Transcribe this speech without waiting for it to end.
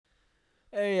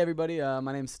Hey everybody,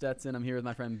 my name's Stetson. I'm here with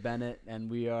my friend Bennett, and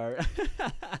we are.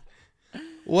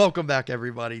 Welcome back,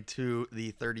 everybody, to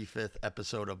the 35th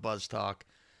episode of Buzz Talk.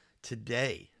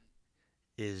 Today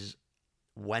is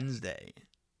Wednesday,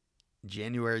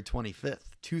 January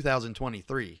 25th,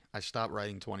 2023. I stopped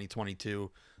writing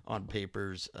 2022 on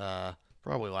papers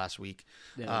probably last week.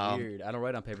 Yeah, weird. I don't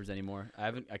write on papers anymore.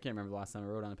 I can't remember the last time I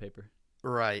wrote on a paper.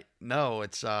 Right. No,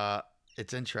 it's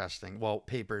interesting. Well,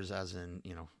 papers as in,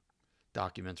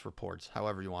 documents, reports,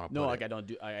 however you want to put No, it. like I don't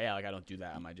do. I don't do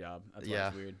that on my job. That's why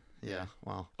it's weird. Yeah.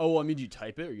 Well. Oh, I mean, do you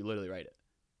type it or you literally write it?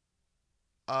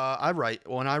 I write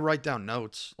when I write down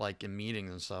notes, like in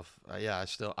meetings and stuff. I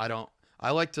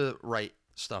like to write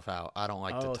stuff out. I don't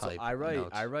like to type. So I write. Notes.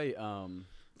 I write.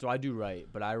 So I do write,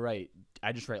 but I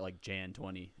just write like Jan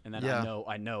 20, and then Yeah.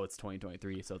 I know it's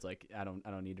 2023, so it's like I don't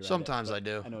need to write Sometimes it, I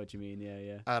do. I know what you mean.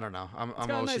 Yeah. I don't know. I'm It's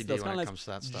kinda OCD nice, though. It's when kinda it nice. comes to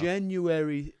that stuff.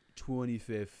 January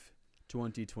 25th,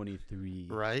 2023.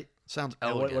 Right? Sounds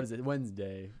And elegant. what is it?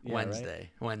 Wednesday. Yeah, right?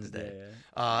 Wednesday.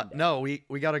 Yeah. No, we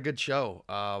got a good show.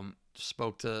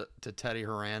 Spoke to Teddy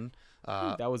Horan.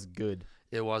 That was good.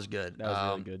 It was good. That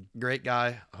was really good. Great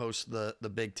guy. Hosts the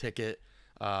Big Ticket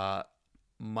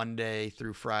Monday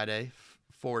through Friday,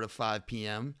 4 to 5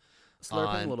 p.m.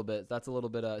 Slurping a little bit. That's a little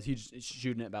bit. He's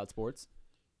shooting it about sports.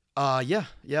 Yeah.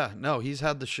 No, he's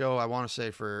had the show, I want to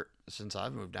say, since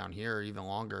I've moved down here, or even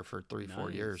longer, for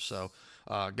 3-4 years. So,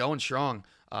 going strong.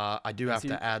 I do have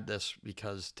to add this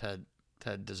because Ted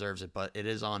deserves it, but it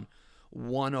is on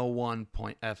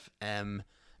 101.FM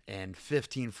and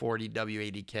 1540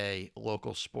 WADK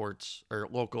local sports or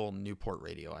local Newport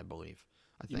radio, I believe.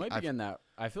 You might be getting that.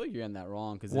 I feel like you're getting that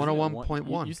wrong because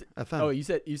 101.1 FM. Oh, you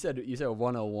said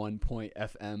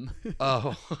 101.FM.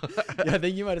 Oh, Yeah, I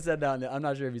think you might have said that. I'm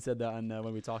not sure if you said that on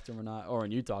when we talked to him or not, or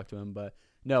when you talked to him. But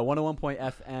no,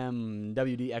 101.FM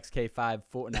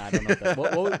WDXK54. Nah, I don't know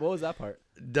what was that part.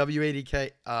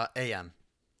 WADK AM.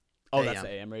 Oh, that's the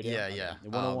AM radio. Yeah, Okay. yeah. The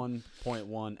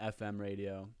 101.1 FM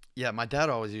radio. Yeah, my dad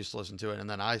always used to listen to it, and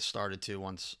then I started to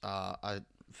once I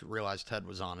realized Ted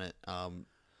was on it.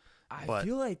 I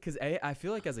feel like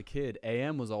as a kid,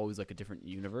 AM was always like a different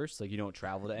universe. Like you don't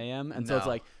travel to AM, and so it's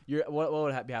No. like what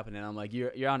would be happening? I'm like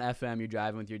you're on FM, you're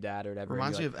driving with your dad or whatever.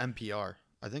 Reminds me of NPR.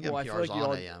 I think Well, I feel NPR is like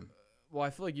on AM. Well, I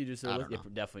feel like you just I don't know.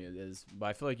 it definitely is, but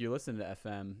I feel like you're listening to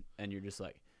FM and you're just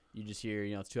like you just hear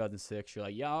it's 2006. You're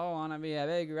like yo, I wanna be a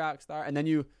big rock star, and then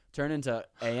you turn into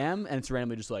AM and it's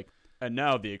randomly just like. And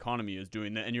now the economy is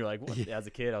doing that, and you're like, what? As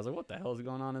a kid, I was like, what the hell is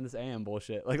going on in this AM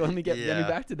bullshit? Like, let me get me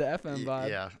back to the FM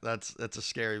vibe. Yeah, that's a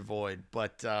scary void.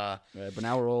 But But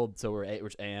now we're old, so we're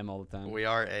AM all the time. we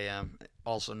are AM,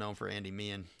 also known for Andy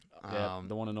Meehan. Yeah,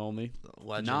 the one and only.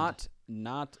 Legend.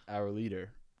 Not our leader.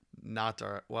 Not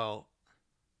our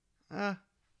yeah,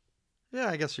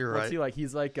 I guess you're What's right. he like?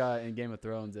 He's like in Game of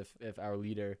Thrones. If our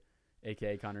leader,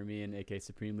 aka Connor Meehan, aka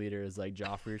Supreme Leader, is like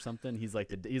Joffrey or something, he's like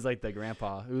the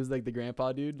grandpa. Who's like the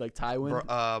grandpa dude? Like Tywin.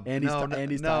 Andy's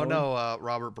Tywin? No,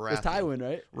 Robert Baratheon. It's Tywin,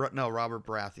 right? No, Robert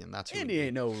Baratheon. That's who Andy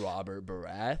ain't no Robert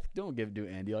Barath. Don't do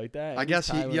Andy like that. I guess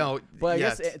Tywin. But I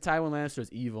yeah, guess Tywin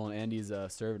Lannister's evil, and Andy's a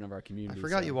servant of our community. I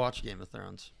forgot so. you watched Game of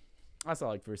Thrones. I saw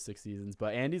like first 6 seasons,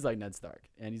 but Andy's like Ned Stark.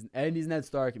 Andy's Ned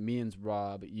Stark. Meehan's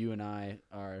Rob. You and I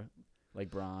are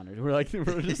like Bronn, or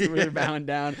we're bowing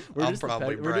down. I'm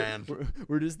probably Bran.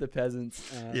 We're just the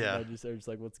peasants. Yeah. Are just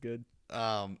like what's good.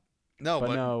 No,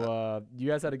 you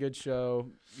guys had a good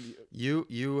show. You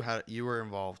were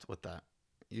involved with that.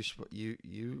 You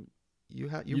don't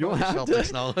brought have Celtics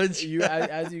to. knowledge.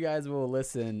 As you guys will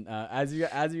listen.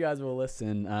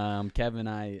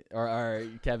 Kevin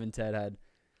Kevin Ted had.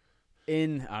 I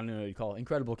don't know what you call it,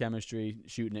 incredible chemistry,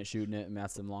 shooting it, and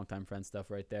that's some longtime friend stuff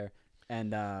right there.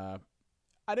 And I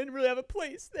didn't really have a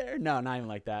place there. No, not even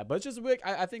like that. But it's just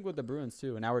I think with the Bruins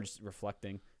too. And now we're just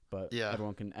reflecting. But Yeah.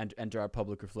 everyone can enter our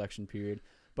public reflection period.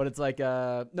 But it's like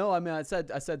no, I mean I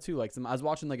said too like I was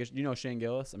watching like Shane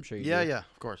Gillis. I'm sure you. Yeah, do. yeah,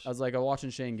 of course. I was like watching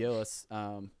Shane Gillis,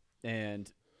 and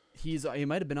he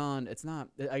might have been on. It's not.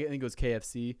 I think it was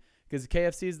KFC because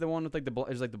KFC is the one with like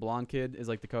there's like the blonde kid is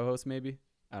like the co-host maybe.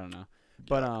 I don't know.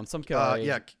 But some kid.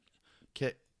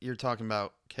 You're talking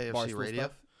about KFC Barstool Radio.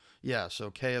 stuff? Yeah, so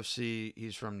KFC,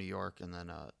 he's from New York, and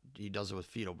then he does it with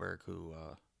Fiedelberg, who's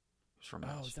from.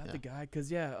 Oh, is that the guy? Because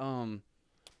you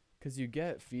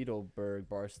get Fiedelberg,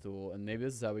 Barstool, and maybe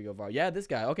this is how we go viral. Yeah, this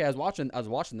guy. Okay, I was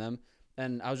watching them,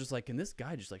 and I was just like, can this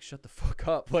guy just like shut the fuck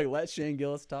up? Like, let Shane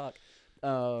Gillis talk.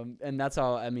 And that's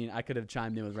how. I mean, I could have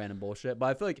chimed in with random bullshit, but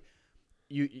I feel like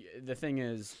the thing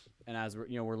is, and as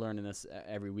we're learning this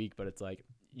every week, but it's like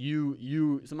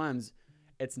you sometimes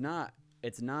it's not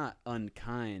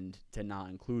unkind to not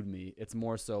include me. It's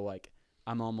more so like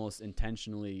I'm almost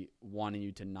intentionally wanting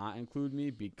you to not include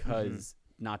me because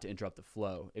not to interrupt the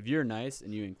flow. If you're nice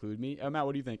and you include me, oh, Matt,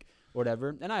 what do you think?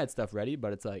 Whatever. And I had stuff ready,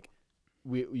 but it's like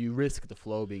you risk the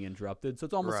flow being interrupted. So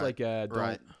it's almost Right, like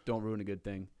right. don't ruin a good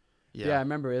thing. Yeah. Yeah, I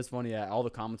remember it's funny. Yeah, all the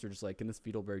comments are just like, "Can this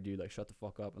Fiedelberg dude like shut the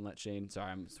fuck up and let Shane?"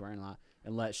 Sorry, I'm swearing a lot.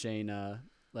 And let Shane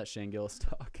Gillis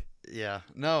talk. Yeah.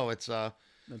 No, it's That's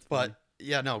funny. but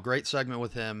yeah, no, great segment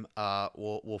with him.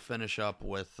 We'll finish up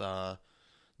with the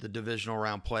divisional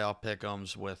round playoff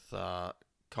pick'ems with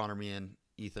Connor Meehan,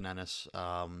 Ethan Ennis.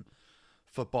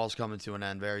 Football's coming to an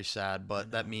end. Very sad,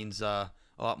 but that means a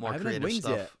lot more I haven't had creative wings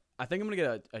stuff. yet. I think I'm gonna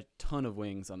get a ton of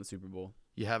wings on the Super Bowl.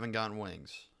 You haven't gotten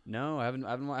wings. No, I haven't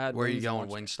had. Where are you wings in going?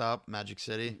 March. Wingstop, Magic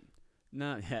City.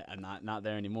 No, yeah, I'm not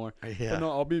there anymore. Yeah. But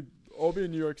no, I'll be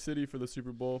in New York City for the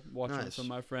Super Bowl, watching it Nice. from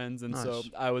my friends, and so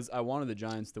Nice. I wanted the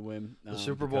Giants to win. The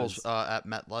Super Bowl's because- at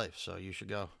MetLife, so you should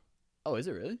go. oh, is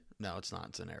it really? No, it's not.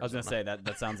 It's in Arizona. I was gonna say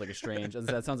that sounds like a strange.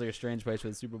 that sounds like a strange place for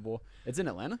the Super Bowl. It's in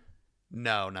Atlanta.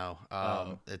 No.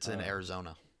 Oh, It's in oh.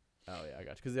 Arizona. Oh yeah, I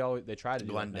got you. Because they try to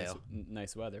do like, Glendale.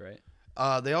 nice weather,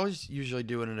 right? They always usually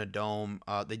do it in a dome.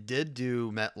 They did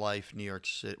do MetLife,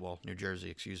 New Jersey,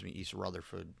 excuse me, East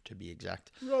Rutherford to be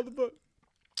exact. Rutherford.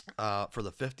 For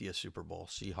the 50th Super Bowl,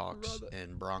 Seahawks Rutherford.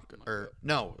 and Broncos. Or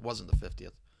no, it wasn't the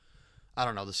 50th. I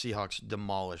don't know. The Seahawks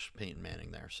demolished Peyton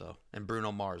Manning there. So, and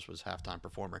Bruno Mars was halftime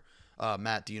performer.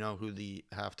 Matt, do you know who the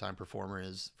halftime performer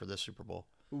is for this Super Bowl?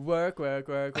 Work.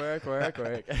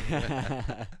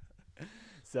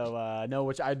 So no,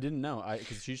 which I didn't know,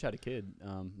 because she just had a kid,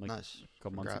 like Nice. a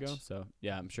couple months ago. Congrats. So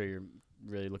yeah, I'm sure you're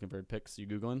really looking for pics. You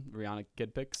googling Rihanna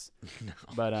kid pics? No,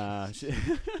 But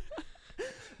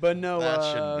but no, that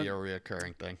shouldn't be a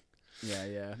reoccurring thing.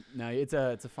 yeah. No, it's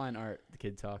a fine art, the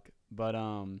kid talk. But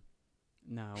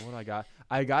no, what I got?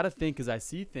 I gotta think, because I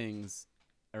see things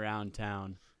around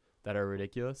town that are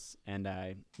ridiculous, and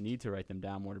I need to write them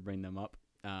down more to bring them up.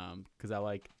 Because I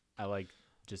like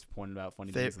just pointing out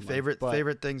funny things. in life. Favorite But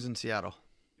favorite things in Seattle.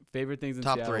 favorite things in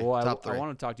Top Seattle. three, Well, top I three.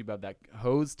 want to talk to you about that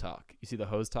hose talk. You see the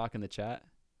hose talk in the chat?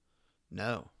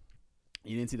 No.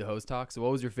 You didn't see the hose talk. So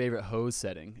what was your favorite hose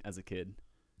setting as a kid?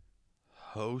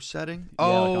 Hose setting? Yeah,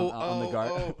 like Oh, on the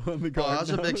guard. oh. On the Oh, I was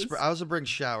a garden big hose. I was a big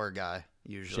shower guy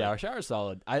usually. Shower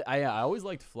solid. I always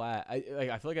liked flat. I feel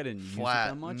like I didn't use it Flat.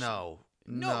 that much. No.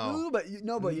 But you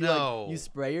No. like, you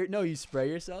spray you spray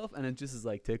yourself, and it just is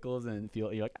like tickles and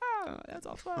you're like, that's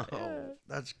all flat. Yeah. Oh,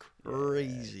 that's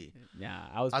crazy. Yeah,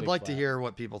 I was. I'd big like to flat. hear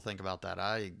what people think about that.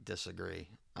 I disagree.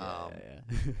 Yeah.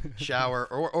 Shower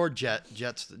or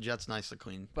jet's nice to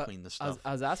clean But the I stuff.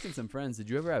 was asking some friends, did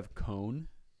you ever have cone?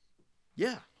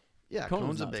 Yeah, Cone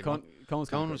was cone's a nuts. big Cone, one. Cone was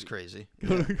Cone kinda was crazy.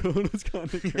 crazy. Cone was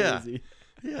kind of Yeah. crazy.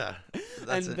 Yeah, And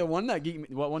that's it. the one that geeked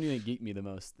me, what one do you think geeked me the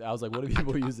most? I was like, what do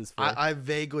people use this for? I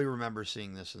vaguely remember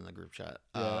seeing this in the group chat.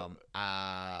 Yeah.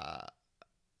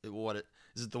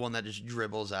 Is it the one that just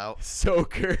dribbles out?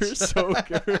 Soaker. It's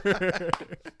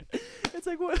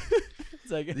like what?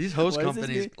 It's like These host what is this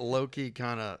companies game? low key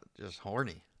kind of just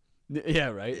horny. Yeah,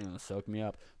 right. Soak me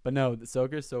up. But no, the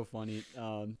Soaker's so funny.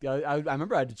 I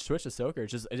remember I had to switch to Soaker.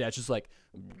 It's just like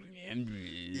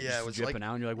it was dripping like-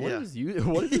 out, and you're like, what yeah. is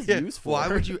this Yeah, used for? Why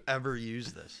would you ever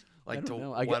use this? Like to don't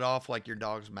know. I wet off like your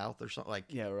dog's mouth or something? Like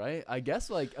Yeah, right. I guess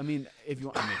if you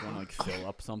want to like fill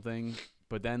up something,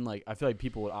 but then like I feel like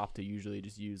people would opt to usually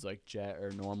just use like jet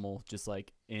or normal, just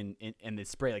like in they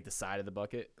spray like the side of the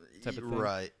bucket type of thing.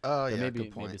 right? Oh But yeah, maybe-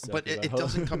 good point. maybe But Soaker's it a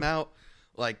doesn't come out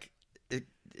like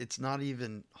it's not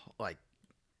even like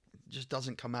it just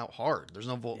doesn't come out hard. The's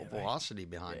no Yeah, right. velocity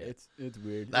behind Yeah, it. it's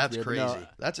weird. It's That's weird, but crazy. no,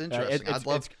 That's it- interesting.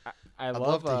 it's- I'd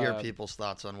love to hear people's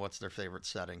thoughts on what's their favorite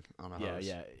setting on a hose.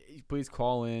 Yeah. Please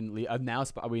call in. Now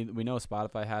we know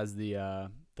Spotify has the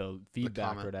feedback or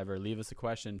comment. whatever. Leave us a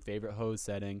question. Favorite hose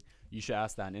setting. You should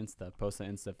ask that on Insta. Post on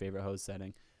Insta. Favorite hose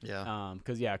setting. Yeah.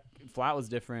 Because flat was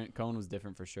different. Cone was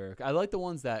different for sure. I like the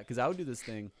ones because I would do this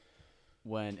thing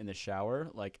when in the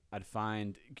shower. Like I'd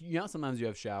find sometimes you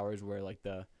have showers where like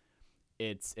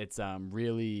it's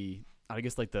really, I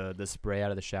guess like the spray out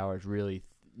of the shower is really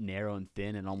narrow and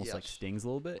thin and almost like Yes. stings a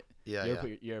little bit. Yeah.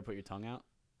 You ever put your tongue out?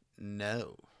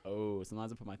 No. Oh,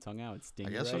 sometimes I put my tongue out. It stings.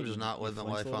 I guess I'm just not living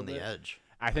life on the edge. edge.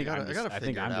 I think I I'm gotta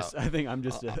figure it out. I think I'm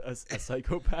just a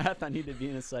psychopath. I need to be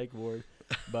in a psych ward.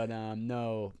 But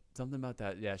no, something about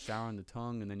that. Yeah, shower on the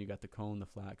tongue, and then you got the cone, the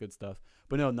flat, good stuff.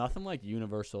 But no, nothing like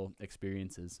universal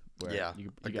experiences where Yeah,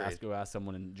 you agreed. go ask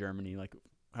someone in Germany like,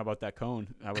 how about that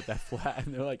cone? How about that flat?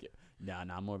 And they're like, nah,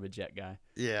 I'm more of a jet guy.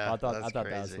 Yeah. I thought that's that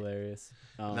was crazy. hilarious.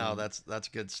 No, that's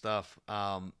good stuff.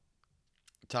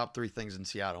 Top 3 things in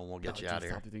Seattle, and we'll get you out of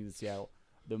here. Top 3 things in Seattle.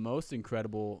 The most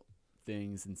incredible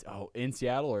things in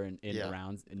Seattle or in Yeah.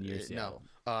 around near Seattle?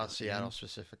 No, Seattle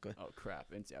specifically. Oh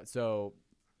crap, in Seattle. So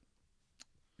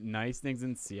nice things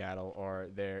in Seattle are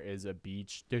there is a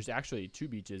beach. There's actually 2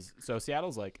 beaches. So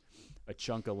Seattle's like a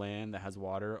chunk of land that has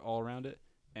water all around it,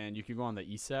 and you can go on the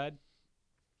east side.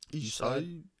 East side.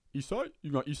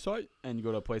 You go east side, and you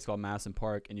go to a place called Madison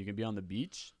Park, and you can be on the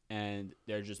beach, and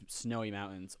there's just snowy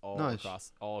mountains Nice.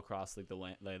 across like the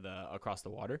land, across the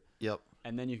water. Yep.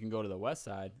 And then you can go to the west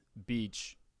side,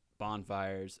 beach,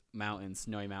 bonfires, mountains,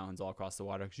 snowy mountains all across the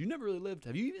water. Because you never really lived.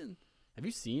 Have you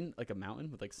seen like a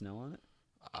mountain with like snow on it?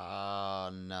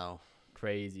 No.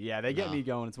 Crazy. Yeah, they get No. me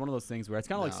going. It's one of those things where it's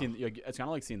kind of like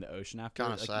No. seeing the ocean after.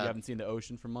 Kinda Like sad. you haven't seen the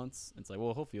ocean for months. It's like,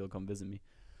 well, hopefully you'll come visit me.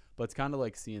 But it's kind of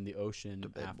like seeing the ocean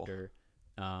Debatable. after.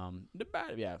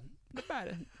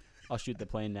 I'll shoot the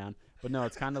plane down. But no,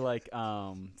 it's kind of like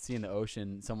seeing the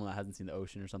ocean. Someone that hasn't seen the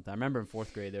ocean or something. I remember in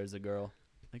 4th grade there was a girl.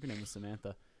 I think her name was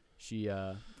Samantha. She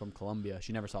from Colombia.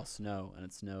 She never saw snow, and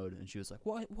it snowed, and she was like,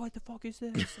 "What the fuck is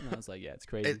this?" And I was like, "Yeah, it's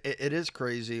crazy. It is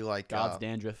crazy. Like God's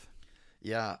dandruff."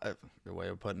 Yeah, good way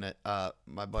of putting it.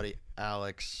 My buddy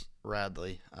Alex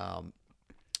Radley,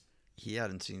 he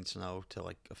hadn't seen snow till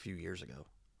like a few years ago.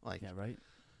 Like, Yeah, right.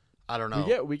 I don't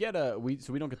know. We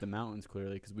don't get the mountains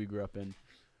clearly because we grew up in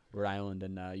Rhode Island,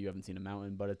 and you haven't seen a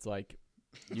mountain, but it's like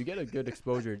you get a good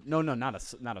exposure. No, not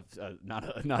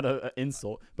a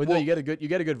insult, but no, Well- you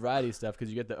get a good variety of stuff because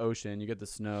you get the ocean, you get the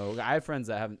snow. I have friends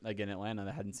that haven't like in Atlanta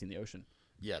that hadn't seen the ocean.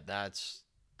 Yeah, that's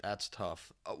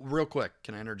tough. Real quick,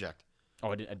 can I interject? Oh,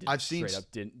 I didn't I've seen straight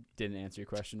up didn't answer your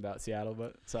question about Seattle,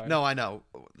 but sorry. No, I know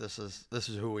this is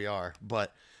who we are,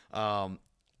 but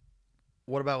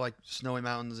what about like snowy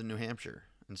mountains in New Hampshire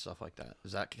and stuff like that?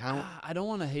 Does that count? I don't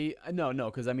want to hate. No,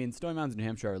 because I mean, Snowy Mountains in New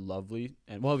Hampshire are lovely,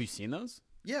 and well, have you seen those?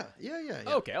 Yeah.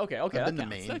 Okay. I've that been to counts.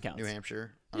 Maine, That counts. New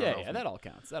Hampshire. I don't know Yeah, if- that all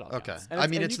counts. That all Okay. counts. I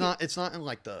mean, and it's not in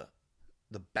like the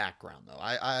background though.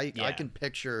 I Yeah. can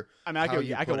picture. I mean, how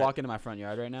you I could put it. walk into my front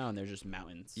yard right now, and there's just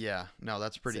mountains. Yeah, no,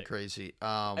 that's pretty Sick. crazy.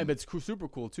 And it's super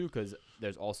cool too because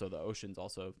there's also the oceans.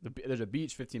 Also, there's a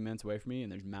beach 15 minutes away from me,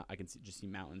 and there's I can just see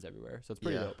mountains everywhere. So it's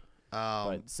pretty Yeah. dope. um,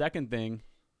 But second thing,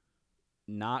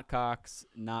 not cocks,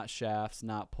 not shafts,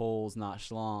 not poles, not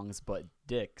schlongs, but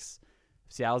dicks.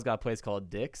 Seattle's got a place called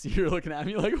Dick's. You're looking at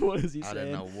me like, what is he I saying?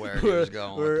 didn't know where he was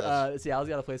going with this. Seattle's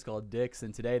got a place called Dick's,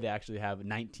 and today they actually have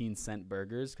 19-cent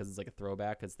burgers because it's like a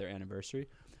throwback because it's their anniversary.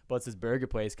 But it's this burger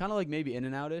place, kind of like maybe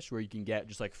In-N-Out-ish, where you can get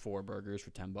just like 4 burgers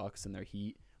for $10 and they're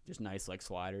heat, just nice like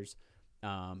sliders.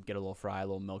 Get a little fry, a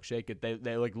little milkshake.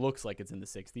 They like looks like it's in the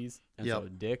 60s. And Yep. so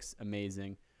Dick's,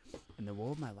 amazing. And then what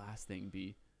would my last thing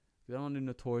be? 'Cause I don't want to do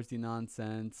no touristy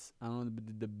nonsense. I don't want to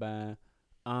do the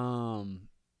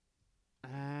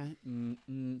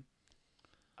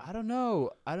I don't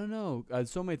know.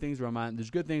 So many things where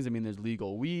there's good things. I mean, there's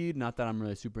legal weed. Not that I'm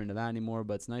really super into that anymore,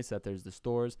 but it's nice that there's the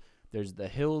stores. There's the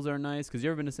hills are nice. Cause you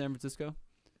ever been to San Francisco?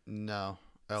 No,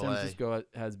 San L.A. Francisco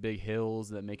has big hills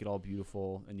that make it all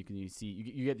beautiful, and you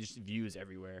get just views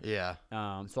everywhere. Yeah,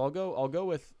 So I'll go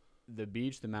with the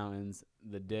beach, the mountains,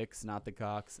 the dicks, not the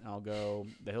cocks. And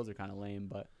the hills are kind of lame,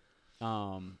 but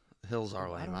hills are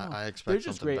I lame. don't know. I expect they're just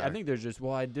something great. better. I think there's just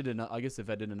I guess if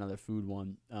I did another food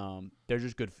one, they're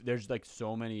just good. There's like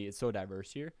so many. It's so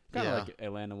diverse here, kind of Yeah. like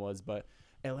Atlanta was. But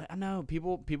I know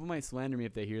people might slander me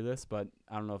if they hear this, but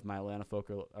I don't know if my Atlanta folk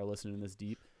are listening this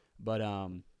deep. But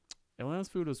Atlanta's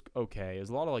food was okay. There's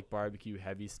a lot of like barbecue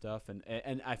heavy stuff,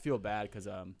 and I feel bad because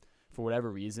for whatever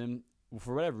reason,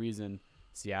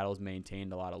 Seattle's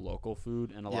maintained a lot of local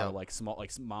food and a lot of like small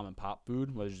like mom and pop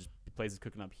food, where there's just places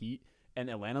cooking up heat. And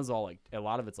Atlanta's all like a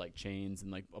lot of it's like chains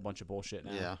and like a bunch of bullshit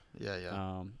now.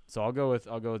 Yeah. So I'll go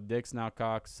with Dick's, not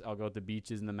Cox. I'll go with the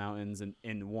beaches and the mountains and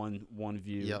in one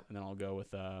view. Yep. And then I'll go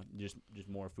with just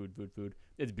more food.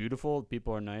 It's beautiful.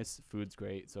 People are nice. Food's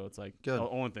great. So it's like Good. The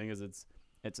only thing is it's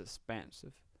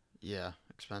expensive. Yeah,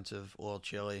 expensive, a little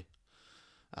chilly.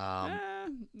 Yeah, I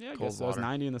cold guess so. It's water.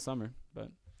 90 in the summer, but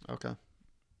Okay.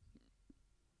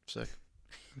 Sick.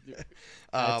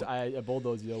 I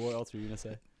bulldozed you. What else were you gonna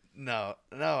say? No,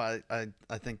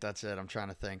 I think that's it. I'm trying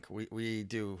to think. We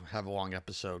do have a long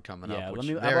episode coming up, which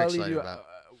I'm very excited about.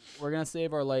 We're gonna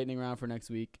save our lightning round for next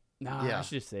week. No, Yeah. I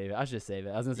should just save it. I was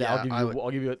gonna say Yeah,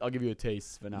 I'll give you a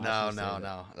taste, but no.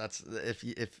 No. That's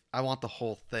if I want the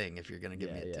whole thing. If you're gonna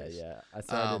give me a taste. Yeah. I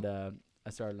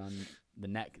started on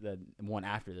the one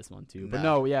after this one too. But Nah.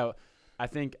 no, yeah. I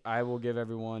think I will give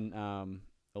everyone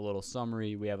a little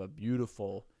summary. We have a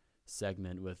beautiful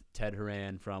segment with Ted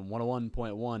Horan from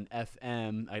 101.1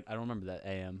 FM. I don't remember that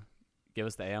AM. Give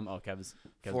us the AM. Oh, Kev's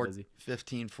busy.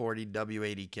 1540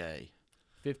 W80K.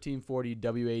 1540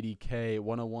 WADK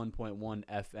 101.1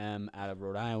 FM out of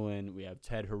Rhode Island. We have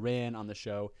Ted Horan on the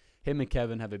show. Him and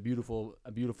Kevin have a beautiful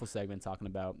segment talking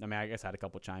about. I mean, I guess I had a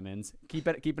couple chime-ins. Keep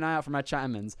an eye out for my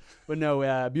chime-ins. But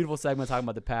no, beautiful segment talking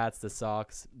about the Pats, the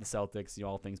Sox, the Celtics,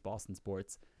 all things Boston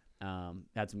sports.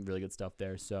 Had some really good stuff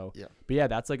there. So, yeah. But yeah,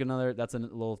 that's a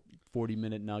little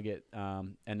 40-minute nugget.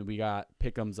 And we got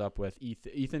Pick'ems up with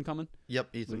Ethan coming. Yep,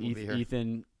 Ethan will be here.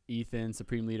 Ethan,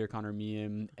 Supreme Leader Connor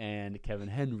Meehan, and Kevin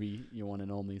Henry, your one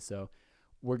and only. So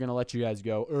we're gonna let you guys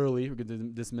go early. We're gonna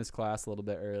dismiss class a little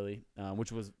bit early,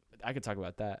 which was I could talk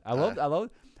about that. I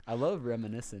love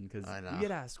reminiscing because you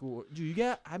get out of school. Dude,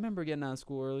 I remember getting out of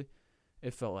school early.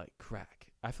 It felt like crack.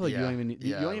 I feel like you don't even need.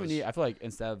 I feel like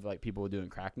instead of like people doing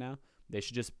crack now, they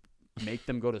should just make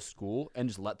them go to school and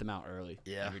just let them out early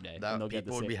every day.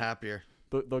 People would be happier.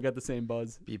 They'll get the same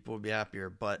buzz. People would be happier,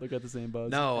 but they'll get the same buzz.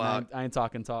 No, I ain't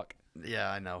talking talk. Yeah,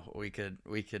 I know. We could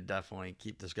definitely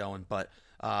keep this going, but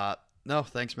no,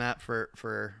 thanks Matt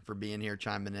for being here,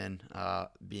 chiming in,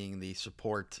 being the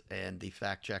support and the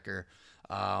fact checker.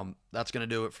 That's gonna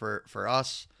do it for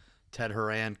us. Ted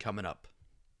Horan coming up.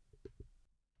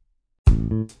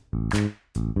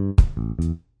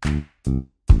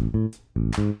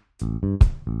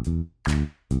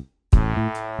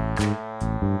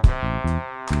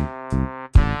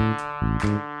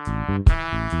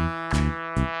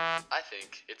 I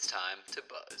think it's time to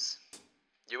buzz.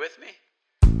 You with me?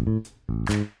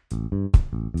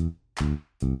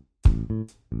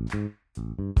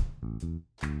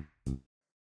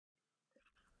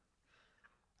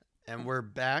 And we're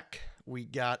back. We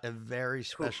got a very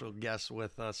special guest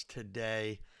with us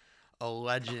today, a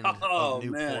legend of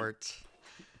Newport.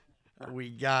 Man. We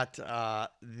got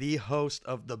the host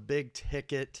of The Big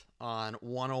Ticket on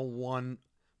 101.1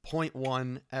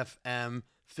 FM,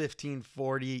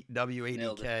 1540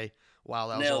 WADK. Wow,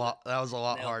 that was a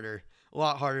lot harder. A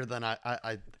lot harder than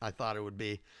I thought it would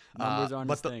be. Numbers aren't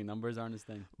his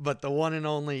thing. But the one and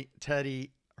only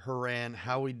Teddy Horan,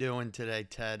 how we doing today,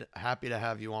 Ted? Happy to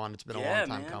have you on. It's been a long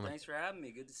time coming. Thanks for having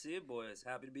me. Good to see you, boys.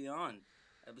 Happy to be on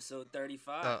episode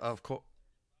 35. Of course.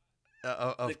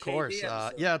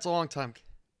 Yeah, it's a long time.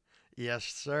 Yes,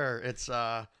 sir. It's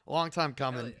a long time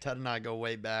coming. Yeah. Ted and I go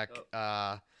way back.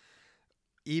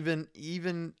 Even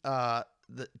the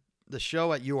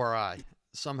show at URI.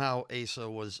 Somehow Asa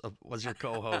was your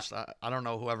co-host. I don't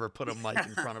know whoever put a mic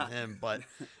in front of him, but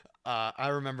I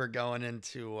remember going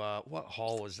into what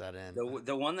hall was that in?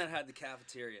 The one that had the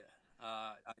cafeteria.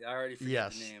 I already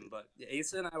forget the name, but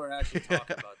Asa and I were actually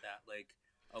talking about that like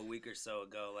a week or so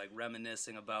ago, like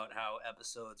reminiscing about how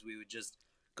episodes we would just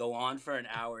go on for an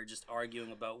hour just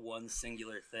arguing about one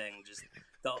singular thing, just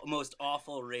the most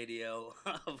awful radio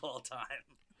of all time.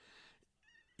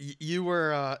 You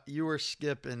were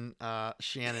skipping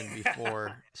Shannon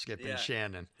before skipping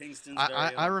Shannon.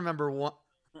 I remember one.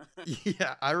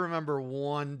 Yeah, I remember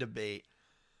one debate.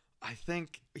 I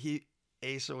think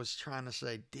Asa was trying to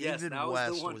say David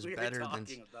West was better than.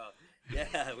 About.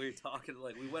 Yeah, we were talking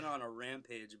like we went on a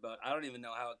rampage about. I don't even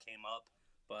know how it came up,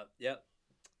 but yep,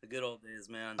 the good old days,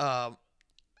 man.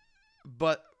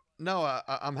 But no,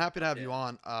 I'm happy to have you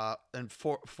on. And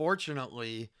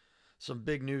fortunately. Some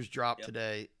big news dropped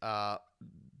today.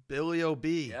 Billy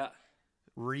O.B.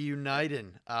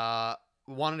 reuniting.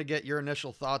 Wanted to get your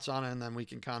initial thoughts on it, and then we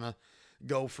can kind of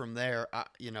go from there.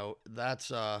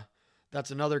 That's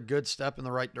another good step in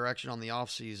the right direction on the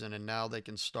offseason, and now they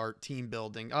can start team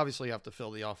building. Obviously, you have to fill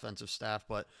the offensive staff,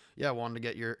 but yeah, wanted to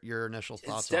get your initial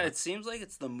thoughts on it. It seems like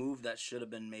it's the move that should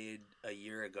have been made a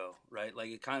year ago, right?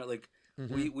 Like it kind of like.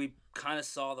 Mm-hmm. We kind of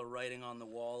saw the writing on the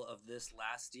wall of this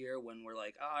last year when we're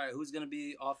like, all right, who's going to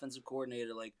be offensive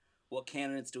coordinator? Like, what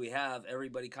candidates do we have?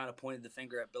 Everybody kind of pointed the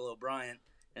finger at Bill O'Brien,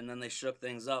 and then they shook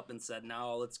things up and said,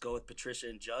 now let's go with Patricia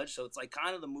and Judge. So it's like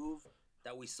kind of the move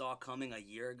that we saw coming a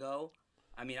year ago.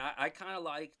 I mean, I kind of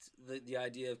liked the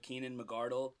idea of Keenan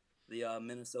McGardle, the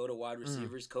Minnesota wide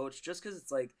receivers coach, just because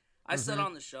it's like, I said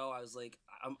on the show, I was like,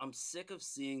 I'm sick of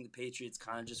seeing the Patriots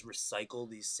kind of just recycle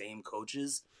these same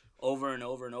coaches over and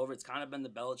over and over. It's kind of been the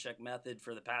Belichick method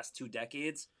for the past 2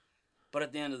 decades. But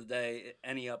at the end of the day,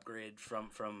 any upgrade from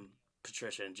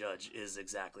Patricia and Judge is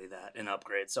exactly that, an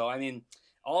upgrade. So, I mean,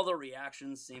 all the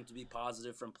reactions seem to be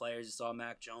positive from players. You saw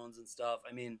Mac Jones and stuff.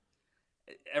 I mean,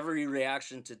 every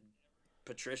reaction to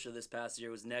Patricia this past year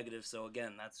was negative. So,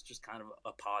 again, that's just kind of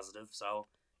a positive. So,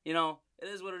 it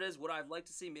is what it is. Would I like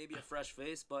to see maybe a fresh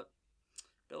face? But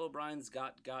Bill O'Brien's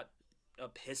got a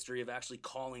history of actually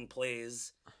calling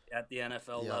plays at the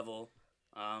NFL level.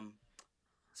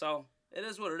 So it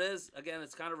is what it is. Again,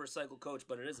 it's kind of a recycled coach,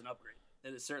 but it is an upgrade.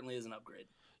 It certainly is an upgrade.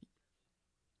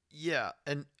 Yeah,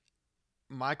 and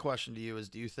my question to you is: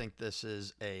 do you think this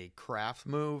is a Kraft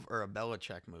move or a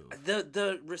Belichick move?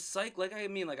 The recycle, like I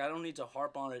mean, like I don't need to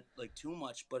harp on it like too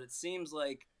much, but it seems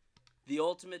like the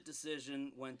ultimate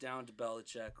decision went down to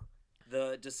Belichick.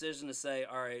 The decision to say,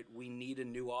 all right, we need a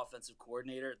new offensive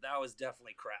coordinator, that was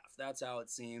definitely Kraft. That's how it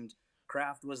seemed.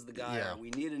 Kraft was the guy. Yeah. We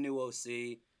need a new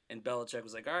OC, and Belichick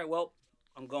was like, all right, well,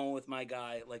 I'm going with my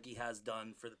guy, like he has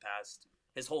done for the past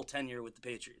his whole tenure with the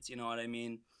Patriots. You know what I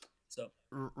mean? So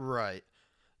Right.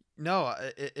 No,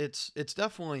 it's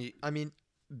definitely. I mean,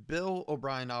 Bill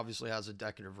O'Brien obviously has a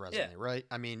decade resume, Yeah. right?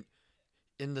 I mean,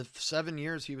 in the 7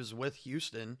 years he was with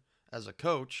Houston as a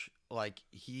coach, like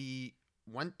he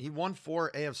won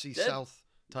 4 AFC Did. South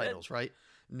titles, right?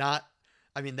 Not,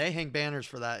 I mean, they hang banners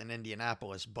for that in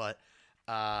Indianapolis, but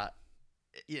not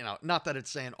that it's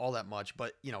saying all that much,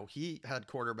 but he had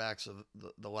quarterbacks of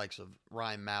the likes of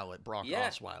Ryan Mallett, Brock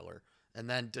Osweiler, and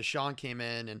then Deshaun came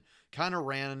in and kind of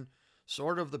ran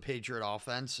sort of the Patriot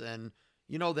offense, and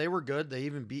they were good. They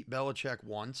even beat Belichick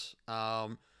once.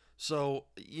 So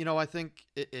I think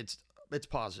it's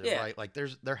positive, right? Like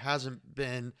there hasn't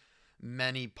been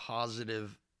many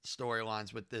positive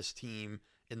storylines with this team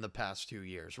in the past 2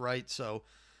 years, right? So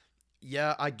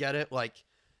yeah, I get it. Like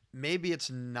maybe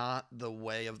it's not the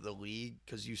way of the league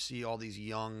because you see all these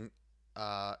young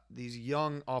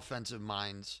offensive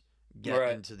minds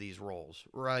get into these roles,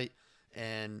 right?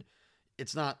 And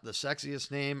it's not the sexiest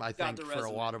name, I think, for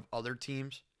a lot of other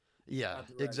teams. Yeah,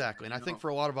 exactly. And I think for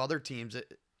a lot of other teams,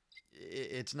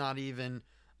 it's not even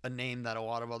a name that a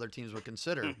lot of other teams would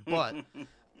consider. But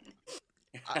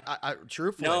I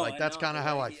truthfully, that's kind of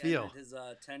how I feel. His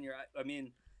tenure, I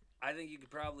mean, I think you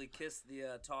could probably kiss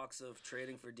the talks of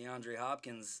trading for DeAndre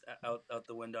Hopkins out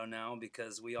the window now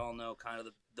because we all know kind of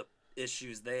the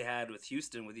issues they had with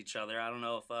Houston with each other. I don't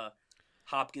know if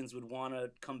Hopkins would want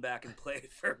to come back and play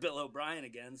for Bill O'Brien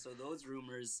again, so those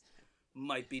rumors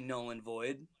might be null and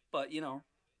void. But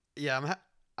yeah,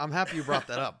 I'm happy you brought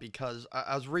that up because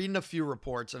I was reading a few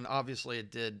reports, and obviously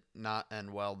it did not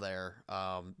end well there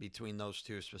between those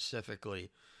two specifically.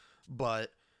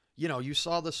 But you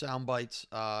saw the sound bites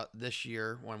this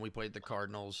year when we played the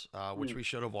Cardinals, which we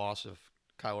should have lost if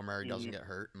Kyler Murray doesn't get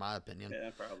hurt, in my opinion.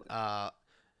 Yeah, probably.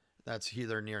 That's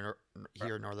neither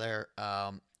here nor there.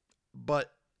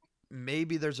 But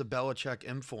maybe there's a Belichick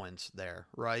influence there,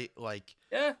 right? Like,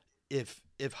 yeah.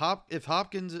 If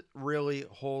Hopkins really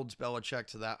holds Belichick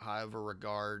to that high of a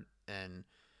regard and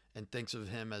thinks of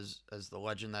him as the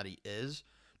legend that he is,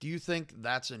 do you think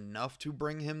that's enough to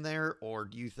bring him there, or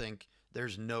do you think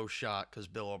there's no shot because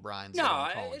Bill O'Brien's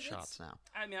calling shots now?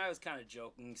 I mean, I was kind of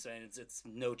joking, saying it's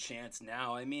no chance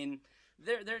now. I mean,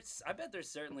 I bet there's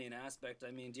certainly an aspect.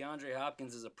 I mean, DeAndre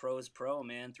Hopkins is a pro's pro,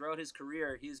 man. Throughout his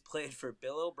career, he's played for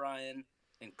Bill O'Brien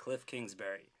and Cliff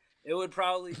Kingsbury. It would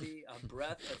probably be a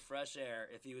breath of fresh air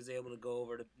if he was able to go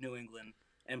over to New England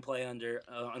and play under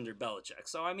Belichick.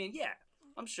 So I mean, yeah,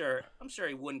 I'm sure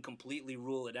he wouldn't completely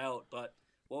rule it out. But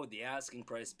what would the asking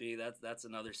price be? That's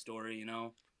another story,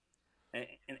 An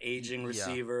aging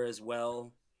receiver as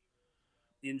well,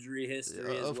 injury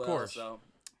history as well. Of course. So.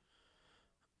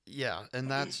 Yeah,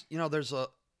 and that's there's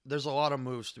a lot of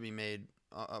moves to be made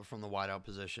from the wideout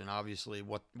position. Obviously,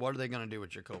 what are they going to do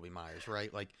with Jakobi Meyers,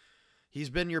 right? Like. He's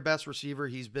been your best receiver.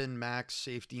 He's been max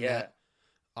safety net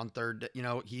on third.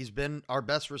 He's been our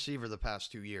best receiver the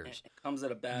past 2 years. It comes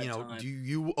at a bad time. Do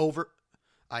you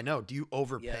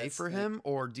overpay for him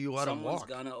or do you let him walk?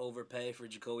 Someone's gonna overpay for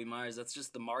Jakobi Meyers. That's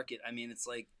just the market. I mean, it's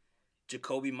like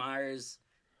Jakobi Meyers,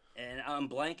 and I'm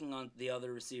blanking on the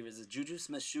other receivers. Is Juju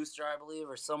Smith-Schuster, I believe,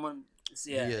 or someone?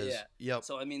 Yeah, he is. Yeah. Yep.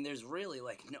 So I mean, there's really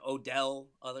like Odell.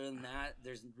 Other than that,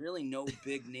 there's really no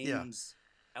big names.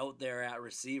 Out there at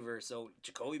receiver, so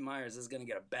Jakobi Meyers is going to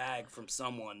get a bag from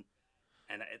someone,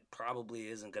 and it probably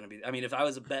isn't going to be. I mean, if I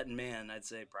was a betting man, I'd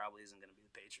say it probably isn't going to be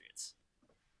the Patriots.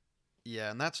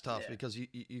 Yeah, and that's tough because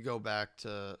you go back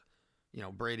to,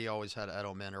 Brady always had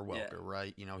Edelman or Welker,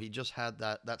 right? He just had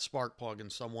that spark plug in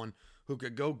someone who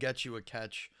could go get you a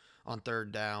catch on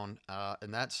third down,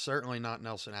 and that's certainly not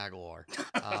Nelson Aguilar.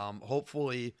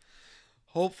 Hopefully,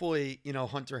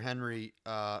 Hunter Henry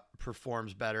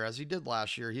performs better as he did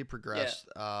last year. He progressed.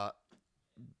 Yeah.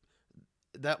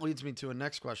 That leads me to a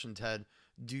next question, Ted.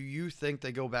 Do you think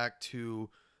they go back to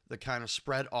the kind of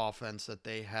spread offense that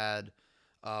they had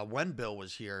when Bill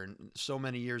was here and so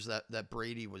many years that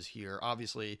Brady was here?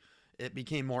 Obviously, it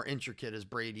became more intricate as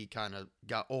Brady kind of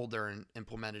got older and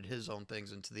implemented his own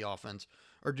things into the offense.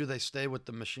 Or do they stay with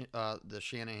the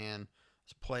Shanahan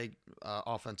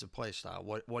offensive play style?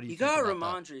 What do you think about that? You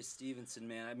got Ramondre Stevenson,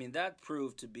 man. I mean, that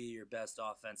proved to be your best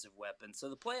offensive weapon. So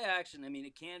the play action, I mean,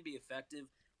 it can be effective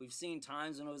We've seen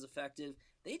times when it was effective.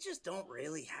 They just don't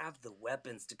really have the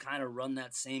weapons to kind of run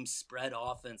that same spread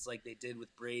offense like they did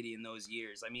with Brady in those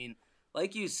years. I mean,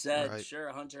 like you said, Right.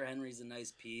 sure, Hunter Henry's a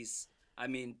nice piece. I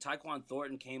mean, Tyquan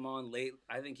Thornton came on late.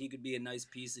 I think he could be a nice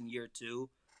piece in year 2,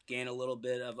 gain a little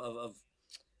bit of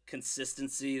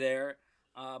consistency there.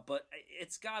 But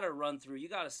it's got to run through. You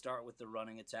got to start with the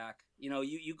running attack.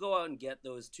 You go out and get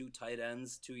those 2 tight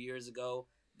ends 2 years ago.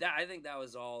 I think that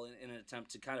was all in an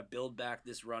attempt to kind of build back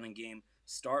this running game.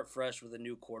 Start fresh with a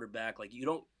new quarterback. Like, you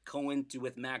don't go into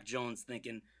with Mac Jones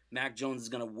thinking Mac Jones is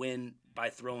going to win by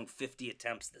throwing 50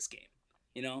 attempts this game.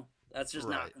 That's just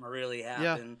not going to really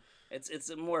happen. Yeah. It's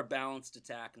a more balanced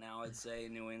attack now, I'd say,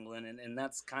 in New England, and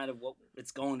that's kind of what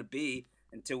it's going to be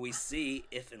until we see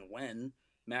if and when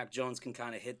Mac Jones can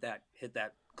kind of hit that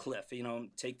cliff,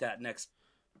 take that next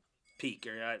peak.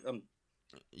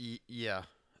 Yeah.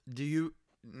 Do you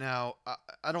now?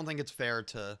 I don't think it's fair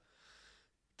to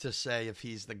say if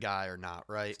he's the guy or not,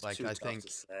 right? It's like too I tough think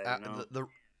to say,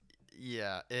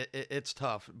 it's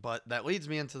tough, but that leads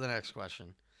me into the next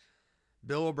question.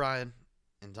 Bill O'Brien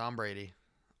and Tom Brady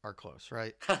are close,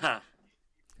 right?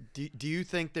 Do you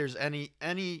think there's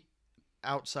any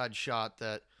outside shot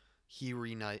that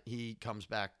he comes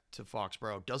back to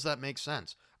Foxborough? Does that make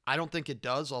sense? I don't think it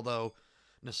does, although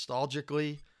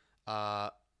nostalgically,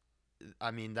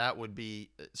 I mean, that would be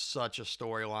such a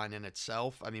storyline in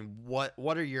itself. I mean, what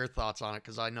are your thoughts on it?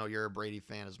 Because I know you're a Brady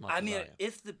fan as much as I am.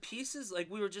 If the pieces,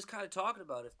 like we were just kind of talking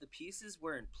about, if the pieces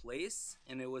were in place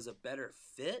and it was a better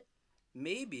fit,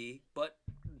 maybe. But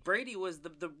Brady was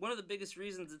the one of the biggest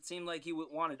reasons it seemed like he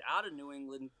wanted out of New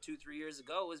England 2-3 years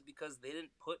ago was because they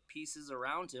didn't put pieces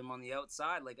around him on the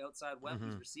outside, like outside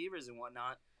weapons, receivers and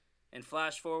whatnot. And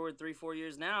flash forward 3-4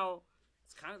 years now,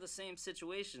 it's kind of the same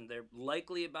situation. They're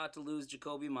likely about to lose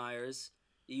Jacoby Myers.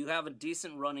 You have a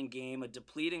decent running game, a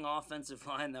depleting offensive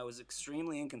line that was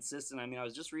extremely inconsistent. I mean, I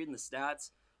was just reading the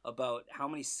stats about how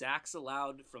many sacks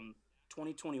allowed from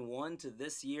 2021 to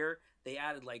this year. They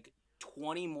added like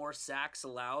 20 more sacks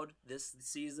allowed this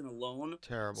season alone.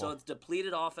 Terrible. So it's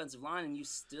depleted offensive line, and you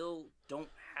still don't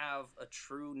have a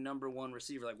true number 1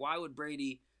 receiver. Like, why would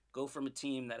Brady go from a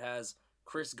team that has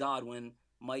Chris Godwin,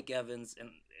 Mike Evans, and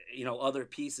other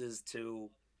pieces to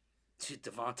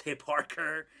Devontae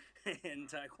Parker and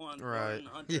Tyquan Thornton,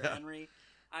 Hunter Henry?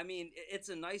 I mean, it's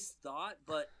a nice thought,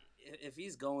 but if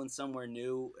he's going somewhere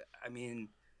new, I mean,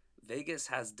 Vegas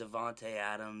has Devontae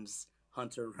Adams,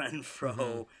 Hunter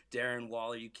Renfrow, Darren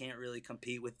Waller. You can't really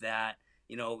compete with that.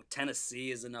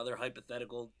 Tennessee is another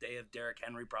hypothetical. They have Derrick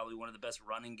Henry, probably one of the best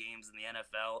running games in the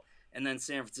NFL. And then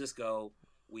San Francisco,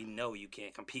 we know you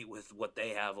can't compete with what they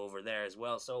have over there as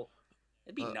well. So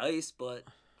it'd be nice, but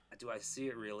do I see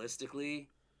it realistically?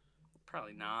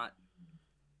 Probably not.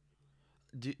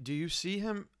 Do you see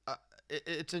him?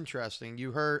 It's interesting.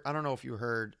 I don't know if you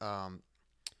heard.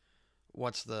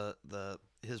 What's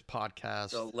his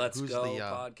podcast? So Let's Go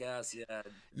podcast. Yeah.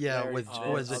 Yeah, Larry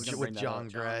with John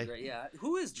Gray. Yeah.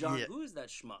 Who is John? Yeah. Who is that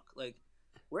schmuck? Like,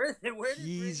 where did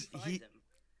Brady find him?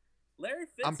 Larry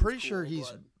Fitz. I'm pretty sure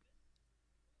he's.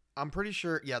 I'm pretty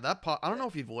sure. Yeah, I don't know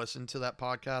if you've listened to that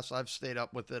podcast. I've stayed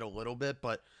up with it a little bit,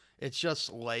 but it's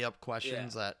just layup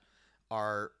questions that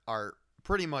are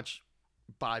pretty much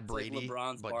by Brady,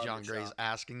 like but John Gray's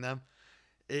asking them.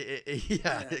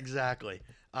 Yeah, exactly.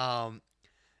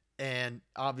 And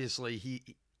obviously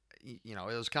he it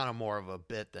was kind of more of a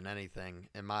bit than anything,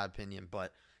 in my opinion.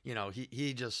 But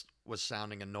he just was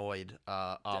sounding annoyed,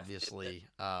 obviously,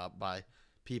 by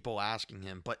people asking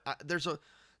him. But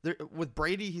with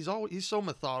Brady, he's so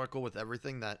methodical with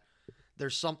everything that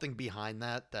there's something behind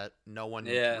that no one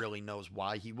really knows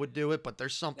why he would do it. But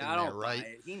there's something there, right?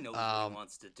 He knows what he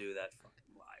wants to do. That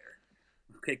fucking liar.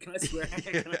 Okay, can I swear?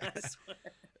 Can I swear?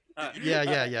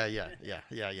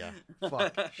 Yeah.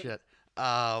 Fuck, shit.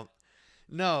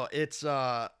 No, it's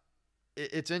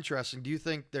interesting. Do you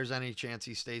think there's any chance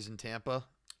he stays in Tampa?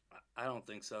 I don't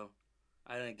think so.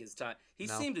 I think it's time. He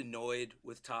seemed annoyed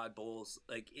with Todd Bowles.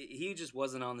 Like, he just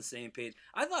wasn't on the same page.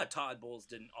 I thought Todd Bowles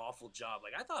did an awful job.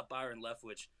 Like, I thought Byron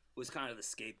Leftwich was kind of the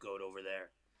scapegoat over there.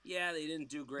 Yeah, they didn't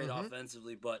do great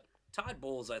offensively, but Todd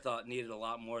Bowles, I thought, needed a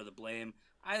lot more of the blame.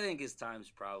 I think his time's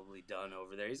probably done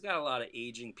over there. He's got a lot of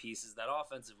aging pieces. That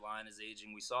offensive line is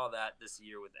aging. We saw that this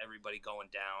year with everybody going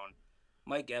down.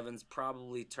 Mike Evans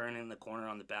probably turning the corner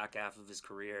on the back half of his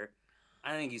career.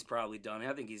 I think he's probably done.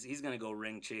 I think he's going to go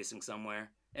ring chasing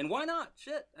somewhere. And why not?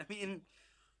 Shit. I mean,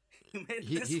 you made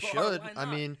it this far. Should. Why not?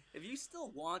 I mean, if you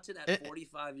still want it at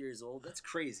 45 years old, that's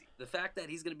crazy. The fact that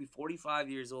he's going to be 45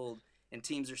 years old and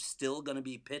teams are still going to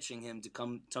be pitching him to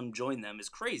come join them is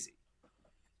crazy.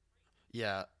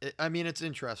 Yeah, I mean, it's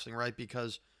interesting, right?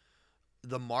 Because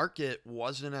the market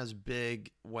wasn't as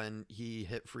big when he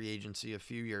hit free agency a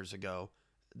few years ago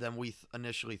than we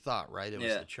initially thought, right? It was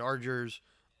Yeah. the Chargers,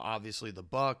 obviously the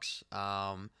Bucks.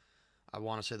 I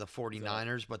want to say the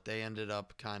 49ers, but they ended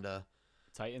up kind of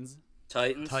Titans.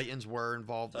 Titans. Titans were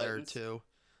involved there Titans. too.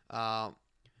 Um,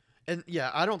 and yeah,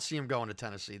 I don't see him going to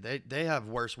Tennessee. They have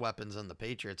worse weapons than the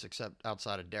Patriots, except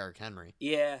outside of Derrick Henry.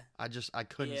 Yeah. I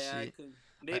couldn't Yeah, I see. could.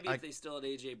 Maybe I if they still had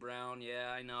AJ Brown.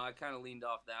 Yeah, I know. I kind of leaned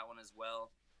off that one as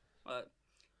well. But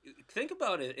think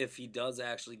about it if he does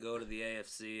actually go to the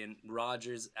AFC and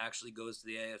Rodgers actually goes to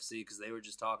the AFC because they were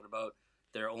just talking about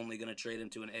they're only going to trade him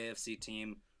to an AFC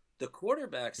team. The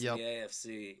quarterbacks in Yep. the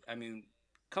AFC, I mean,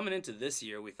 coming into this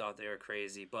year, we thought they were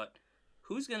crazy, but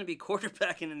who's going to be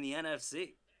quarterbacking in the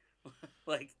NFC?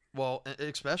 Like, Well,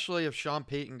 especially if Sean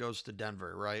Payton goes to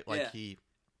Denver, right? Like Yeah.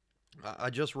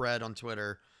 I just read on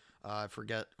Twitter, I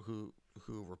forget who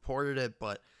reported it,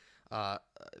 but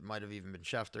it might have even been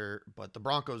Schefter. But the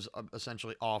Broncos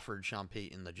essentially offered Sean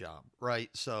Payton the job, right?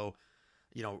 So,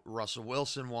 Russell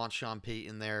Wilson wants Sean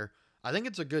Payton there. I think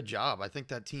it's a good job. I think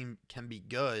that team can be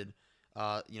good.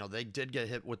 They did get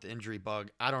hit with the injury bug.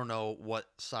 I don't know what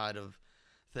side of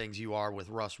things you are with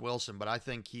Russ Wilson, but I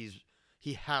think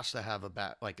he has to have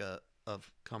a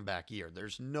comeback year.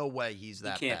 There's no way he's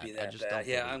that he can't bad. be I that just bad. don't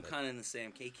Yeah, believe I'm it. kind of in the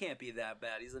same. He can't be that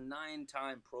bad. He's a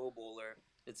 9-time Pro Bowler.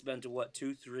 It's been to what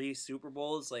 2-3 Super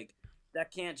Bowls. Like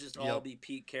that can't just all Yep. be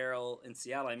Pete Carroll in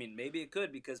Seattle. I mean, maybe it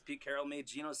could because Pete Carroll made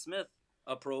Geno Smith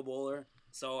a Pro Bowler.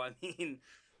 So I mean,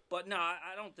 but no,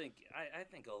 I don't think. I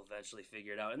think he'll eventually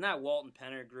figure it out. And that Walton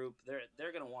Penner group,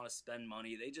 they're gonna want to spend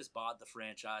money. They just bought the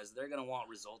franchise. They're gonna want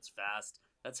results fast.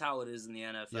 That's how it is in the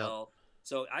NFL.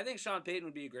 So I think Sean Payton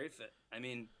would be a great fit. I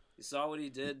mean, you saw what he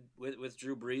did with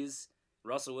Drew Brees.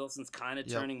 Russell Wilson's kind of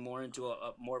Yep. turning more into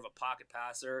a more of a pocket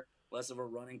passer, less of a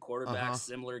running quarterback. Uh-huh.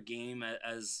 Similar game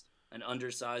as an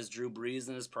undersized Drew Brees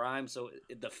in his prime. So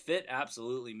the fit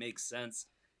absolutely makes sense.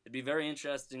 It'd be very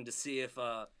interesting to see if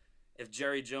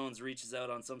Jerry Jones reaches out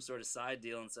on some sort of side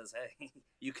deal and says, "Hey,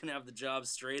 you can have the job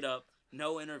straight up,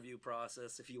 no interview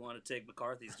process if you want to take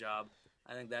McCarthy's job."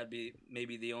 I think that'd be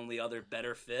maybe the only other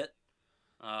better fit.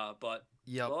 But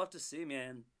Yep. we'll have to see,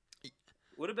 man. It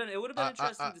would have been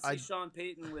interesting to see I Sean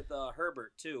Payton with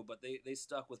Herbert too, but they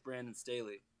stuck with Brandon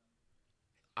Staley.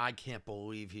 I can't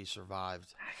believe he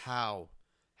survived.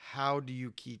 How do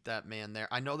you keep that man there?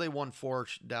 I know they won 4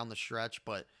 down the stretch,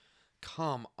 but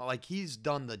he's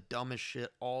done the dumbest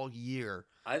shit all year.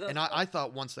 I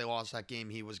thought once they lost that game,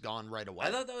 he was gone right away.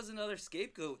 I thought that was another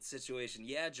scapegoat situation.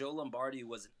 Yeah, Joe Lombardi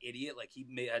was an idiot. Like he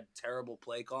had terrible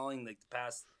play calling like the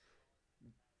past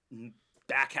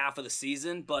back half of the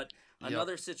season, but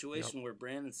another situation where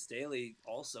Brandon Staley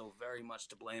also very much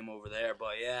to blame over there.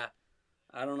 But yeah,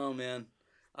 I don't know, man.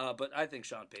 But I think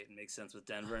Sean Payton makes sense with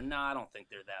Denver. And no, I don't think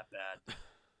they're that bad.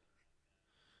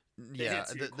 Yeah,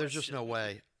 answer your there's just no question.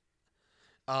 way.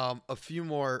 A few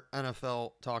more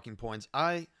NFL talking points.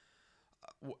 The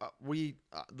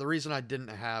reason I didn't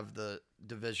have the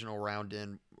divisional round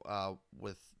in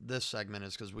with this segment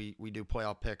is because we do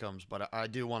playoff pick'ems, but I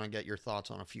do want to get your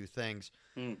thoughts on a few things.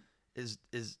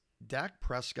 Is Dak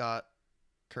Prescott,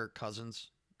 Kirk Cousins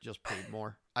just paid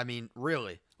more? I mean,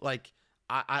 really? Like,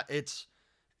 it's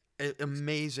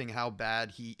amazing how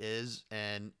bad he is,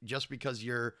 and just because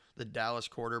you're the Dallas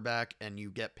quarterback and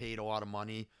you get paid a lot of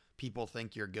money, people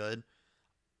think you're good.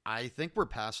 I think we're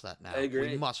past that now. I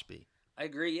agree. We must be. I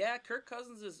agree. Yeah, Kirk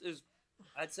Cousins is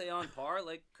I'd say on par.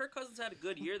 Like Kirk Cousins had a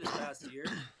good year this past year.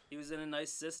 He was in a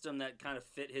nice system that kind of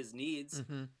fit his needs.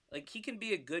 Mm-hmm. Like he can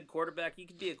be a good quarterback. He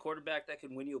could be a quarterback that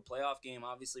can win you a playoff game.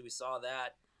 Obviously, we saw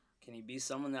that. Can he be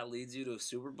someone that leads you to a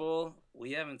Super Bowl?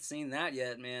 We haven't seen that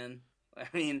yet, man. I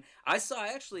mean,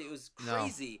 it was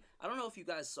crazy. No. I don't know if you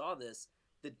guys saw this.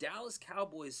 The Dallas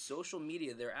Cowboys social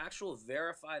media, their actual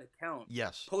verified account,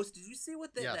 yes, posted. Did you see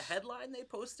what the headline they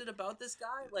posted about this guy?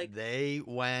 Like they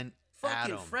went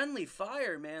fucking friendly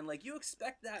fire, man. Like you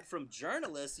expect that from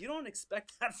journalists. You don't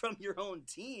expect that from your own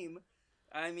team.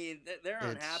 I mean, they're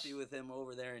unhappy with him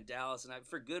over there in Dallas, and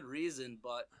for good reason.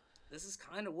 But this is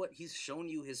kind of what he's shown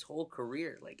you his whole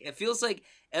career. Like it feels like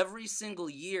every single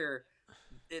year,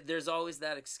 there's always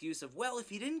that excuse of, well, if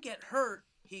he didn't get hurt,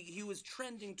 he was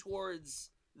trending towards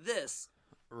this.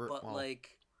 But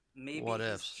like maybe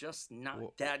he's just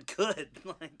not that good.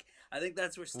 Like I think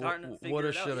that's we're starting to figure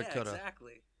it out. Yeah,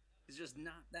 exactly. He's just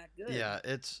not that good. Yeah,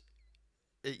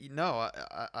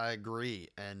 I agree.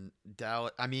 And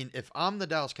Dallas, I mean, if I'm the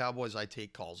Dallas Cowboys, I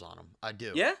take calls on him. I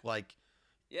do. Yeah. Like,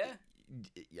 yeah.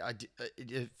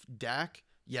 If Dak,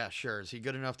 yeah, sure. Is he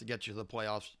good enough to get you to the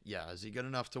playoffs? Yeah. Is he good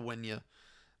enough to win you?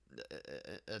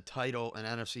 a title, an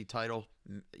NFC title,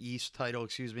 East title,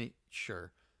 excuse me,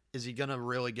 sure. Is he going to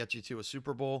really get you to a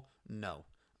Super Bowl? No.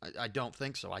 I don't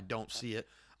think so. I don't see it.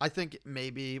 I think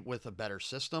maybe with a better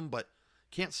system, but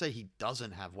can't say he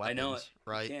doesn't have weapons, I know it.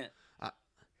 right? You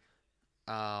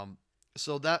can't.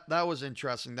 So that was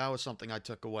interesting. That was something I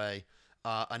took away.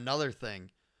 Another thing,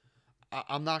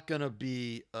 I'm not going to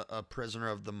be a prisoner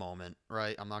of the moment,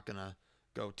 right? I'm not going to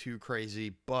go too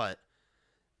crazy, but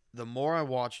the more I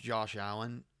watch Josh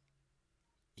Allen,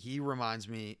 he reminds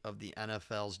me of the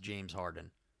NFL's James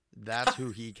Harden. That's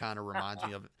who he kind of reminds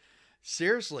me of.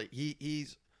 Seriously,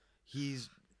 he's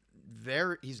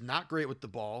not great with the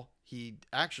ball. He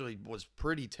actually was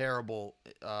pretty terrible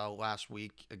last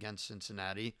week against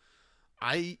Cincinnati.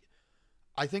 I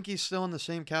think he's still in the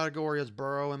same category as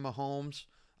Burrow and Mahomes.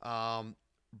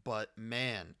 But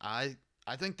man, I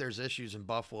think there's issues in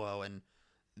Buffalo, and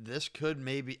this could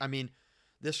maybe. I mean,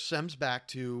 this stems back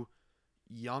to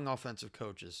young offensive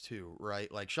coaches too,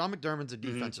 right? Like Sean McDermott's a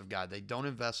defensive guy. They don't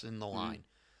invest in the line,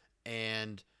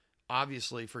 and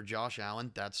obviously for Josh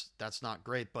Allen, that's not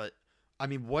great. But I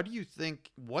mean, what do you think?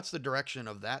 What's the direction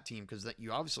of that team? Because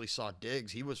you obviously saw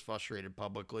Diggs; he was frustrated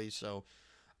publicly. So,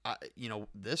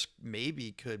 this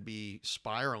maybe could be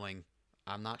spiraling.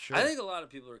 I'm not sure. I think a lot of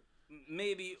people are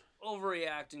maybe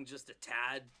overreacting just a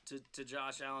tad to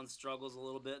Josh Allen's struggles a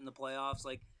little bit in the playoffs.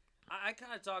 Like I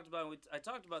kind of talked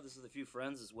about this with a few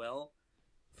friends as well.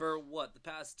 For the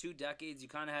past 2 decades, you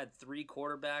kind of had 3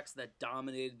 quarterbacks that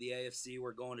dominated the AFC.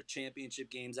 Were going to championship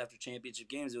games after championship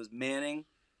games. It was Manning,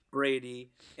 Brady,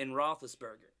 and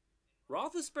Roethlisberger.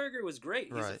 Roethlisberger was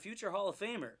great. He's a future Hall of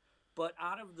Famer. But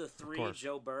out of the 3,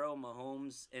 Joe Burrow,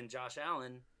 Mahomes, and Josh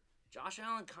Allen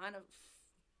kind of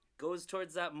goes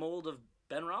towards that mold of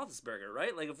Ben Roethlisberger,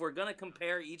 right? Like if we're going to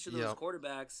compare each of those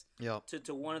quarterbacks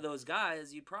to one of those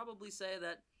guys, you'd probably say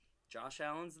that Josh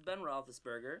Allen's the Ben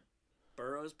Roethlisberger,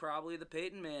 Burrow's probably the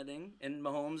Peyton Manning, and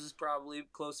Mahomes is probably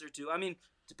closer to, I mean,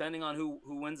 depending on who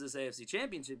wins this AFC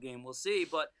Championship game, we'll see,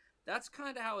 but that's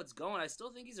kind of how it's going. I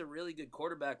still think he's a really good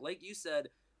quarterback. Like you said,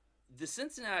 the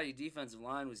Cincinnati defensive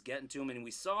line was getting to him, and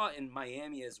we saw in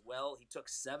Miami as well. He took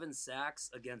 7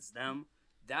 sacks against them.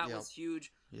 That was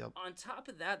huge. Yep. On top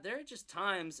of that, there are just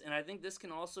times, and I think this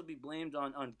can also be blamed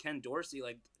on Ken Dorsey.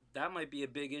 Like, that might be a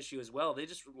big issue as well. They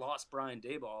just lost Brian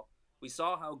Daboll. We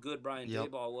saw how good Brian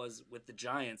Daboll was with the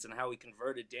Giants and how he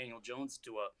converted Daniel Jones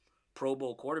to a Pro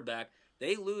Bowl quarterback.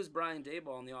 They lose Brian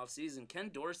Daboll in the offseason. Ken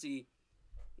Dorsey,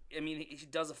 I mean, he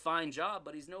does a fine job,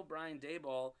 but he's no Brian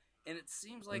Daboll. And it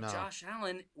seems like Josh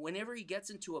Allen, whenever he gets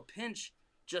into a pinch,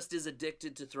 just is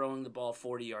addicted to throwing the ball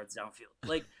 40 yards downfield.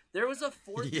 Like, there was a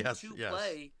 4th and 2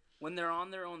 play when they're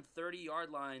on their own 30-yard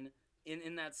line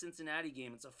in that Cincinnati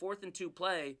game. It's a 4th and 2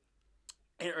 play,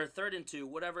 or 3rd and 2,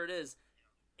 whatever it is.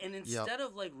 And instead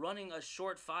of, like, running a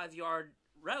short 5-yard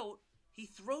route, he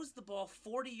throws the ball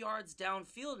 40 yards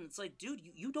downfield. And it's like, dude,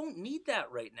 you don't need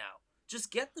that right now.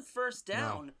 Just get the first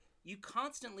down. No. You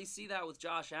constantly see that with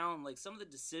Josh Allen. Like, some of the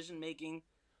decision-making,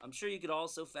 I'm sure you could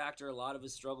also factor a lot of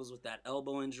his struggles with that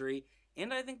elbow injury.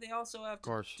 And I think they also have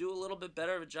to do a little bit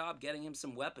better of a job getting him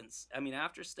some weapons. I mean,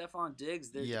 after Stephon Diggs,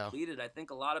 they're depleted. I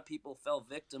think a lot of people fell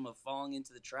victim of falling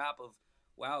into the trap of,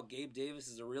 wow, Gabe Davis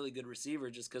is a really good receiver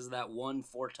just because of that 1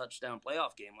 4-touchdown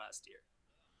playoff game last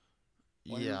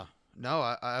year. No,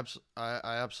 I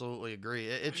absolutely agree.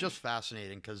 It's just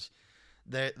fascinating because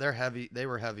they're heavy. They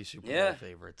were heavy Super Bowl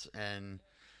favorites, and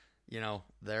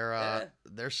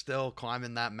they're still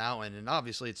climbing that mountain. And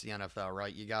obviously, it's the NFL,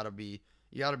 right? You gotta be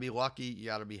lucky. You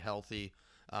gotta be healthy.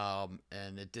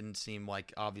 And it didn't seem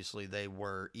like obviously they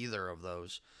were either of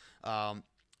those. And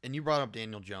you brought up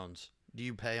Daniel Jones. Do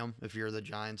you pay him if you're the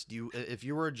Giants? If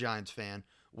you were a Giants fan,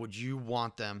 would you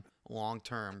want them long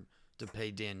term to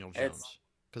pay Daniel Jones?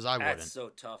 Because I wouldn't. That's so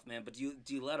tough, man. But do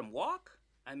you let him walk?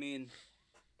 I mean,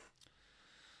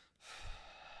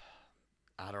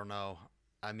 I don't know.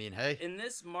 I mean, hey, in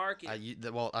this market,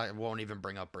 I won't even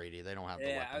bring up Brady. They don't have the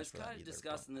weapons. I was kind of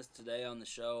discussing this today on the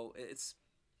show. It's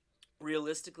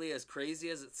realistically, as crazy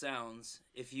as it sounds,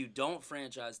 if you don't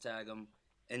franchise tag him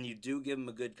and you do give him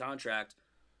a good contract,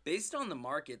 based on the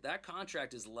market, that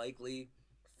contract is likely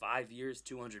 5 years,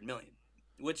 $200 million.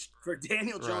 Which for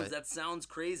Daniel Jones, that sounds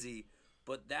crazy,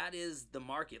 but that is the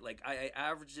market. Like I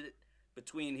averaged it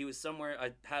between. I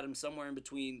had him somewhere in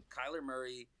between Kyler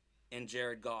Murray and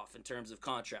Jared Goff in terms of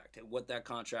contract, what that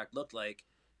contract looked like.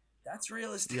 That's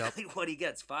realistically what he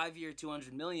gets. 5 year,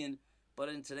 $200 million. But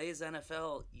in today's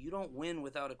NFL, you don't win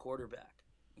without a quarterback.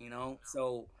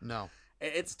 So no,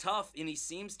 it's tough, and he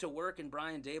seems to work in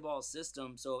Brian Daboll's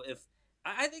system. So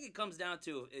I think it comes down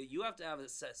to you have to have a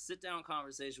sit down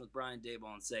conversation with Brian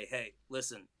Daboll and say, hey,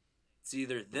 listen, It's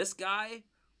either this guy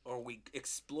or we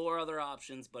explore other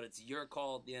options, but it's your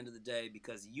call at the end of the day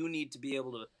because you need to be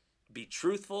able to be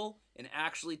truthful and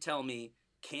actually tell me,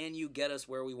 can you get us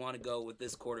where we want to go with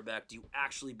this quarterback? Do you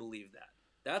actually believe that?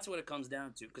 That's what it comes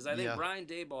down to. Because I think Yeah. Brian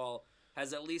Daboll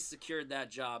has at least secured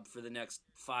that job for the next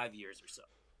 5 years or so.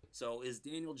 So is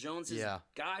Daniel Jones his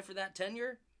guy for that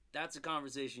tenure? That's a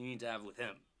conversation you need to have with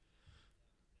him.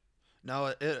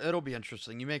 No, it'll be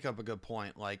interesting. You make up a good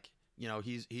point. Like, you know,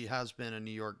 he has been a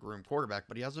New York groomed quarterback,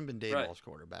 but he hasn't been Daboll's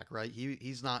quarterback, right?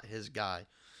 He's not his guy,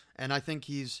 and I think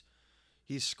he's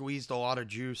squeezed a lot of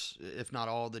juice, if not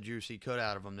all the juice he could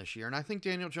out of him this year. And I think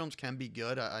Daniel Jones can be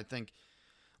good. I think.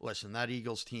 Listen, that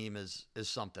Eagles team is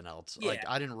something else. Yeah. Like,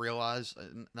 I didn't realize,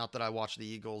 not that I watch the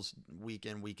Eagles week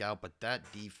in, week out, but that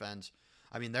defense,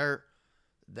 I mean, they're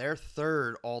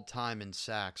third all time in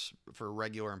sacks for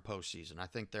regular and postseason. I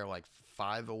think they're like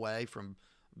 5 away from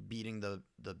beating the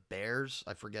Bears.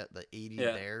 I forget the 80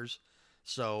 Bears.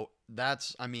 So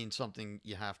that's, I mean, something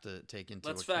you have to take into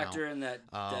account. Let's factor in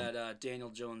that Daniel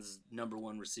Jones' number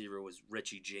 1 receiver was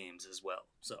Richie James as well.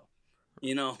 So,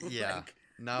 you know, yeah. Like,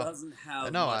 no, doesn't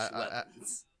have much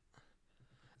weapons.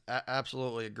 I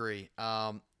absolutely agree.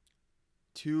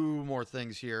 2 more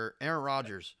things here. Aaron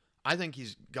Rodgers, I think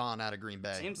he's gone out of Green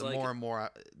Bay. Seems the like more it. and more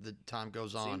the time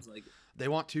goes on. Seems like it. They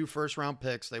want 2 first-round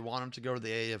picks. They want him to go to the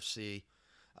AFC.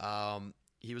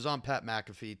 He was on Pat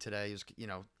McAfee today. He was, you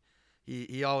know,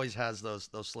 he always has those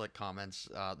slick comments.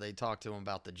 They talked to him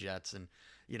about the Jets, and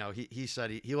you know, he said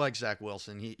he likes Zach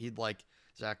Wilson. He'd like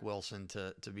Zach Wilson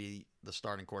to be the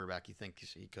starting quarterback. He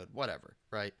thinks he could. Whatever,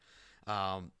 right?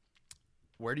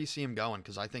 Where do you see him going?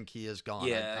 Because I think he is gone.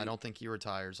 Yeah, I don't think he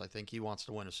retires. I think he wants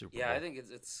to win a Super Bowl. Yeah, I think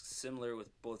it's similar with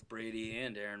both Brady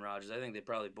and Aaron Rodgers. I think they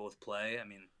probably both play. I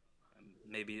mean,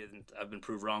 maybe I've been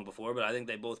proved wrong before, but I think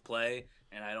they both play,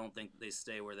 and I don't think they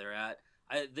stay where they're at.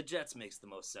 The Jets makes the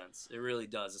most sense. It really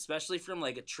does, especially from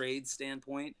like a trade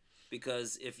standpoint,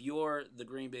 because if you're the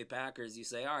Green Bay Packers, you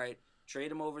say, all right,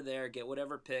 trade him over there, get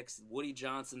whatever picks. Woody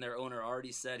Johnson, their owner,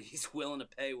 already said he's willing to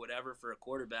pay whatever for a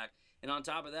quarterback. And on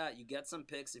top of that, you get some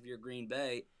picks if you're Green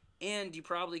Bay, and you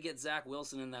probably get Zach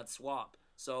Wilson in that swap.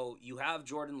 So you have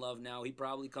Jordan Love now. He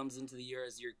probably comes into the year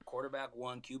as your quarterback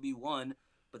 1, QB1,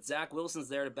 but Zach Wilson's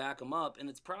there to back him up, and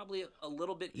it's probably a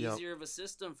little bit easier of a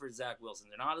system for Zach Wilson.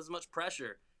 There's not as much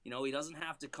pressure. You know, he doesn't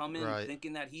have to come in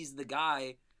thinking that he's the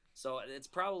guy. So it's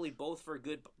probably both for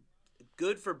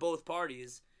good for both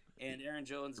parties. And Aaron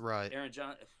Jones, Aaron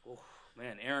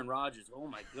Rodgers. Oh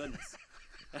my goodness.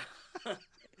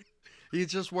 He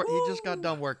just got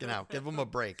done working out. Give him a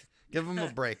break. Give him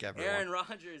a break, everyone. Aaron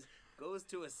Rodgers goes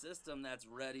to a system that's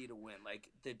ready to win. Like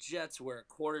the Jets were a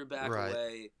quarterback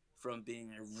away from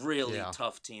being a really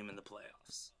tough team in the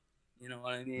playoffs. You know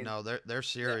what I mean? No, they're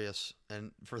serious,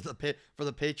 and for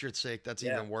the Patriots' sake, that's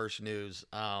even worse news.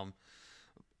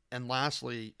 And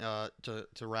lastly, to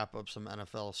wrap up some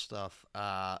NFL stuff,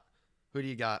 who do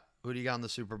you got? Who do you got in the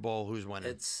Super Bowl? Who's winning?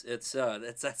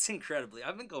 That's incredibly.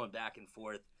 I've been going back and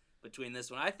forth between this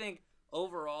one. I think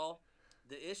overall,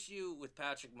 the issue with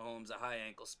Patrick Mahomes, a high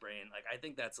ankle sprain, like I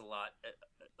think that's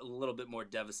a little bit more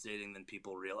devastating than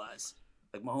people realize.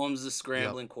 Like Mahomes is a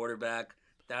scrambling quarterback.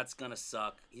 That's gonna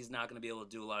suck. He's not gonna be able to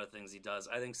do a lot of things he does.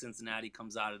 I think Cincinnati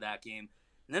comes out of that game,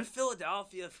 and then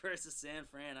Philadelphia versus San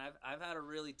Fran. I've had a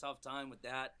really tough time with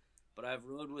that, but I've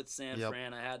rode with San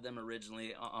Fran. I had them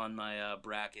originally on my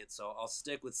bracket, so I'll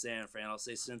stick with San Fran. I'll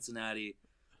say Cincinnati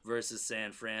versus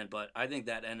San Fran, but I think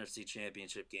that NFC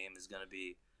Championship game is going to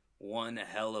be one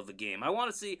hell of a game. I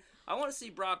want to see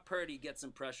Brock Purdy get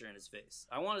some pressure in his face.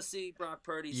 I want to see Brock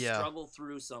Purdy struggle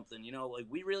through something. You know, like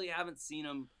we really haven't seen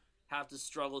him have to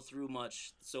struggle through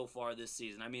much so far this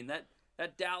season. I mean, that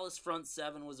Dallas front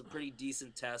seven was a pretty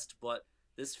decent test, but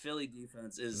this Philly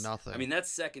defense is nothing. I mean,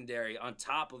 that's secondary on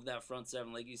top of that front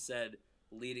seven, like you said,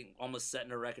 almost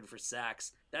setting a record for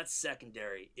sacks. That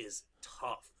secondary is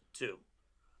tough too.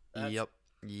 Yep.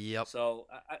 So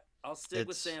I'll stick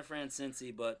with San Fran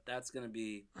Cincy, but that's gonna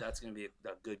be a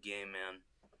good game, man.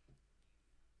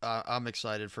 I'm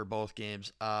excited for both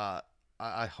games. I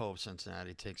hope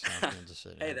Cincinnati takes down Kansas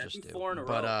City. Hey, that'd be 4 in a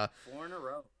row. 4 in a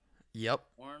row. Yep.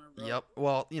 4 in a row. Yep.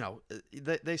 Well, you know,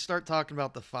 they start talking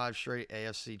about the 5 straight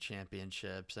AFC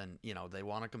championships, and you know they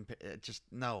want to compare. Just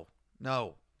no,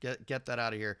 get that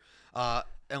out of here.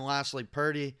 And lastly,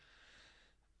 Purdy.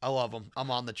 I love him.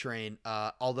 I'm on the train.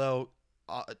 Although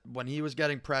when he was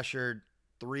getting pressured,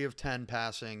 3 of 10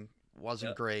 passing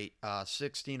wasn't great.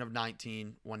 16 of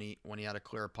 19 when he had a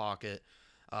clear pocket.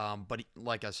 But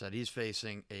like I said, he's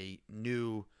facing a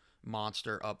new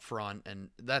monster up front, and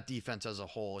that defense as a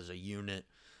whole is a unit.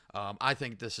 I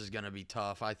think this is going to be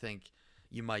tough. I think,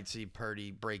 you might see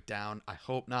Purdy break down. I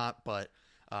hope not, but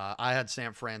I had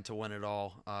San Fran to win it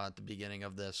all at the beginning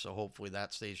of this, so hopefully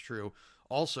that stays true.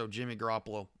 Also, Jimmy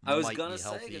Garoppolo I was might gonna be say,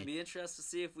 healthy. gonna be interested to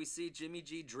see if we see Jimmy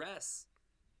G dress.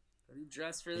 How do you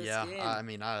dress for this Yeah, game? I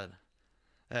mean,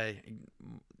 hey,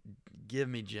 give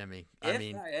me Jimmy. That's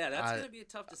gonna be a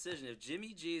tough decision. If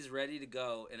Jimmy G is ready to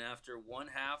go, and after one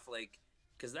half, like,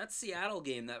 because that Seattle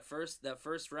game, that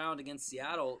first round against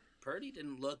Seattle, Purdy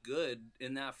didn't look good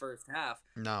in that first half.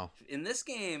 No. In this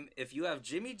game, if you have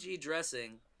Jimmy G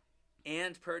dressing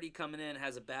and Purdy coming in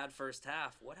has a bad first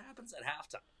half, what happens at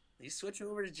halftime? You switch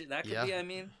over to that could be, I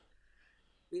mean,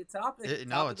 be a topic.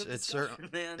 It's certainly,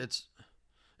 man.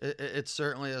 It's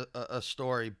certainly a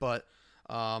story, but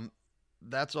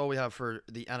that's all we have for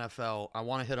the NFL. I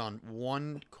want to hit on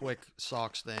one quick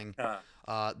Sox thing.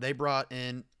 They brought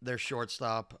in their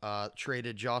shortstop,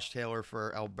 traded Josh Taylor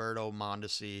for Alberto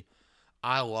Mondesi.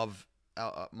 I love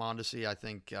Mondesi. I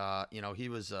think he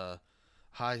was a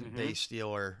high base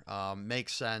stealer.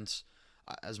 Makes sense.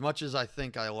 As much as I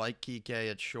think I like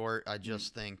Kike at short, I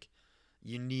just think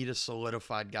you need a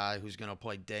solidified guy who's going to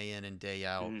play day in and day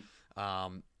out.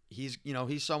 He's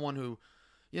someone who,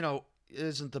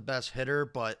 isn't the best hitter,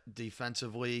 but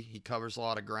defensively he covers a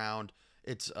lot of ground.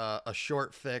 It's a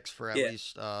short fix for at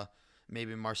least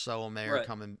maybe Marcelo Mayer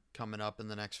coming up in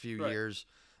the next few years.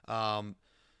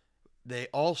 They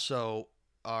also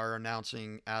are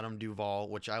announcing Adam Duvall,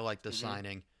 which I like the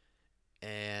signing,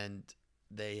 and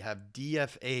they have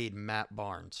DFA'd Matt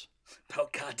Barnes.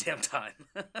 About goddamn time.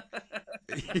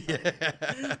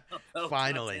 Yeah.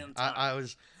 Finally. I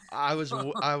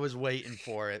was waiting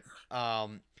for it.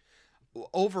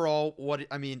 Overall, what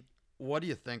do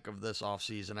you think of this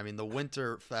offseason? I mean, the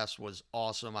Winter Fest was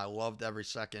awesome. I loved every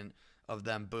second of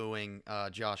them booing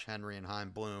Josh Henry and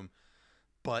Chaim Bloom.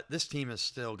 But this team is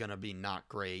still going to be not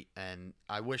great, and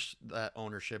I wish that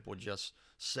ownership would just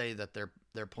say that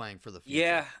they're playing for the future.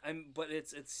 Yeah, but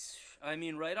it's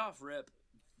right off rip,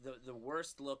 the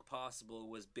worst look possible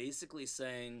was basically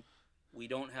saying we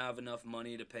don't have enough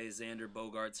money to pay Xander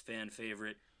Bogaerts' fan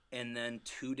favorite, and then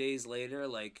 2 days later,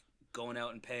 like, going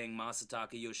out and paying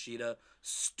Masataka Yoshida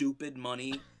stupid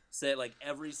money. Say, like,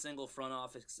 every single front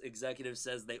office executive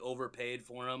says they overpaid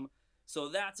for him. So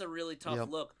that's a really tough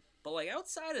look. But, like,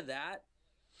 outside of that,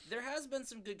 there has been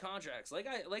some good contracts.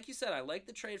 Like you said, I like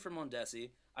the trade for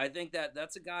Mondesi. I think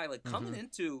that's a guy, like, coming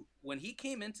into, when he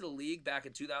came into the league back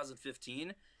in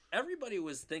 2015, everybody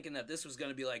was thinking that this was going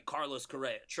to be like Carlos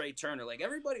Correa, Trey Turner. Like,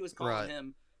 everybody was calling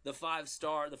him the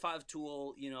 5-star, the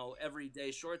 5-tool, everyday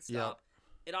shortstop.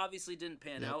 It obviously didn't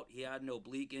pan out. He had an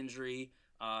oblique injury.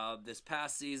 This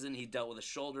past season, he dealt with a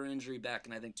shoulder injury back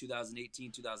in, I think,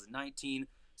 2018, 2019.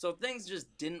 So things just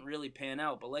didn't really pan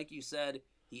out. But like you said,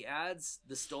 he adds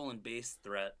the stolen base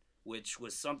threat, which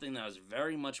was something that was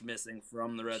very much missing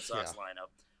from the Red Sox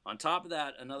lineup. On top of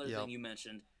that, another thing you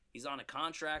mentioned, he's on a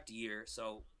contract year.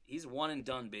 So he's one and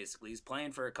done, basically. He's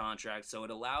playing for a contract. So it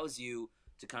allows you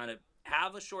to kind of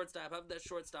have a shortstop, have that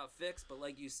shortstop fixed. But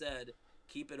like you said,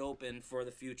 keep it open for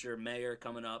the future. Mayer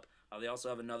coming up. They also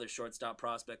have another shortstop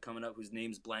prospect coming up whose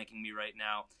name's blanking me right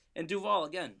now. And Duvall,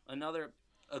 again,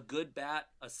 a good bat,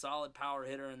 a solid power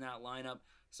hitter in that lineup.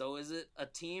 So is it a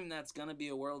team that's going to be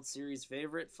a World Series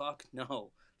favorite? Fuck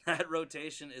no. That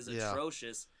rotation is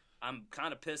atrocious. I'm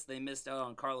kind of pissed they missed out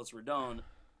on Carlos Rodon.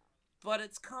 But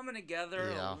it's coming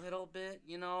together a little bit,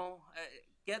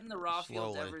 Getting the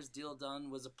Rafael Devers deal done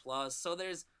was a plus. So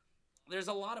there's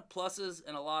a lot of pluses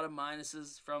and a lot of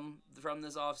minuses from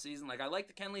this offseason. Like, I like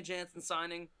the Kenley Jansen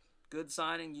signing. Good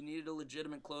signing. You needed a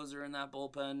legitimate closer in that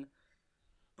bullpen.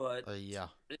 But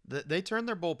they turned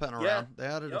their bullpen around. They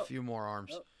added a few more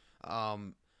arms,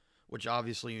 which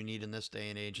obviously you need in this day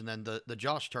and age. And then the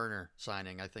Josh Turner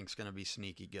signing, I think, is going to be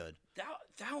sneaky good.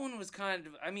 That one was kind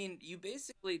of, you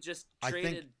basically just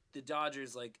traded the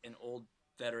Dodgers like an old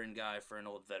veteran guy for an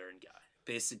old veteran guy.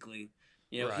 Basically,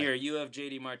 here you have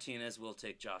JD Martinez, we'll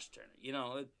take Josh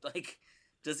Turner. Like,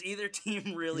 does either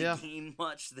team really gain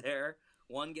much there?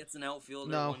 One gets an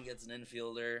outfielder, one gets an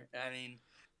infielder.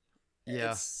 It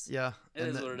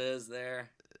is what it is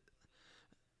there.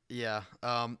 Yeah.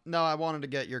 No, I wanted to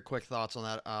get your quick thoughts on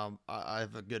that. I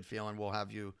have a good feeling we'll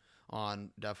have you on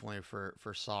definitely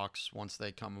for Sox once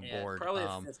they come aboard. Probably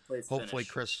a fifth place hopefully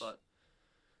finish, Chris. But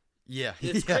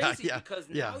it's crazy because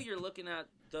now you're looking at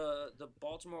the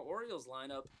Baltimore Orioles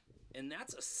lineup, and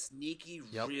that's a sneaky,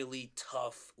 really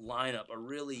tough lineup. A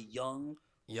really young.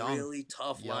 really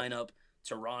tough lineup.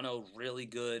 Toronto, really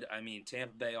good.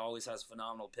 Tampa Bay always has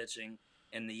phenomenal pitching,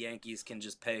 and the Yankees can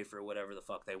just pay for whatever the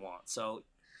fuck they want. So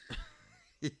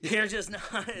they're just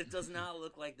not. It does not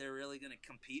look like they're really going to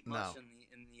compete much No.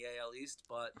 in the AL East.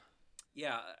 But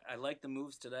yeah, I like the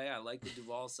moves today. I like the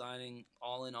Duvall signing.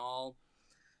 All in all,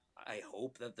 I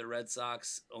hope that the Red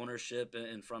Sox ownership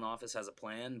and front office has a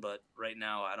plan. But right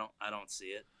now, I don't see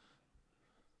it.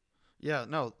 Yeah,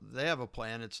 no, they have a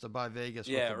plan. It's to buy Vegas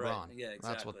with Yeah, LeBron. right. Yeah, exactly.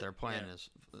 That's what their plan Yeah. is.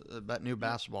 That new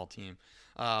basketball team.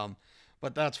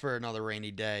 But that's for another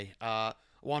rainy day.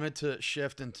 Wanted to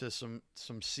shift into some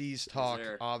C's talk.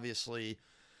 sir. Obviously,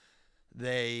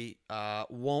 they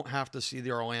won't have to see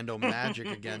the Orlando Magic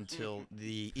again till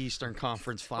the Eastern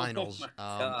Conference Finals, my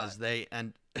God. as they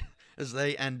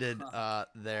ended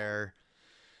their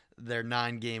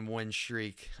 9-game win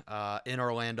streak in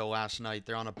Orlando last night.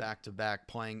 They're on a back-to-back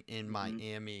playing in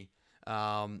Miami.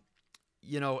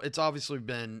 It's obviously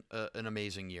been an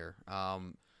amazing year.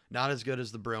 Not as good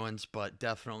as the Bruins, but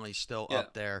definitely still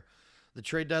up there. The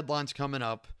trade deadline's coming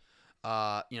up.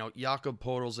 Jakob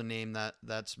Poeltl's a name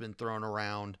that's been thrown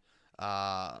around.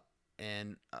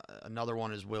 And another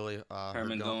one is Willie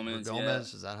Herman Gomez.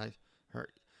 Gomez. Is that how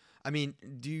I mean,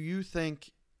 do you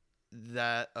think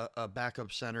that a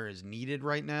backup center is needed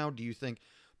right now? Do you think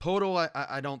Poeltl,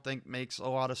 I don't think makes a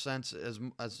lot of sense.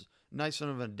 As nice of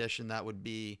an addition that would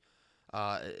be,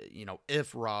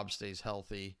 if Rob stays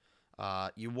healthy,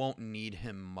 you won't need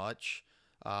him much.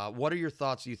 What are your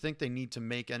thoughts? Do you think they need to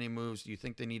make any moves? Do you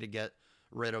think they need to get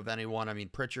rid of anyone? I mean,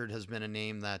 Pritchard has been a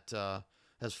name that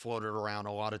has floated around.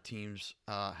 A lot of teams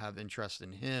have interest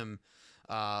in him.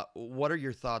 What are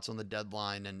your thoughts on the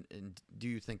deadline, and do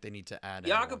you think they need to add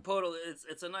Jakob Poeltl?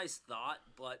 It's a nice thought,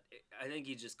 but I think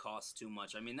he just costs too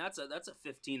much. I mean, that's a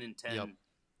 15-10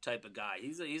 type of guy.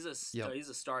 He's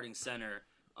a starting center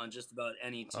on just about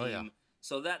any team. Oh, yeah.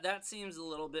 So that seems a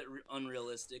little bit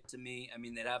unrealistic to me. I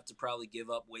mean, they'd have to probably give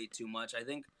up way too much. I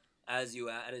think as you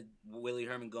added Willie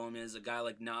Herman Gomez, a guy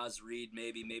like Naz Reid,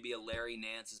 maybe a Larry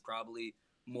Nance is probably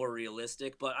more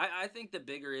realistic. But I think the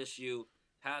bigger issue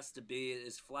has to be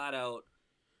is flat out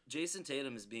Jason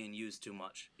Tatum is being used too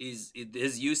much. His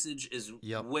usage is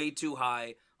way too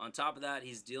high. On top of that,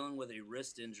 he's dealing with a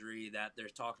wrist injury that they're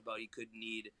talking about he could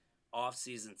need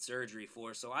off-season surgery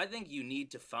for. So I think you need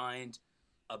to find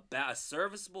a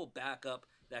serviceable backup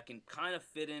that can kind of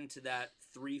fit into that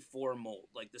 3-4 mold,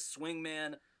 like the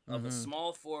swingman of a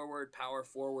small forward, power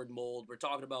forward mold. We're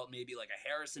talking about maybe like a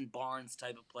Harrison Barnes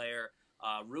type of player.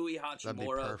 Rui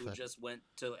Hachimura, who just went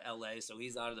to LA, so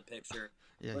he's out of the picture.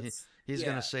 Yeah, he's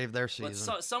going to save their season.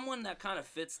 But someone that kind of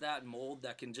fits that mold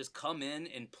that can just come in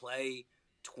and play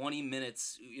 20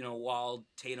 minutes, while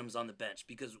Tatum's on the bench.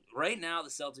 Because right now the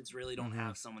Celtics really don't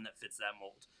have someone that fits that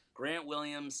mold. Grant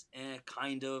Williams,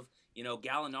 kind of.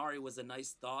 Gallinari was a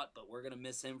nice thought, but we're going to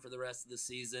miss him for the rest of the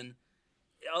season.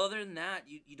 Other than that,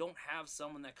 you don't have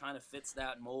someone that kind of fits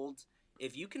that mold.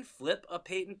 If you can flip a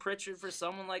Peyton Pritchard for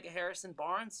someone like a Harrison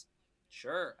Barnes,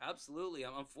 sure, absolutely.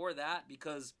 I'm for that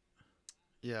because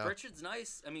Pritchard's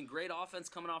nice. I mean, great offense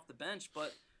coming off the bench,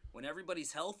 but when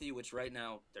everybody's healthy, which right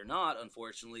now they're not,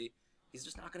 unfortunately, he's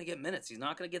just not going to get minutes. He's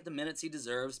not going to get the minutes he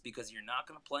deserves because you're not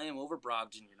going to play him over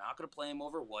Brogdon. You're not going to play him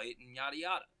over White and yada,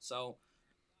 yada. So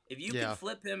if you can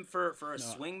flip him for a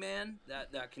swingman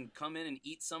that can come in and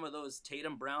eat some of those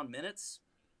Tatum Brown minutes,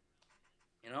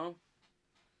 No,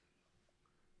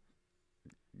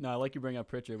 I like you bring up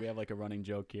Pritchard. We have like a running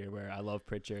joke here where I love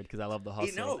Pritchard because I love the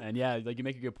hustle. And yeah, like you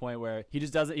make a good point where he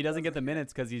just doesn't get the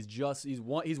minutes because he's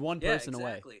one person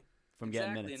away from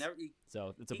getting minutes.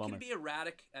 So it's a bummer. He can be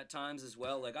erratic at times as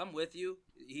well. Like I'm with you.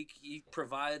 He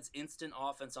provides instant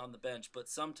offense on the bench, but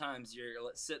sometimes you're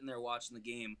sitting there watching the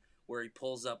game where he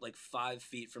pulls up like 5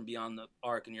 feet from beyond the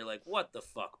arc, and you're like, "What the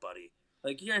fuck, buddy?"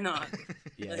 Like you're not.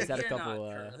 Yeah, he's had a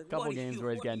couple games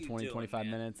where he's getting 20, 25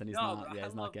 minutes, and he's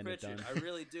not getting Pritchard. it done. I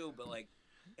really do, but like,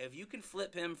 if you can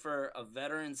flip him for a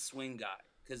veteran swing guy,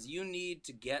 because you need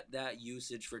to get that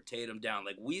usage for Tatum down.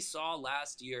 Like we saw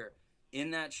last year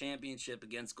in that championship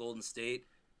against Golden State,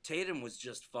 Tatum was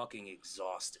just fucking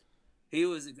exhausted. He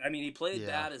was. I mean, he played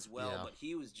bad as well, but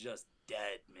he was just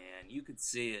dead, man. You could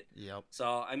see it. Yep.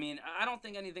 So I mean, I don't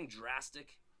think anything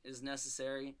drastic is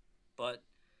necessary, but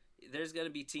there's going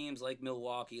to be teams like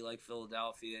Milwaukee, like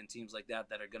Philadelphia, and teams like that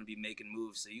are going to be making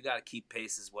moves. So you got to keep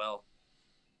pace as well.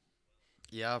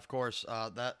 Yeah, of course.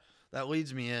 That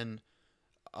leads me in.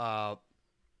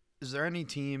 Is there any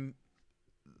team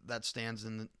that stands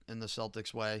in the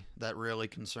Celtics' way that really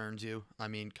concerns you? I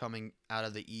mean, coming out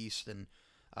of the East, and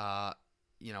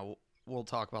we'll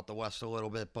talk about the West a little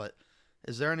bit, but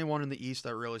is there anyone in the East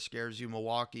that really scares you?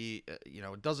 Milwaukee,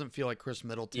 it doesn't feel like Chris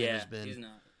Middleton has been. He's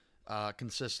not.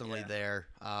 Consistently there.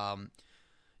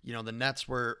 The Nets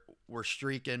were we're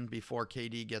streaking before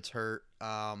KD gets hurt.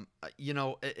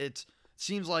 It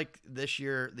seems like this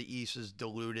year the East is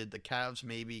diluted. The Cavs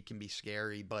maybe can be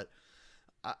scary, but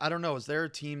I don't know. Is there a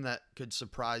team that could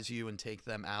surprise you and take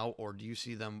them out, or do you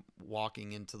see them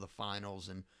walking into the finals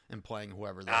and playing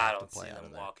whoever they have to play out of there? I don't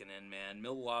see them walking in, man.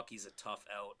 Milwaukee's a tough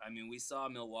out. I mean, we saw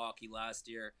Milwaukee last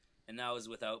year, and that was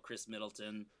without Chris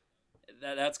Middleton.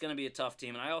 That's going to be a tough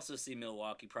team. And I also see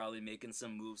Milwaukee probably making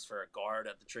some moves for a guard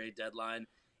at the trade deadline.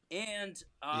 And,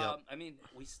 I mean,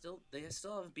 they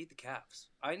still haven't beat the Cavs.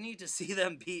 I need to see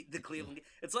them beat the Cleveland.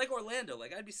 It's like Orlando.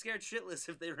 Like, I'd be scared shitless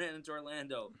if they ran into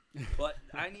Orlando. But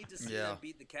I need to see them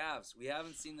beat the Cavs. We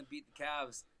haven't seen them beat the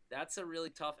Cavs. That's a really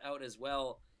tough out as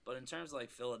well. But in terms of,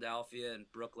 like, Philadelphia and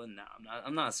Brooklyn,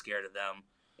 I'm not scared of them.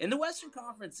 In the Western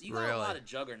Conference, you got a lot of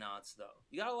juggernauts, though.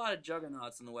 You got a lot of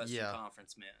juggernauts in the Western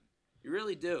Conference, man. You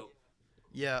really do.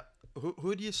 Yeah.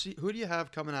 Who do you see? Who do you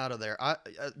have coming out of there?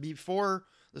 Before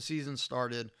the season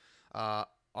started,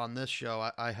 on this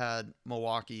show, I had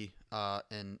Milwaukee,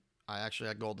 and I actually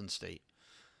had Golden State.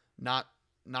 Not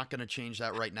going to change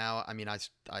that right now. I mean, I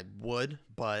would,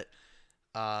 but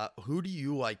who do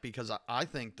you like? Because I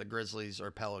think the Grizzlies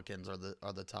or Pelicans are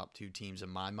the top two teams in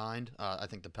my mind. I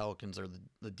think the Pelicans are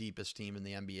the deepest team in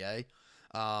the NBA.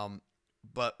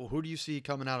 But who do you see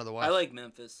coming out of the West? I like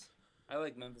Memphis.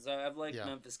 I've liked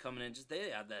Memphis coming in. Just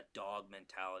they have that dog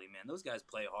mentality, man. Those guys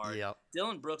play hard. Yep.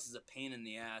 Dylan Brooks is a pain in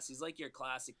the ass. He's like your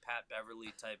classic Pat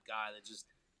Beverly type guy that just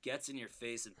gets in your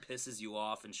face and pisses you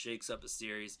off and shakes up a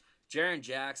series. Jaren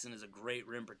Jackson is a great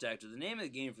rim protector. The name of the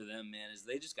game for them, man, is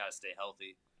they just got to stay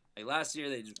healthy. Like last year,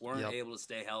 they just weren't able to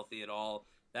stay healthy at all.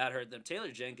 That hurt them.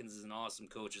 Taylor Jenkins is an awesome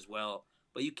coach as well.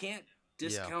 But you can't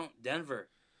discount Denver.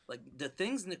 Like the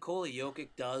things Nikola Jokic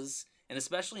does, and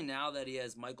especially now that he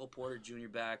has Michael Porter Jr.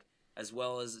 back, as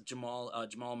well as Jamal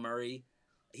Murray,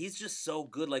 he's just so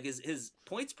good. Like his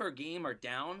points per game are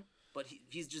down, but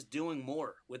he's just doing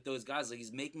more with those guys. Like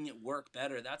he's making it work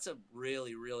better. That's a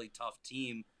really, really tough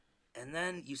team. And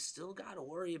then you still got to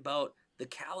worry about the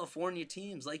California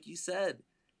teams, like you said,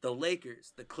 the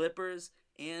Lakers, the Clippers,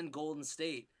 and Golden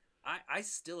State. I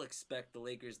still expect the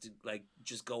Lakers to like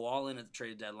just go all in at the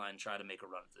trade deadline and try to make a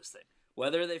run at this thing.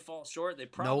 Whether they fall short, they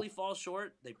probably fall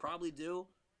short. They probably do.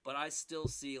 But I still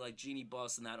see like Jeannie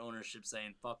Buss and that ownership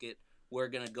saying, fuck it, we're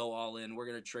going to go all in. We're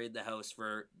going to trade the house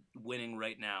for winning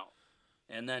right now.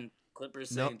 And then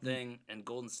Clippers, same thing, and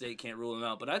Golden State can't rule them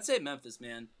out. But I'd say Memphis,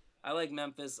 man. I like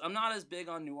Memphis. I'm not as big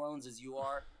on New Orleans as you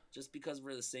are, just because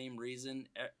for the same reason.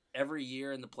 Every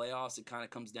year in the playoffs, it kind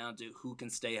of comes down to who can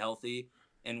stay healthy.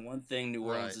 And one thing New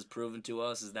Orleans has proven to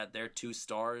us is that their two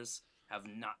stars have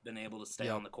not been able to stay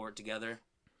on the court together.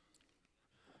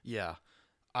 Yeah.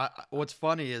 What's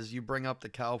funny is you bring up the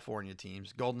California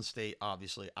teams. Golden State,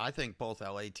 obviously. I think both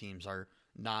LA teams are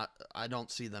not – I don't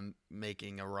see them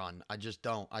making a run. I just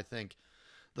don't. I think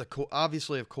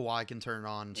obviously if Kawhi can turn it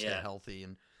on and stay healthy,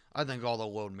 and I think all the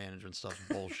load management stuff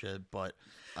is bullshit, but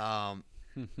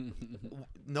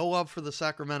no love for the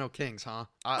Sacramento Kings, huh?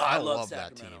 I love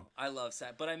that team. I love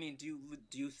Sac. But I mean, do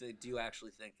you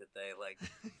actually think that they like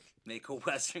make a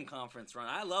Western Conference run?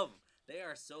 I love them. They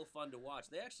are so fun to watch.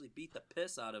 They actually beat the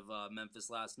piss out of Memphis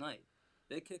last night.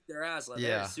 They kicked their ass.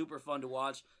 They're super fun to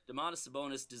watch. Domantas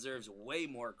Sabonis deserves way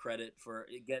more credit for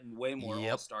getting way more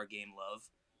All-Star game love.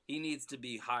 He needs to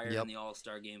be higher in the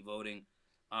All-Star game voting.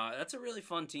 That's a really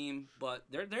fun team, but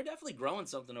they're definitely growing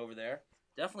something over there.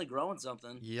 Definitely growing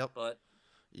something. Yep. But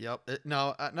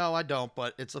no, I don't.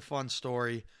 But it's a fun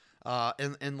story.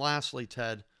 And lastly,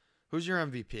 Ted, who's your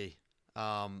MVP?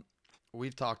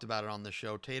 We've talked about it on the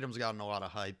show. Tatum's gotten a lot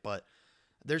of hype, but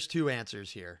there's two answers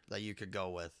here that you could go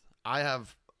with. I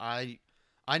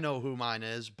know who mine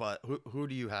is, but who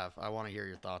do you have? I want to hear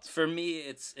your thoughts. For me,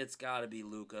 it's got to be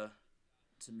Luka.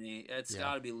 To me, it's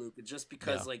got to be Luka, just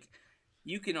because like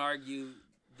you can argue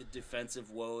the defensive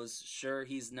woes. Sure,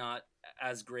 he's not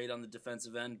as great on the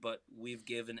defensive end, but we've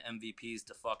given MVPs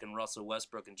to fucking Russell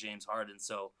Westbrook and James Harden,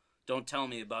 so don't tell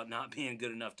me about not being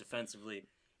good enough defensively.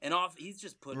 And he's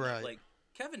just putting up, like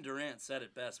Kevin Durant said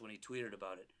it best when he tweeted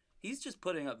about it. He's just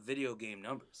putting up video game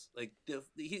numbers. Like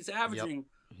he's averaging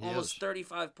almost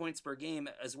 35 points per game,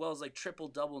 as well as like triple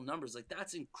double numbers. Like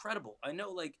that's incredible. I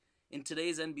know, like in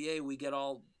today's NBA, we get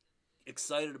all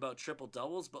excited about triple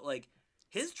doubles, but like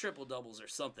his triple doubles are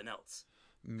something else.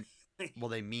 Well,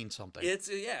 they mean something.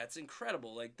 It's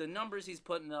incredible. Like the numbers he's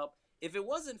putting up. If it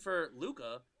wasn't for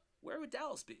Luka, where would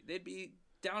Dallas be? They'd be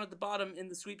down at the bottom in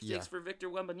the sweepstakes for Victor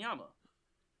Wembanyama.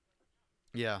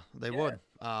 Yeah, they would.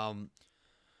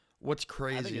 What's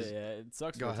crazy is it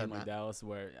sucks for a team like Dallas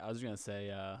where I was going to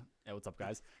say, hey, what's up,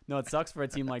 guys? No, it sucks for a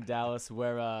team like Dallas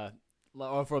where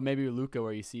or for maybe Luka,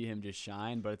 where you see him just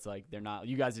shine, but it's like they're not.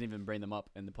 You guys didn't even bring them up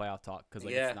in the playoff talk because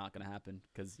like it's not gonna happen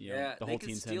because the whole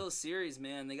team's steal him. a series,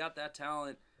 man. They got that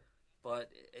talent, but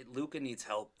Luka needs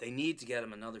help. They need to get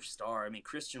him another star. I mean,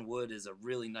 Christian Wood is a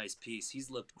really nice piece. He's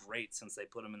looked great since they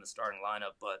put him in the starting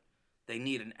lineup, but they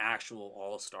need an actual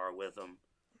all-star with him.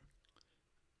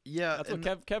 Yeah, that's what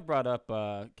Kev brought up.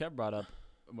 Kev brought up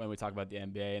when we talk about the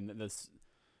NBA and this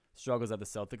struggles that the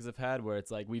Celtics have had, where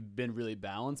it's like we've been really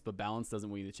balanced, but balance doesn't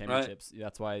win you the championships. Right.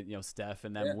 That's why Steph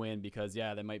and them win, because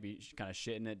they might be kind of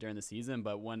shitting it during the season,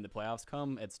 but when the playoffs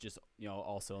come, it's just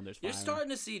all cylinders firing. You're starting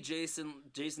to see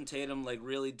Jason Tatum like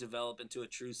really develop into a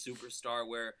true superstar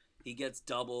where he gets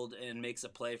doubled and makes a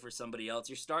play for somebody else.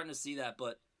 You're starting to see that,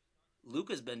 but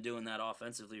Luka's been doing that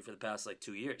offensively for the past like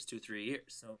 3 years.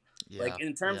 So like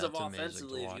in terms of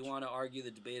offensively, if you want to argue the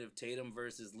debate of Tatum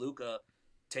versus Luka,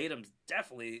 Tatum's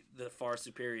definitely the far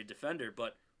superior defender,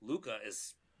 but Luka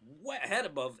is way ahead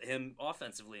above him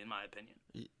offensively, in my opinion.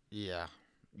 Yeah.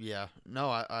 No,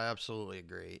 I absolutely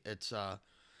agree. It's going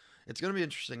to be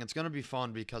interesting. It's going to be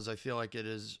fun because I feel like it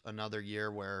is another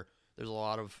year where there's a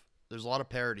lot of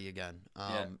parity again.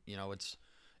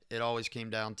 It always came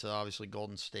down to obviously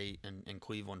Golden State and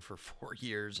Cleveland for 4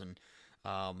 years, and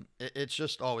it's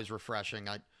just always refreshing.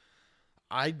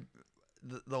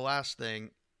 The last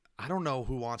thing. I don't know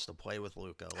who wants to play with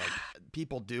Luka. Like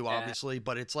people do, obviously,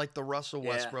 but it's like the Russell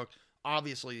Westbrook.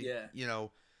 Obviously,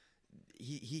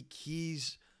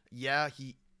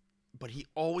 but he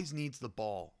always needs the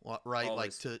ball, right?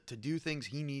 Always. Like to do things,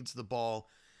 he needs the ball.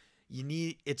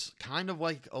 It's kind of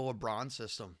like a LeBron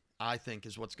system, I think,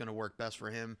 is what's going to work best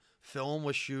for him. Fill him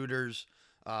with shooters,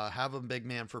 have a big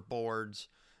man for boards.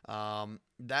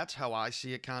 That's how I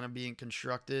see it kind of being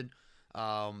constructed.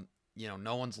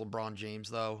 No one's LeBron James,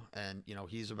 though, and,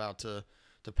 he's about to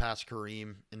pass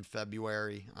Kareem in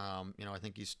February. I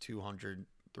think he's 200,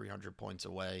 300 points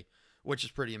away, which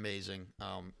is pretty amazing.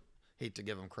 Hate to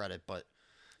give him credit, but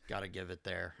got to give it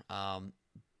there.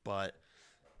 But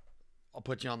I'll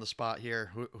put you on the spot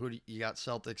here. Who do you got?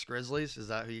 Celtics, Grizzlies? Is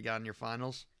that who you got in your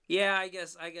finals? Yeah, I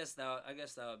guess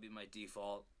that would be my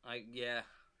default.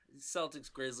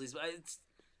 Celtics, Grizzlies.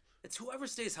 It's whoever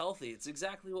stays healthy. It's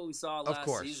exactly what we saw last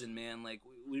season, man. Like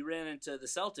we ran into the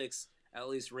Celtics, at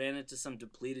least ran into some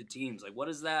depleted teams. Like what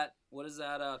is that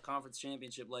conference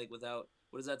championship like without?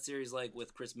 What is that series like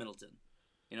with Chris Middleton?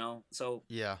 So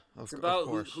it's about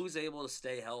who's able to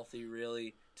stay healthy.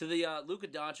 Really, to the Luka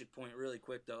Doncic point, really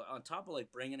quick though. On top of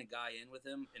like bringing a guy in with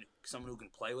him and someone who can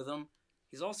play with him,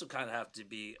 he's also kind of have to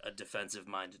be a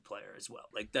defensive-minded player as well.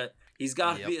 Like that, he's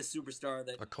got to be a superstar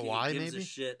that gives a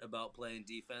shit about playing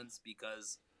defense,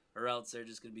 because or else they're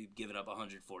just going to be giving up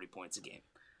 140 points a game.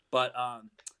 But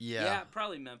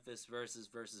probably Memphis versus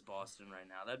Boston right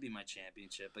now. That'd be my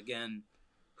championship. Again,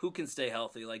 who can stay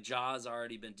healthy? Like Ja's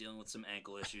already been dealing with some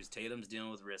ankle issues. Tatum's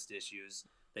dealing with wrist issues.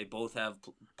 They both have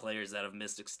players that have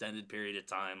missed extended period of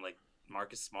time, like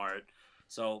Marcus Smart.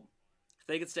 So if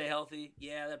they could stay healthy,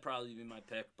 that'd probably be my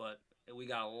pick. But we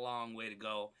got a long way to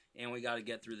go, and we got to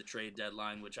get through the trade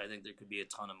deadline, which I think there could be a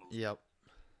ton of movement. Yep.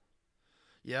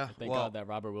 Yeah. Thank God that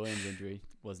Robert Williams injury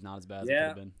was not as bad as it could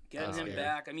have been. Getting him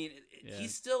back. I mean,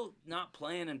 he's still not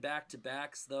playing in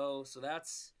back-to-backs, though, so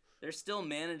they're still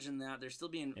managing that. They're still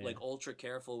being like ultra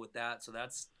careful with that, so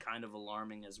that's kind of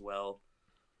alarming as well.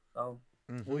 Oh.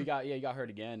 Mm-hmm. Well, he got hurt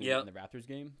again in the Raptors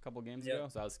game a couple games ago,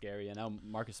 so that was scary. And now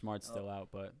Marcus Smart's still out,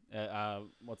 but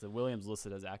Williams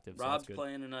listed as active. Rob's so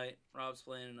playing tonight.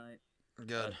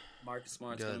 Good. Marcus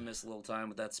Smart's gonna miss a little time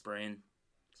with that sprain,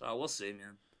 so we'll see,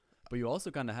 man. But you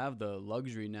also kind of have the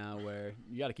luxury now where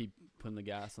you got to keep putting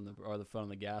the foot on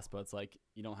the gas, but it's like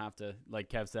you don't have to, like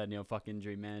Kev said, fuck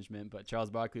injury management. But Charles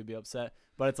Barkley would be upset.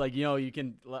 But it's like you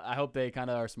can. I hope they kind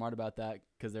of are smart about that,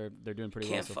 because they're doing pretty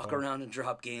well so far. Can't fuck around and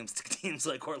drop games to teams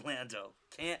like Orlando.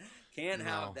 Can't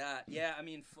have that. Yeah, I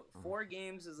mean 4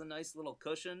 games is a nice little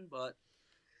cushion, but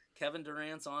Kevin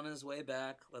Durant's on his way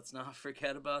back. Let's not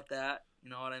forget about that.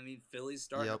 You know what I mean? Philly's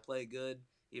starting to play good,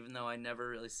 even though I never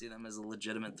really see them as a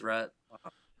legitimate threat.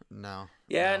 No.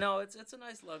 Yeah, no, it's a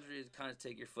nice luxury to kind of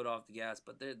take your foot off the gas,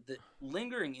 but the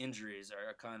lingering injuries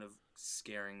are kind of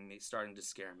starting to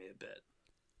scare me a bit.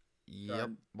 Yep.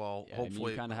 Well,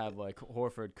 hopefully you kind of have like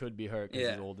Horford could be hurt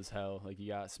because he's old as hell. Like you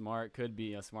got Smart, could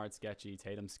be Smart sketchy,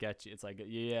 Tatum sketchy. It's like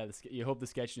you hope the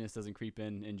sketchiness doesn't creep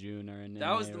in June or in.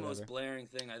 That was the most blaring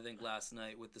thing I think last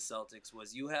night with the Celtics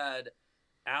was you had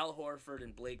Al Horford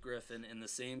and Blake Griffin in the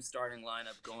same starting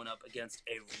lineup going up against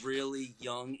a really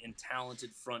young and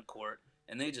talented front court,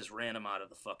 and they just ran him out of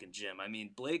the fucking gym. I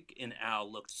mean, Blake and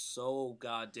Al looked so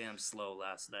goddamn slow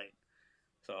last night.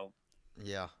 So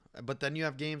Yeah, but then you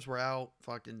have games where Al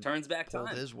fucking Turns back pulled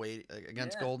time. his weight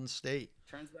against Yeah. Golden State.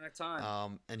 Turns back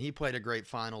time. And he played a great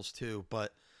finals too.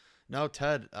 But no,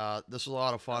 Ted, this was a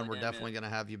lot of fun. Oh, We're yeah, definitely man.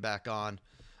 going to have you back on.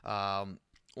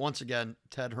 Once again,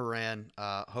 Ted Horan,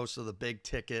 host of the Big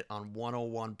Ticket on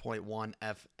 101.1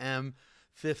 FM,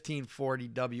 1540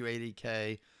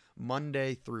 W80K,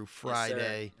 Monday through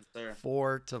Friday, Yes, sir.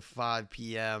 4 to 5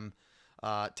 p.m.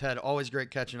 Ted, always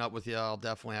great catching up with you. I'll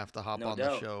definitely have to hop No on the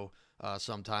doubt. show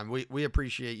sometime. We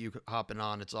appreciate you hopping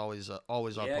on. It's always our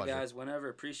Yeah, pleasure. guys, whenever.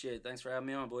 Appreciate it. Thanks for having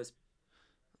me on, boys.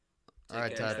 All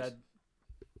right, care, Ted. guys.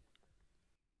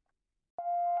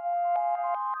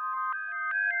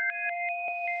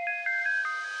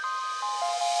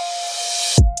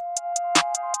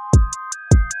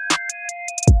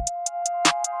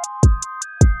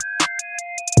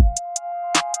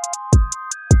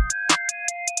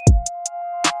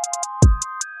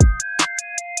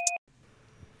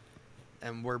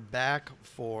 And we're back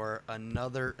for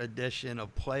another edition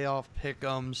of Playoff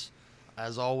Pick'ems.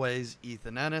 As always,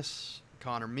 Ethan Ennis,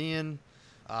 Connor Meehan.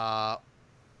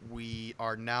 We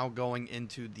are now going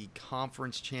into the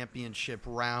conference championship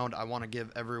round. I want to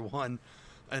give everyone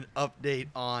an update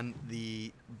on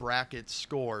the bracket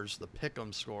scores, the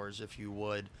Pick'em scores, if you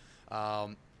would.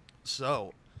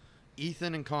 So,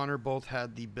 Ethan and Connor both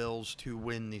had the Bills to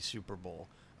win the Super Bowl.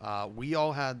 We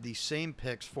all had the same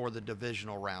picks for the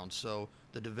divisional round. So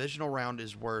the divisional round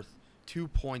is worth 2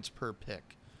 points per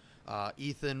pick.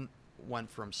 Ethan went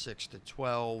from 6 to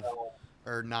 12,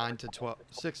 or 9 to 12,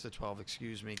 6 to 12,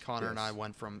 excuse me. Connor and I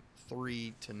went from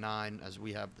 3 to 9 as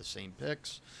we have the same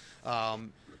picks.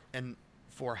 And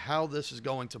for how this is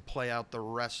going to play out the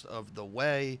rest of the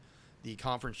way, the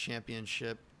conference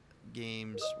championship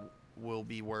games will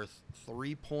be worth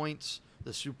 3 points.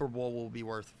 The Super Bowl will be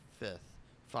worth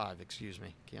 5, excuse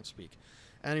me. Can't speak.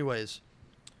 Anyways,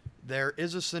 there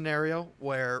is a scenario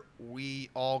where we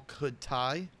all could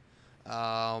tie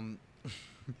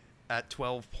at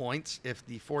 12 points if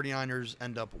the 49ers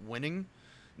end up winning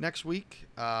next week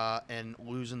and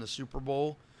losing the Super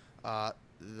Bowl.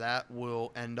 That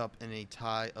will end up in a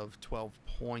tie of 12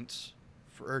 points.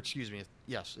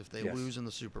 If they lose in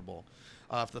the Super Bowl.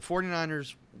 If the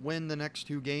 49ers win the next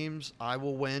 2 games, I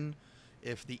will win.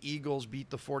 If the Eagles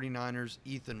beat the 49ers,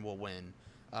 Ethan will win.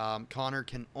 Connor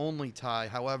can only tie.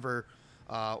 However,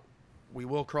 we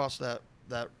will cross that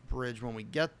bridge when we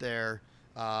get there.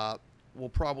 We'll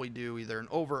probably do either an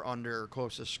over-under or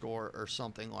closest score or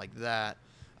something like that.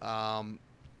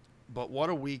 But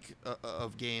what a week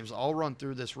of games. I'll run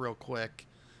through this real quick.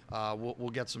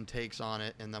 We'll get some takes on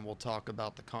it, and then we'll talk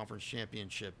about the conference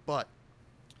championship. But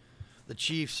the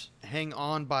Chiefs hang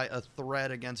on by a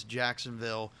thread against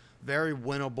Jacksonville. Very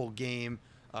winnable game.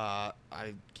 I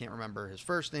can't remember his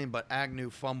first name, but Agnew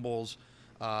fumbles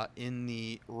in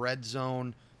the red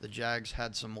zone. The Jags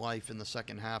had some life in the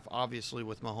second half, obviously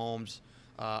with Mahomes.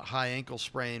 High ankle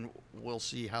sprain. We'll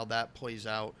see how that plays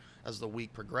out as the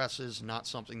week progresses. Not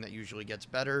something that usually gets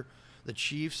better. The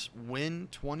Chiefs win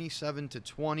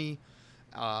 27-20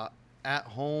 at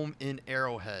home in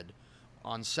Arrowhead.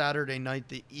 On Saturday night,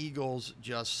 the Eagles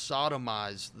just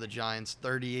sodomized the Giants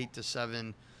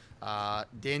 38-7.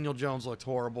 Daniel Jones looked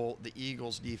horrible. The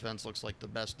Eagles defense looks like the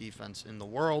best defense in the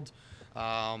world.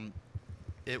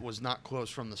 It was not close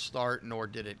from the start, nor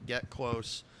did it get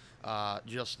close.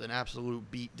 Just an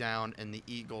absolute beatdown, and the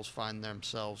Eagles find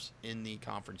themselves in the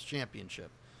conference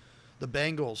championship. The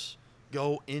Bengals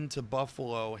go into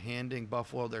Buffalo, handing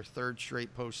Buffalo their 3rd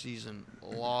straight postseason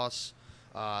loss.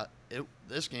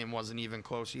 This game wasn't even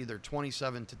close either.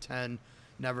 27-10.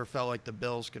 Never felt like the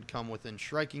Bills could come within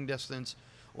striking distance.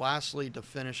 Lastly, to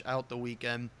finish out the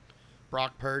weekend,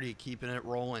 Brock Purdy keeping it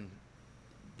rolling.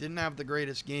 Didn't have the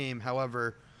greatest game.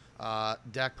 However,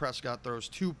 Dak Prescott throws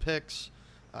 2 picks.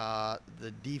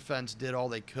 The defense did all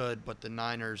they could, but the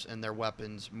Niners and their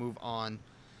weapons move on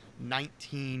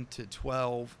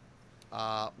 19-12.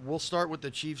 We'll start with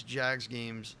the Chiefs-Jags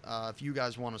games. If you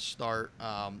guys want to start,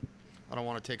 I don't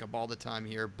want to take up all the time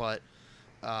here, but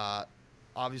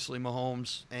obviously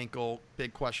Mahomes' ankle,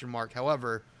 big question mark.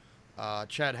 However,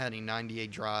 Chad Henne,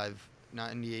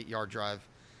 98-yard drive.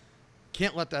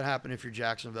 Can't let that happen if you're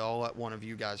Jacksonville. I'll let one of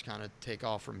you guys kind of take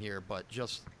off from here, but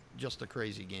just a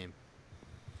crazy game.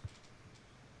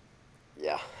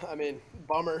 Yeah, I mean,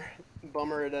 bummer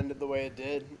it ended the way it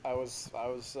did. I was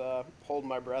holding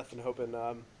my breath and hoping,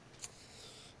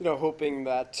 hoping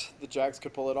that the Jags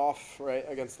could pull it off, right,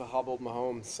 against the hobbled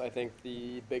Mahomes. I think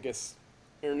the biggest,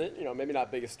 maybe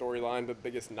not biggest storyline, but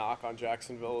biggest knock on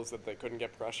Jacksonville is that they couldn't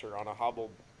get pressure on a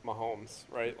hobbled Mahomes,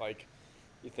 right? Like,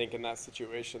 you think in that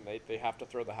situation they have to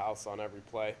throw the house on every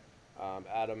play.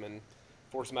 Adam and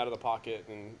force them out of the pocket,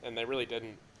 and they really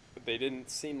didn't. They didn't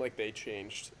seem like they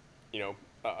changed,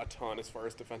 a ton as far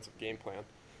as defensive game plan.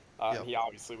 Yep. He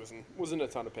obviously was in a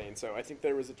ton of pain, so I think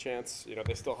there was a chance.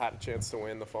 They still had a chance to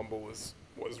win. The fumble was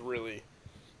really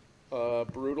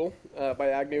brutal by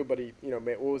Agnew, but he,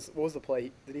 what was the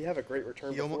play? Did he have a great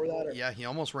return before that? Or? Yeah, he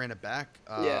almost ran it back.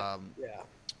 Yeah.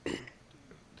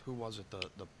 Who was it?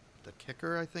 The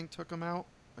kicker, I think, took him out.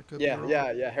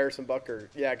 Yeah. Harrison Butker.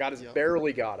 Yeah,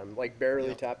 barely got him, barely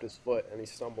Yep. tapped his foot, and he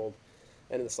stumbled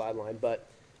into the sideline. But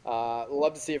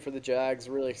love to see it for the Jags.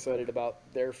 Really excited about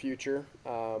their future.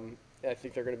 I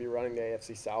think they're going to be running the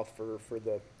AFC South for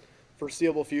the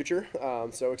foreseeable future.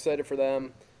 So excited for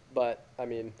them. But I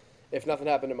mean, if nothing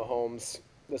happened to Mahomes,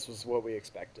 this was what we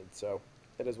expected. So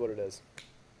it is what it is.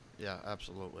 Yeah,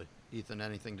 absolutely. Ethan,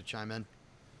 anything to chime in?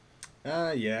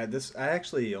 Yeah, I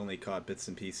actually only caught bits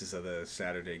and pieces of the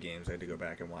Saturday games. I had to go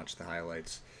back and watch the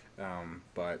highlights.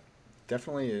 But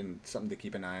definitely something to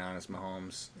keep an eye on is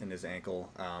Mahomes and his ankle.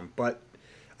 But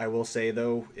I will say,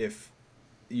 though, if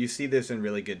you see this in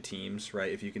really good teams,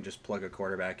 right, if you can just plug a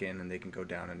quarterback in and they can go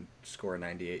down and score a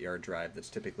 98-yard drive, that's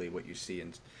typically what you see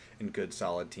in good,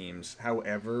 solid teams.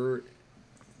 However,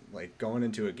 going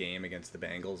into a game against the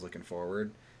Bengals looking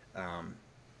forward,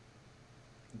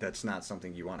 that's not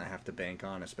something you want to have to bank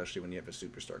on, especially when you have a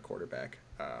superstar quarterback.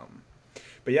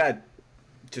 But yeah,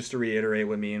 just to reiterate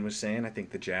what Mian was saying, I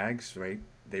think the Jags, right,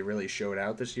 they really showed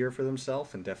out this year for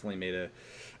themselves and definitely made a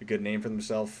good name for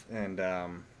themselves and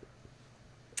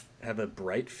have a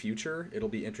bright future. It'll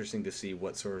be interesting to see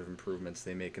what sort of improvements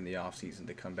they make in the offseason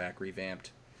to come back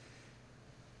revamped.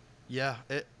 Yeah,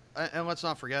 and let's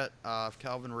not forget, if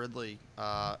Calvin Ridley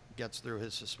gets through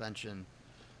his suspension,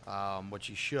 which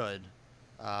he should,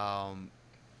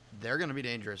 they're going to be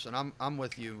dangerous. And I'm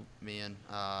with you, Mian,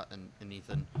 and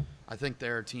Ethan. I think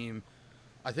they're a team.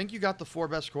 I think you got the 4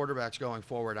 best quarterbacks going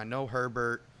forward. I know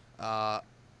Herbert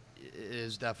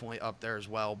is definitely up there as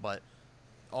well, but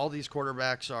all these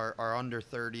quarterbacks are under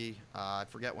 30. I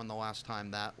forget when the last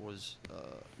time that was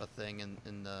a thing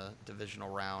in the divisional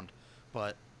round,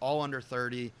 but all under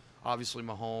 30. Obviously,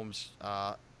 Mahomes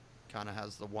kind of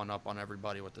has the one-up on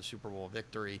everybody with the Super Bowl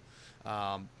victory.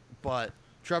 But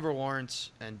Trevor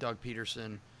Lawrence and Doug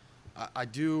Peterson, I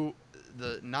do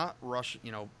the not rush,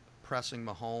 pressing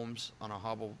Mahomes on a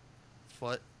hobble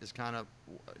foot is kind of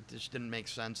just didn't make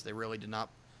sense. They really did not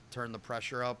turn the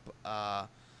pressure up.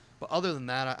 But other than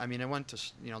that, I mean, it went to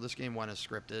this game went as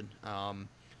scripted.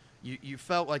 You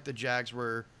felt like the Jags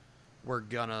were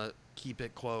gonna keep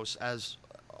it close as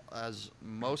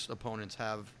most opponents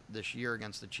have this year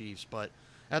against the Chiefs, but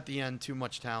at the end, too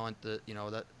much talent.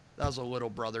 That was a little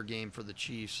brother game for the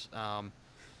Chiefs. Tom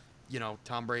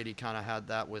Brady kind of had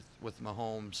that with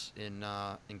Mahomes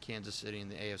in Kansas City in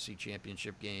the AFC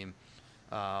Championship game.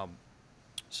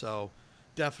 So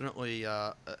definitely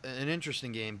an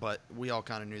interesting game, but we all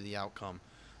kind of knew the outcome.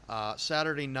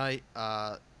 Saturday night,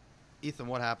 Ethan,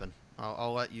 what happened?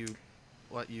 I'll let you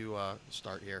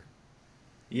start here.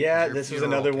 Yeah, this was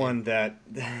another one that,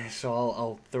 so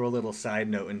I'll throw a little side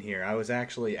note in here. I was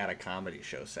actually at a comedy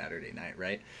show Saturday night,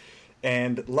 right?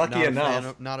 And not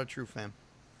a true fan.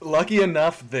 Lucky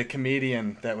enough, the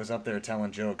comedian that was up there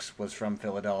telling jokes was from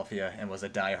Philadelphia and was a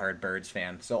diehard Birds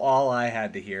fan. So all I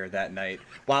had to hear that night,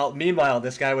 meanwhile,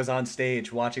 this guy was on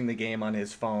stage watching the game on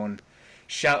his phone,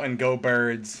 shouting "Go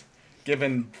Birds,"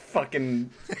 giving fucking,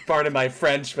 pardon my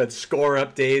French, but score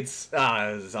updates.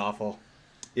 It was awful.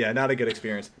 Yeah, not a good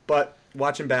experience. But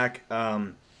watching back,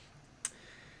 I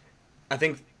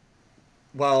think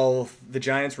while the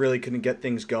Giants really couldn't get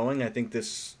things going, I think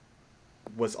this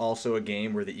was also a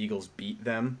game where the Eagles beat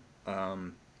them.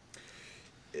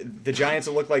 The Giants,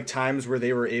 it looked like times where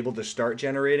they were able to start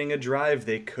generating a drive,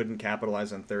 they couldn't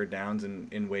capitalize on third downs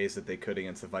in ways that they could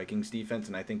against the Vikings defense,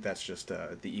 and I think that's just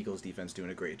the Eagles defense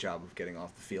doing a great job of getting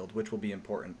off the field, which will be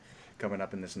important coming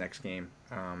up in this next game.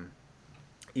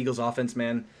 Eagles offense,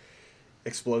 man,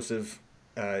 explosive.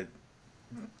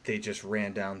 They just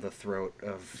ran down the throat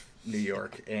of New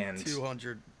York and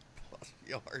 200 plus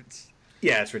yards.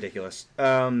 Yeah, it's ridiculous.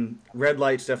 Red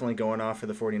light's definitely going off for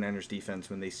the 49ers defense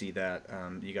when they see that.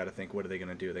 You got to think, what are they going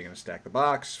to do? Are they going to stack the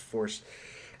box, force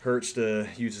Hurts to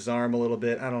use his arm a little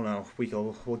bit? I don't know.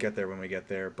 We'll get there when we get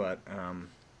there. But,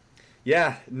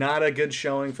 yeah, not a good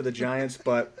showing for the Giants,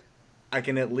 but I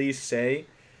can at least say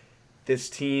this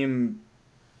team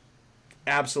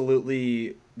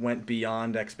absolutely went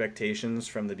beyond expectations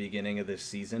from the beginning of this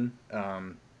season.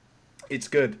 It's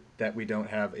good that we don't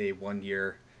have a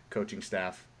one-year coaching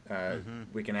staff.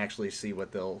 We can actually see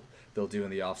what they'll do in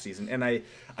the offseason. And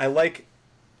I like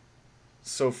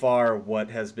so far what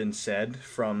has been said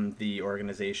from the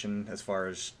organization as far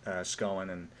as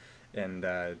Scowen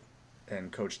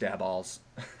and Coach Daballs.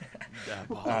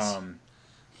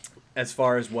 As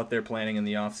far as what they're planning in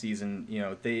the offseason,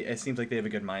 it seems like they have a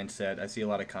good mindset. I see a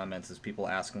lot of comments as people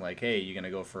asking like, "Hey, you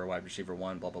gonna go for a wide receiver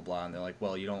one?" Blah blah blah, and they're like,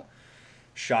 "Well, you don't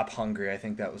shop hungry." I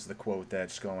think that was the quote that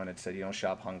Scowen had said. You don't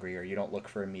shop hungry, or you don't look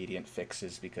for immediate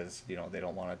fixes because they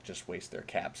don't want to just waste their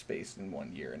cap space in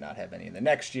 1 year and not have any in the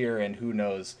next year. And who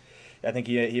knows? I think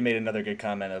he made another good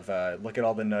comment of look at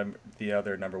all the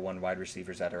other number one wide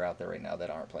receivers that are out there right now that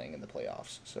aren't playing in the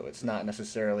playoffs. So it's not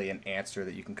necessarily an answer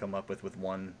that you can come up with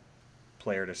one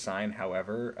player to sign.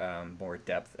 However, more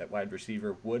depth at wide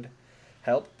receiver would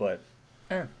help, but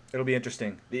it'll be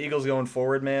interesting. The Eagles going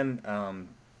forward, man.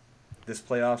 This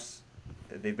playoffs,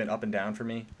 they've been up and down for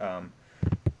me.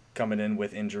 Coming in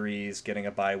with injuries, getting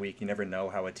a bye week, you never know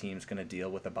how a team's going to deal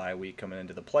with a bye week coming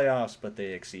into the playoffs, but they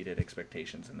exceeded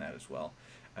expectations in that as well.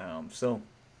 So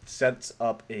sets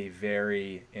up a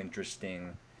very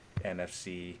interesting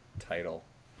NFC title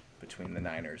between the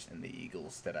Niners and the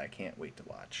Eagles that I can't wait to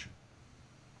watch.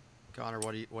 Connor,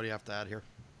 what do you have to add here?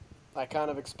 I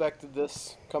kind of expected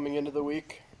this coming into the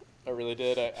week. I really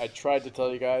did. I tried to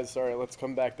tell you guys, all right, let's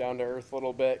come back down to earth a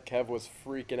little bit. Kev was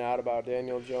freaking out about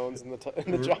Daniel Jones and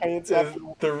the Giants after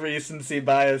the recency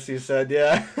bias, you said,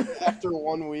 yeah. after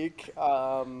 1 week.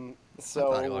 I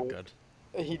thought he looked good.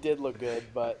 He did look good,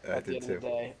 but at the end of the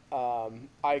day,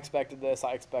 I expected this.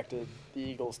 I expected the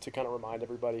Eagles to kind of remind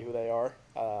everybody who they are.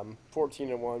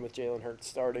 14-1 with Jalen Hurts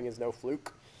starting is no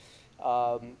fluke.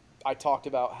 I talked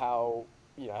about how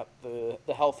the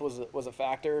health was a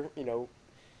factor.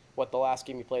 What the last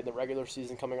game he played in the regular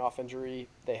season, coming off injury,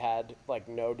 they had like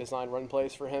no design run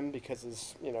plays for him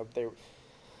because they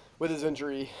with his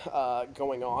injury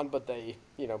going on, but they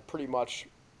pretty much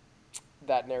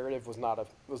that narrative was not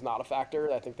a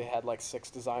factor. I think they had like 6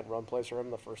 designed run plays for him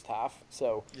in the first half.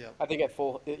 So I think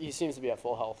he seems to be at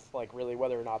full health. Like really,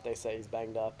 whether or not they say he's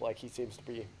banged up, like he seems to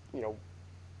be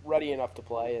ready enough to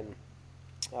play,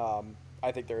 and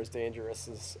I think they're as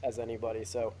dangerous as anybody.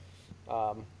 So.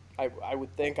 I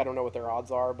would think, I don't know what their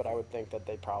odds are, but I would think that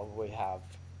they probably have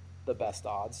the best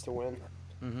odds to win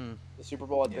the Super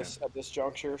Bowl at this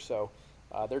juncture. So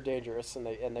they're dangerous, and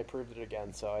they proved it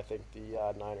again. So I think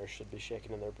the Niners should be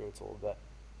shaking in their boots a little bit.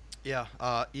 Yeah,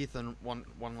 Ethan. One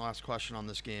last question on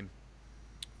this game.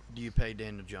 Do you pay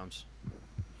Daniel Jones?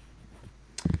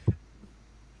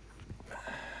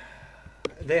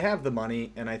 They have the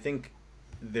money, and I think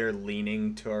they're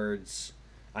leaning towards.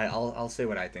 I'll say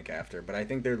what I think after, but I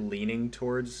think they're leaning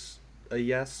towards a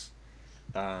yes.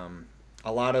 A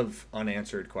lot of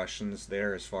unanswered questions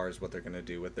there as far as what they're going to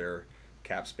do with their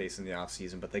cap space in the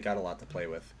offseason, but they got a lot to play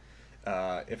with.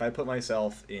 If I put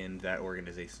myself in that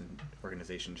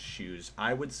organization's shoes,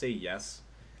 I would say yes.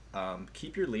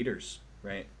 Keep your leaders,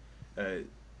 right? The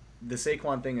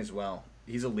Saquon thing as well.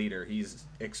 He's a leader. He's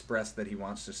expressed that he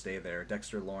wants to stay there.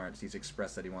 Dexter Lawrence, he's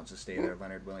expressed that he wants to stay there.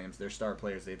 Leonard Williams, they're star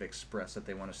players. They've expressed that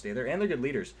they want to stay there, and they're good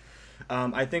leaders.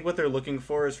 I think what they're looking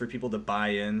for is for people to buy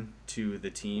in to the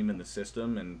team and the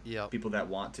system and people that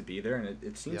want to be there, and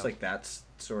it seems like that's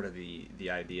sort of the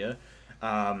idea.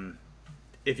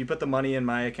 If you put the money in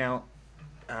my account,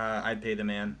 I'd pay the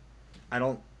man. I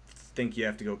don't think you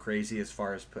have to go crazy as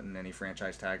far as putting any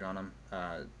franchise tag on him.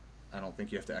 I don't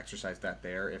think you have to exercise that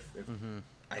there. If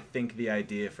I think the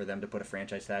idea for them to put a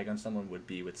franchise tag on someone would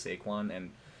be with Saquon,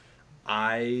 and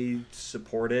I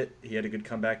support it. He had a good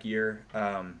comeback year.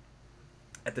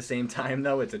 At the same time,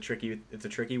 though, it's a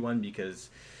tricky one because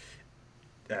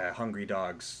hungry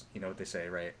dogs, you know what they say,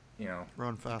 right?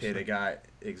 Run faster. Pay the guy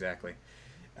exactly.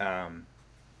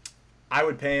 I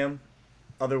would pay him.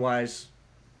 Otherwise,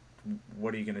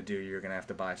 what are you going to do? You're going to have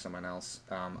to buy someone else.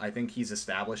 I think he's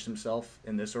established himself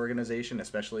in this organization,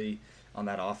 especially on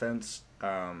that offense.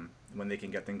 When they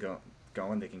can get things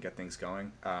going, they can get things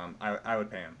going. I would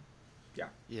pay him. Yeah.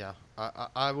 Yeah.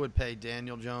 I would pay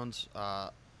Daniel Jones.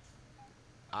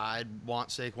 I'd want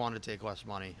Saquon to take less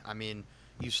money. I mean,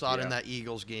 you saw it in that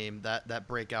Eagles game, that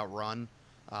breakout run.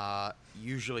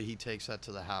 Usually he takes that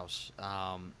to the house.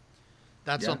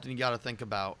 That's something you got to think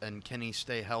about. And can he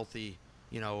stay healthy?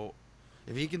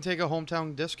 If he can take a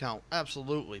hometown discount,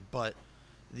 absolutely. But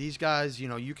these guys,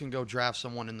 you can go draft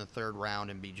someone in the 3rd round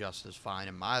and be just as fine,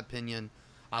 in my opinion.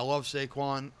 I love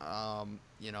Saquon.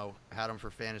 Had him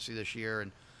for fantasy this year,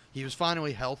 and he was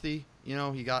finally healthy.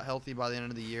 He got healthy by the end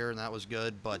of the year, and that was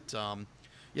good. But,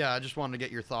 I just wanted to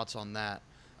get your thoughts on that.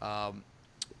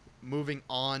 Moving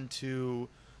on to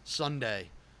Sunday,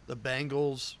 the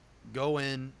Bengals go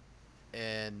in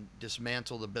and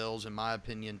dismantle the Bills, in my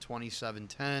opinion,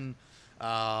 27-10.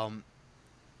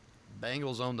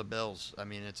 Bengals own the Bills. I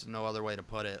mean, it's no other way to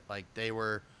put it. Like they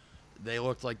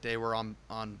looked like they were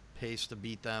on pace to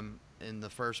beat them in the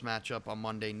first matchup on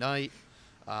Monday night.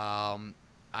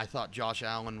 I thought Josh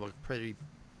Allen looked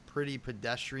pretty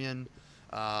pedestrian.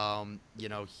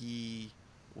 He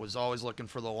was always looking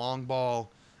for the long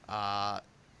ball,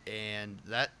 and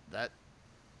that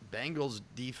Bengals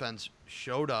defense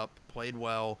showed up, played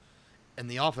well, and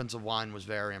the offensive line was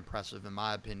very impressive in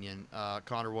my opinion.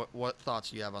 Connor, what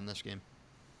thoughts do you have on this game?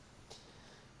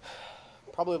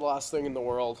 Probably the last thing in the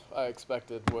world I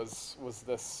expected was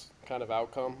this kind of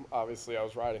outcome. Obviously, I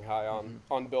was riding high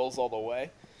on Bills all the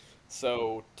way.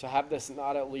 So to have this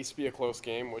not at least be a close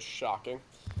game was shocking.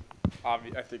 I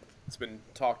think it's been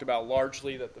talked about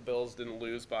largely that the Bills didn't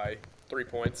lose by 3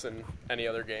 points in any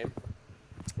other game,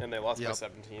 and they lost by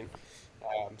 17.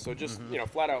 So just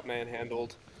flat out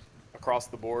manhandled across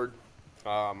the board.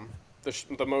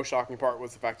 The most shocking part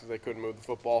was the fact that they couldn't move the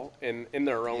football in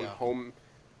their own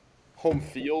home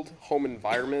field, home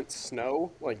environment,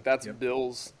 snow. Like that's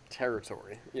Bills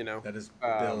territory. That is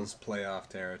Bills playoff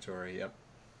territory. Yep.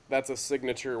 That's a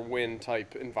signature win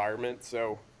type environment.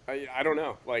 So I don't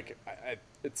know. Like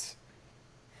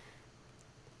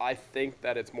I think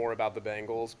that it's more about the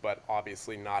Bengals, but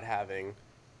obviously not having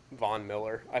Von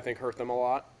Miller, I think hurt them a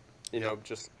lot.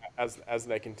 Just as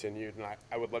they continued, and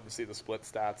I would love to see the split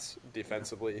stats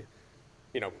defensively,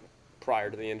 prior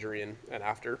to the injury and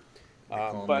after.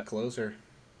 But closer.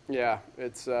 Yeah,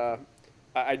 it's.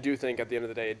 I do think at the end of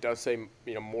the day, it does say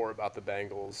more about the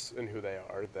Bengals and who they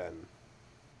are than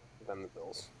the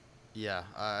Bills. Yeah,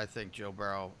 I think Joe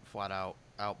Burrow flat out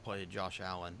outplayed Josh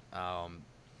Allen.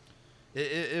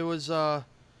 It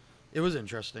was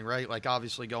interesting, right? Like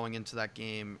obviously going into that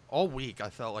game all week, I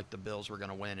felt like the Bills were going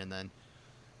to win, and then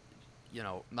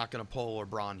not going to pull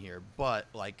LeBron here, but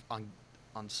like on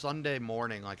Sunday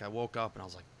morning, like I woke up and I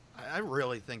was like, I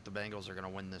really think the Bengals are going to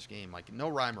win this game. Like no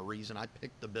rhyme or reason. I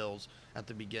picked the Bills at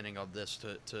the beginning of this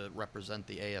to represent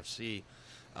the AFC.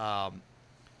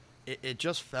 It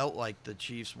just felt like the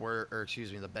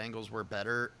Bengals were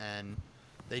better, and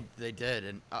they did.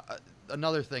 And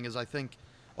another thing is I think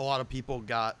a lot of people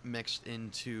got mixed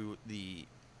into the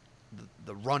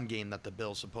run game that the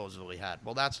Bills supposedly had.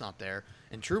 Well, that's not there.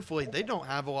 And truthfully, they don't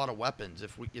have a lot of weapons.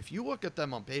 If you look at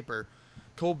them on paper,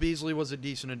 Cole Beasley was a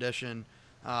decent addition.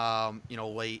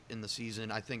 Late in the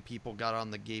season, I think people got on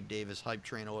the Gabe Davis hype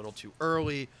train a little too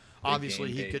early.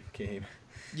 Obviously, he could.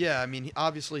 Yeah, I mean,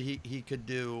 obviously he could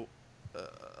do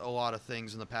a lot of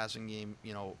things in the passing game,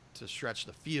 to stretch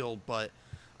the field. But,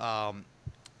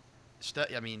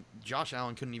 Josh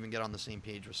Allen couldn't even get on the same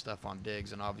page with Stephon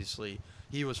Diggs, and obviously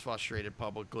he was frustrated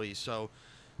publicly. So,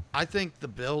 I think the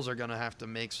Bills are going to have to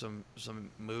make some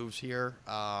moves here.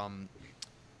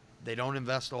 They don't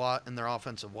invest a lot in their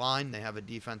offensive line. They have a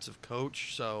defensive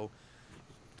coach. So,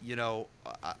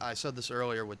 I said this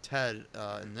earlier with Ted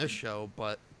in this show,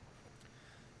 but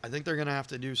I think they're going to have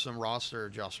to do some roster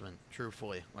adjustment,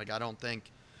 truthfully. Like, I don't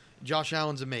think Josh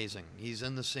Allen's amazing. He's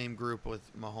in the same group with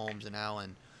Mahomes and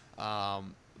Allen.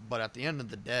 But at the end of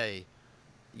the day,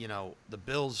 the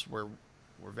Bills were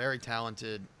very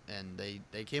talented, and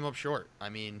they came up short. I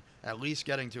mean, at least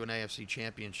getting to an AFC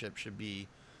championship should be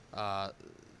the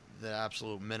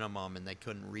absolute minimum, and they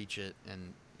couldn't reach it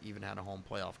and even had a home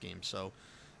playoff game. So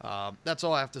that's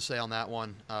all I have to say on that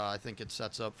one. I think it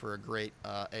sets up for a great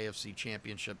AFC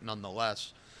championship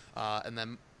nonetheless. And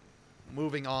then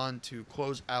moving on to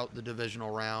close out the divisional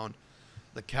round,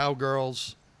 the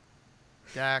Cowgirls,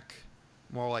 Dak,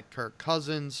 more like Kirk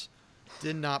Cousins,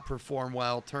 did not perform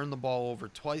well, turned the ball over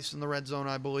twice in the red zone,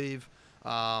 I believe.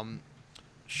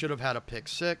 Should have had a pick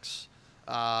six.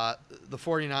 The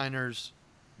 49ers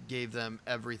gave them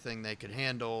everything they could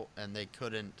handle, and they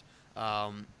couldn't.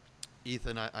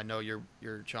 Ethan, I know you're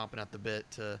chomping at the bit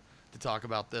to talk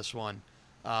about this one.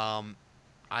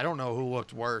 I don't know who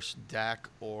looked worse, Dak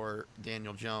or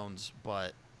Daniel Jones,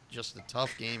 but just a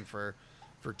tough game for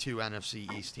two NFC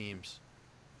East teams.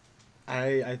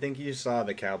 I think you saw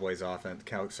the Cowboys offense.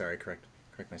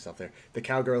 Correct myself there. The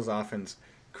Cowgirls offense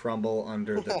crumble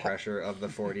under the pressure of the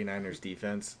 49ers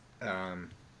defense.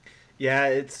 Yeah,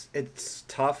 it's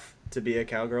tough to be a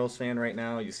Cowgirls fan right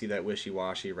now. You see that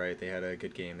wishy-washy, right? They had a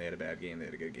good game, they had a bad game, they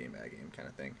had a good game, bad game kind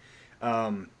of thing.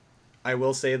 I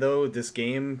will say, though, this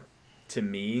game, to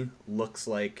me, looks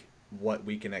like what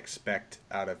we can expect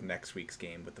out of next week's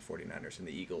game with the 49ers and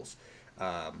the Eagles.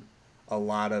 I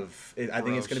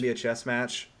think it's going to be a chess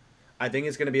match.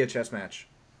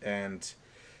 And,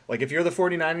 like, if you're the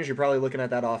 49ers, you're probably looking at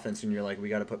that offense and you're like, we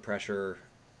got to put pressure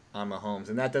on Mahomes,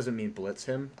 and that doesn't mean blitz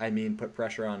him. I mean put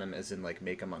pressure on him as in like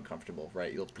make him uncomfortable,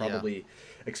 right? You'll probably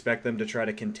expect them to try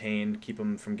to contain, keep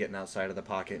him from getting outside of the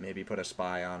pocket, maybe put a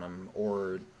spy on him,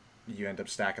 or you end up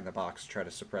stacking the box to try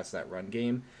to suppress that run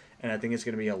game. And I think it's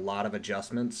going to be a lot of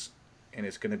adjustments, and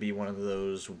it's going to be one of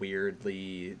those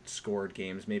weirdly scored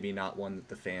games. Maybe not one that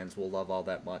the fans will love all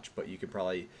that much, but you could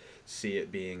probably see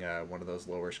it being one of those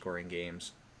lower scoring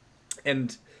games.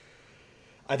 And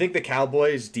I think the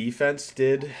Cowboys defense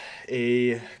did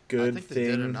a good I think thing.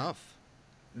 they did enough.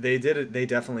 They did it. They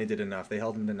definitely did enough. They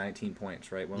held them to 19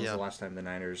 points, right? When was Yeah. the last time the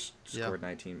Niners scored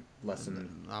 19 less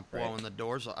than Not blowing the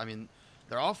doors. I mean,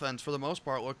 their offense for the most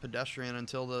part looked pedestrian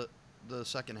until the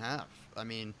second half. I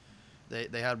mean,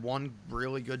 they had one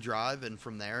really good drive, and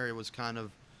from there it was kind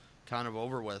of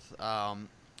over with.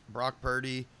 Brock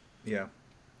Purdy Yeah.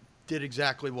 did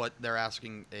exactly what they're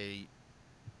asking a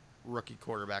rookie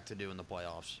quarterback to do in the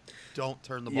playoffs. Don't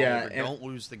turn the ball over. Don't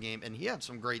lose the game. And he had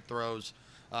some great throws.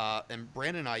 And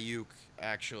Brandon Ayuk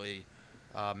actually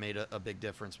made a big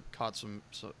difference. Caught some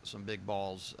big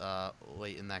balls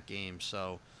late in that game.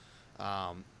 So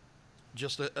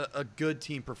just a good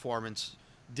team performance.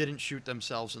 Didn't shoot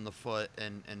themselves in the foot,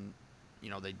 and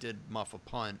they did muff a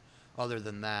punt. Other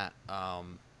than that,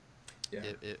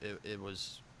 it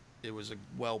was a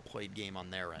well played game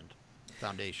on their end.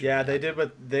 Foundation. Yeah, they did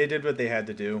what they had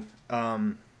to do.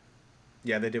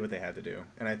 Yeah, they did what they had to do.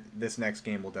 And this next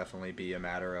game will definitely be a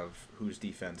matter of whose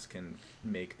defense can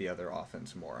make the other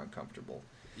offense more uncomfortable.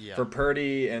 Yeah. For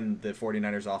Purdy and the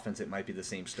 49ers offense, it might be the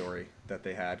same story that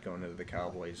they had going into the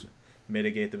Cowboys.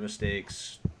 Mitigate the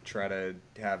mistakes, try to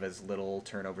have as little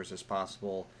turnovers as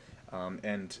possible.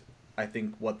 And I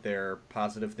think what their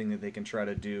positive thing that they can try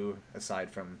to do, aside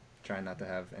from trying not to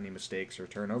have any mistakes or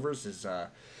turnovers, is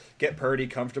get Purdy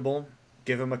comfortable,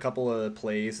 give him a couple of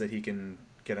plays that he can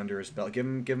get under his belt, give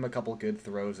him a couple good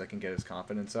throws that can get his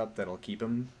confidence up, that'll keep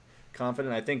him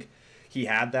confident. I think he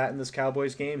had that in this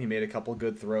Cowboys game. He made a couple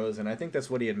good throws, and I think that's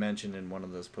what he had mentioned in one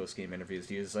of those post-game interviews.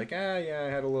 He was like, yeah,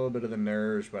 I had a little bit of the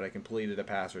nerves, but I completed a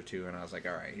pass or two, and I was like,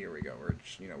 all right, here we go.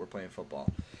 We're playing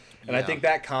football. And I think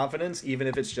that confidence, even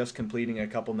if it's just completing a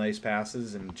couple nice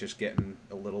passes and just getting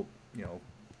a little,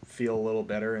 feel a little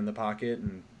better in the pocket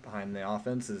and behind the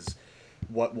offense, is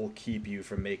what will keep you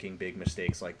from making big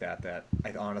mistakes like that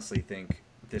I honestly think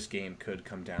this game could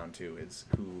come down to is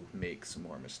who makes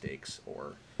more mistakes,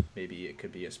 or maybe it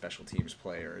could be a special teams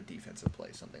play or a defensive play,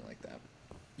 something like that.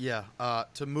 Yeah.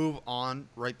 To move on,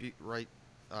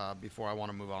 before I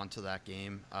want to move on to that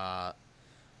game,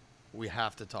 we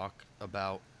have to talk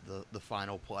about the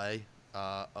final play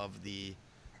of the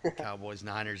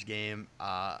Cowboys-Niners game.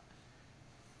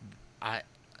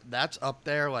 That's up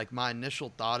there. Like, my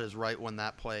initial thought is right when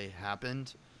that play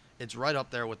happened. It's right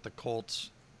up there with the Colts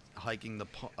hiking the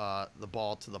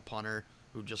ball to the punter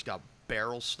who just got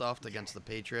barrel stuffed against the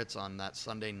Patriots on that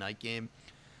Sunday night game.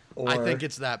 I think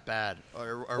it's that bad.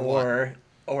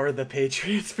 Or the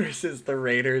Patriots versus the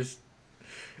Raiders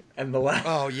and the last.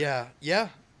 Oh yeah.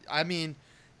 I mean,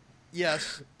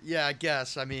 yes. Yeah, I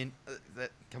guess. I mean,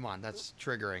 come on, that's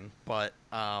triggering. But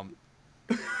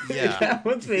yeah, that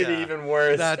one's maybe even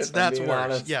worse. That's worse.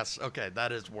 Honest. Yes, okay,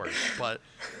 that is worse. But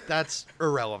that's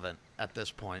irrelevant at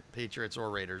this point. Patriots or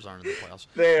Raiders aren't in the playoffs.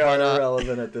 They are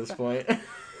irrelevant at this point.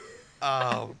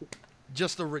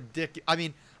 Just a ridiculous. I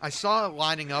mean, I saw it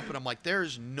lining up, and I'm like,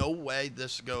 there's no way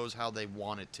this goes how they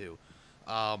want it to.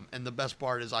 And the best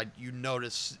part is you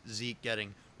notice Zeke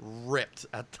getting ripped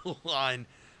at the line.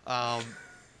 I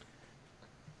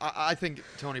think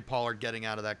Tony Pollard getting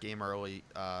out of that game early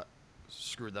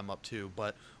screwed them up too.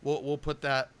 But we'll put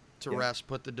that to rest.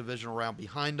 Put the divisional round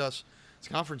behind us. It's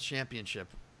conference championship.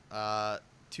 2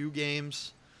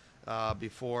 games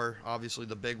before, obviously,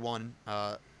 the big one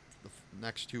the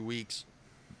next 2 weeks.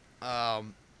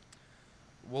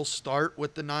 We'll start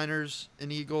with the Niners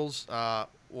and Eagles.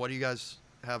 What do you guys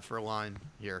have for a line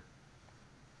here?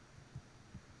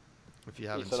 If you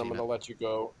haven't Ethan, seen I'm going to let you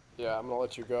go. Yeah, I'm going to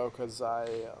let you go because I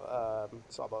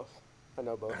saw both. I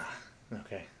know both.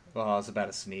 Okay. Well, I was about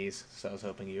to sneeze, so I was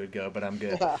hoping you would go, but I'm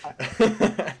good.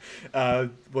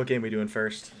 What game are we doing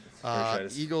first?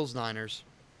 Eagles, Niners.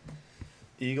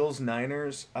 Eagles,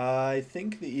 Niners. I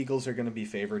think the Eagles are going to be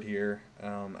favored here. I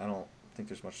don't think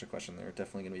there's much to question. They're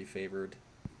definitely going to be favored.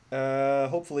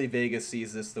 Hopefully Vegas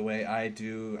sees this the way I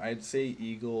do. I'd say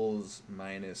Eagles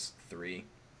 -3.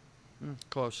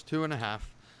 Close, 2.5.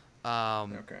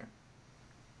 Okay.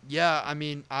 Yeah, I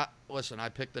mean, I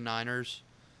picked the Niners.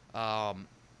 I'm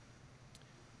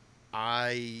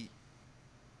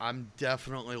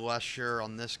definitely less sure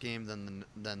on this game than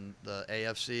the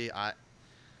AFC.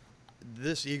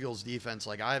 this Eagles defense,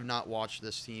 like I have not watched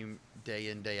this team day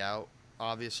in, day out,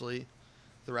 obviously,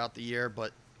 throughout the year,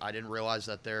 but I didn't realize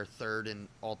that they're third in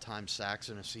all-time sacks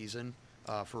in a season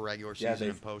for regular season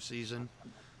and postseason.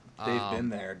 They've been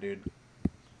there, dude.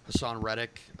 Hassan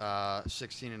Reddick,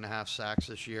 16 and a half sacks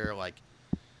this year. Like,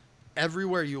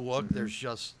 everywhere you look, there's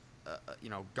just,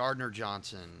 Gardner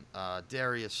Johnson,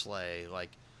 Darius Slay, like,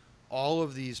 all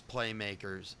of these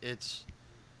playmakers.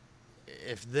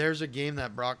 If there's a game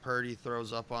that Brock Purdy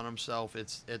throws up on himself,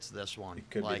 it's this one. It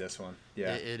could be this one.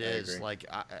 Yeah, it is. Agree. Like,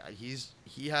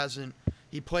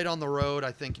 he played on the road,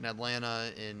 I think, in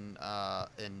Atlanta, in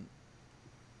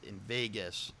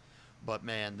Vegas. But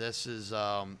man, this is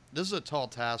a tall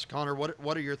task. Connor,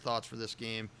 what are your thoughts for this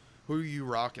game? Who are you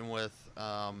rocking with?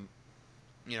 I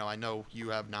know you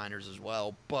have Niners as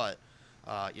well, but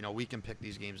we can pick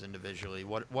these games individually.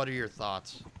 What are your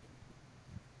thoughts?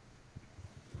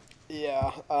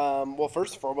 Yeah. Well,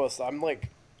 first and foremost, I'm like,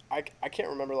 I can't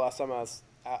remember the last time I was.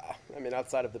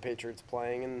 Outside of the Patriots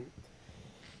playing in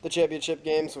the championship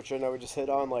games, which I know we just hit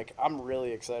on, like, I'm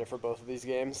really excited for both of these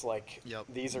games. Like,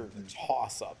 These are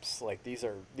toss-ups. Like, these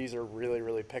are really,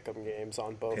 really pick-em games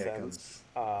on both ends,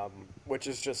 which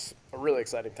is just a really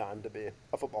exciting time to be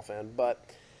a football fan. But,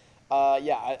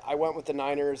 I went with the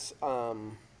Niners,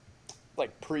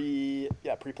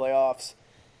 pre-playoffs.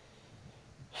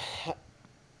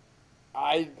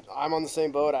 I'm on the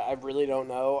same boat. I really don't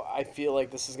know. I feel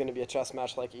like this is going to be a chess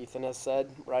match, like Ethan has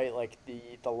said, right? Like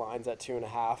the line's at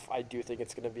 2.5. I do think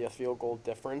it's going to be a field goal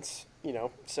difference,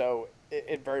 So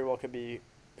it very well could be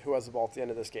who has the ball at the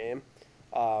end of this game.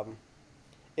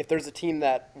 If there's a team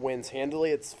that wins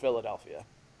handily, it's Philadelphia.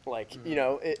 Like,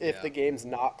 if the game's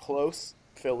not close,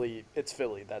 it's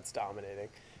Philly that's dominating.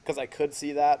 Because I could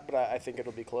see that, but I think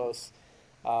it'll be close.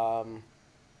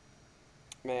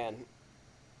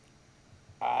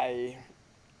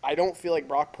 I don't feel like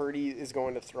Brock Purdy is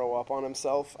going to throw up on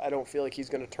himself. I don't feel like he's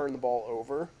going to turn the ball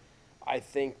over. I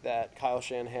think that Kyle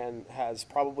Shanahan has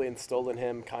probably instilled in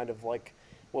him kind of like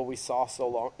what we saw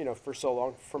for so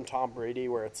long from Tom Brady,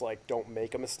 where it's like, don't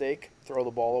make a mistake, throw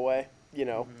the ball away,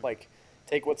 like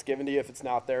take what's given to you. If it's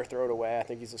not there, throw it away. I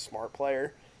think he's a smart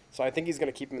player. So I think he's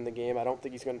going to keep him in the game. I don't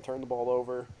think he's going to turn the ball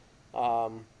over. I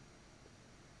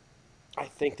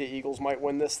think the Eagles might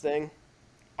win this thing.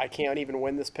 I can't even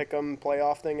win this pick'em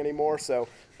playoff thing anymore, so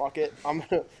fuck it.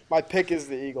 My pick is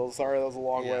the Eagles. Sorry, that was a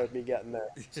long way of me getting there.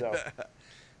 So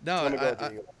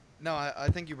I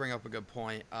think you bring up a good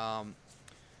point. I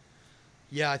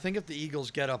think if the Eagles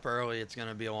get up early, it's going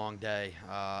to be a long day.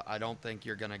 I don't think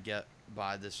you're going to get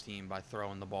by this team by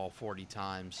throwing the ball 40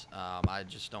 times. I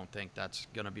just don't think that's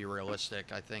going to be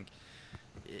realistic. I think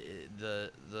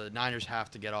the Niners have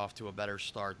to get off to a better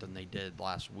start than they did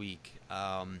last week.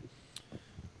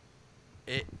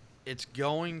 It's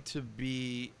going to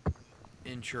be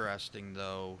interesting,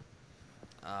 though.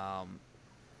 I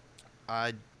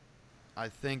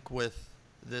think with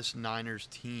this Niners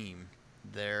team,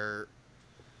 they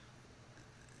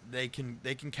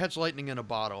can catch lightning in a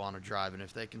bottle on a drive, and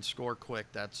if they can score quick,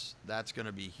 that's going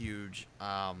to be huge.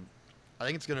 I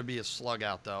think it's going to be a slug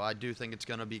out, though. I do think it's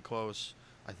going to be close.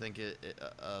 I think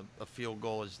a field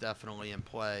goal is definitely in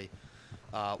play.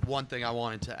 One thing I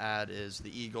wanted to add is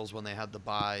the Eagles, when they had the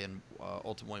bye and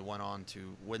ultimately went on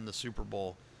to win the Super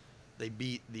Bowl, they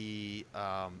beat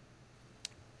I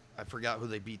forgot who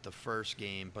they beat the first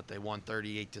game, but they won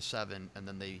 38-7, and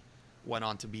then they went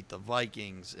on to beat the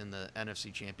Vikings in the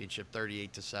NFC Championship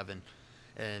 38-7.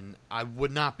 And I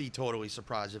would not be totally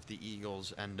surprised if the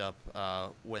Eagles end up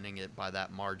winning it by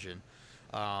that margin.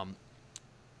 I'm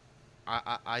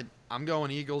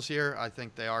going Eagles here. I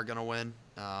think they are going to win.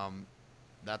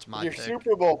 That's my pick.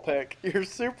 Super Bowl pick. Your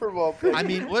Super Bowl pick. I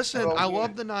mean, listen, I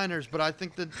love the Niners, but I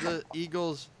think that the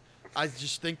Eagles – I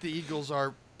just think the Eagles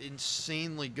are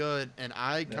insanely good, and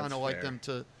I kind of like them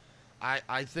to –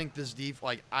 I think this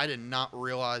I did not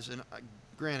realize – and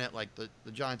granted, like, the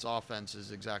Giants' offense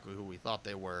is exactly who we thought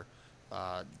they were,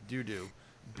 doo-doo,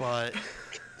 but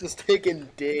 – just taking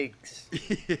digs.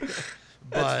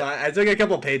 That's fine. I took a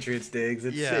couple Patriots digs.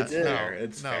 It's fair.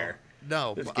 It's fair.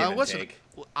 No, listen,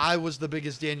 I was the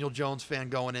biggest Daniel Jones fan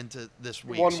going into this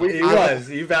week. He was.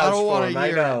 You vouched for him.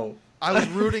 I know. I was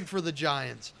rooting for the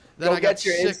Giants. Then Go I got get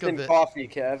your sick instant of it. coffee,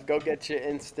 Kev. Go get your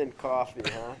instant coffee,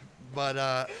 huh?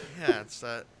 But it's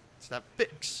that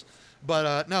fix.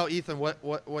 But no, Ethan,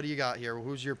 what do you got here?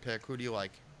 Who's your pick? Who do you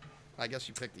like? I guess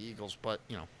you picked the Eagles, but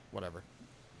whatever.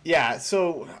 Yeah,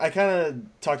 so I kind of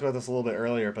talked about this a little bit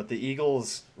earlier, but the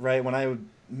Eagles, right, when I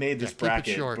made this bracket,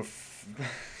 keep it short.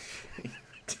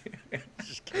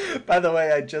 By By the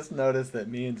way, I just noticed that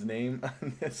Mean's name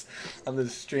on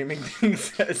this streaming thing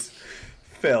says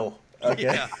Phil. Okay.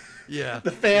 Yeah. Yeah.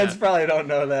 The fans Yeah. probably don't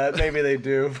know that. Maybe they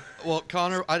do. Well,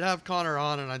 Connor, I'd have Connor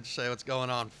on, and I'd say, "What's going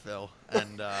on, Phil?"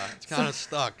 And it's kind of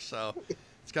stuck, so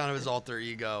it's kind of his alter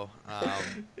ego.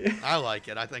 I like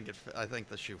it. I think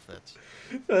the shoe fits.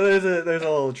 So there's a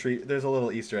little treat. There's a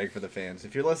little Easter egg for the fans.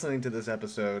 If you're listening to this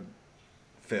episode,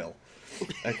 Phil,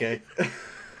 okay.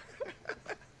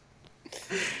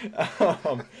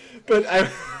 But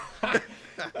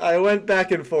I went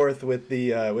back and forth with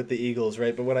the Eagles,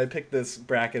 right? But when I picked this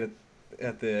bracket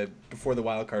before the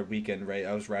wild card weekend, right,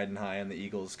 I was riding high on the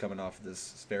Eagles coming off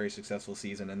this very successful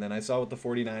season, and then I saw what the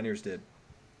 49ers did,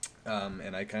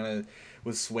 and I kind of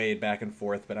was swayed back and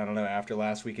forth. But I don't know, after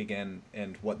last week again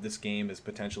and what this game is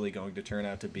potentially going to turn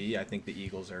out to be, I think the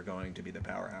Eagles are going to be the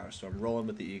powerhouse. So I'm rolling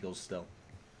with the Eagles still.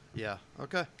 Yeah.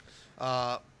 Okay.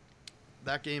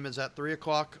 That game is at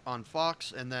 3:00 on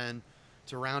Fox, and then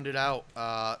to round it out,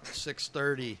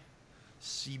 6:30,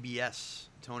 CBS.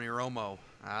 Tony Romo.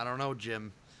 I don't know,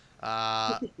 Jim.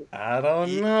 I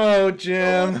don't know,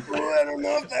 Jim. I don't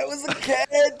know if that was a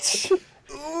catch.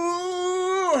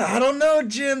 Ooh, I don't know,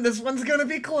 Jim. This one's gonna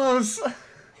be close.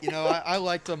 You know, I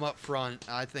liked him up front.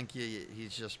 I think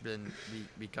he's just been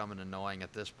becoming annoying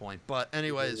at this point. But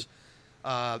anyways,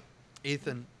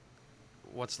 Ethan,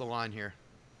 what's the line here?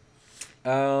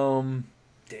 Dang.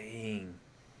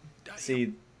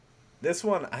 See, this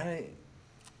one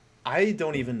I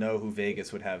don't even know who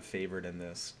Vegas would have favored in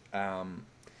this.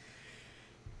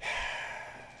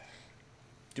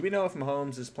 Do we know if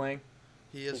Mahomes is playing?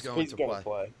 He is going to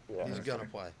play. Yeah. He's going to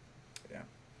play. Yeah,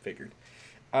 figured.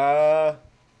 I'm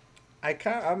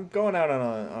going out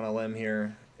on a limb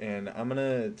here, and I'm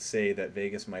gonna say that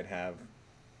Vegas might have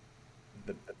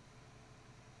the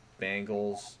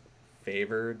Bengals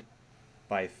favored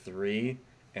by 3,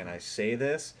 and I say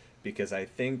this because I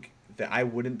think that I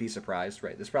wouldn't be surprised,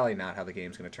 right? This is probably not how the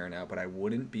game's going to turn out, but I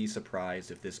wouldn't be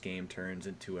surprised if this game turns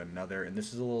into another, and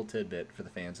this is a little tidbit for the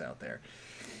fans out there.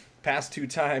 Past 2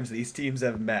 times these teams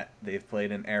have met, they've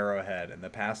played in Arrowhead, and the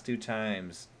past 2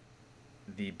 times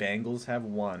the Bengals have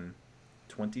won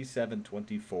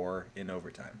 27-24 in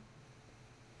overtime.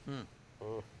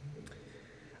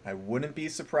 I wouldn't be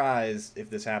surprised if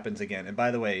this happens again. And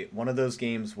by the way, one of those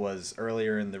games was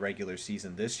earlier in the regular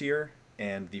season this year,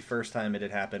 and the first time it had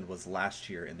happened was last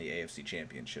year in the AFC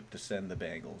Championship to send the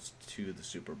Bengals to the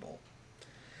Super Bowl.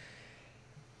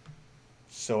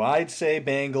 So I'd say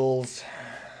Bengals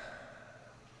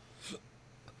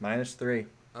 -3.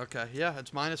 Okay, yeah,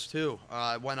 it's -2.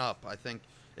 It went up. I think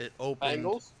it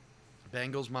opened.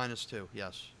 Bengals -2,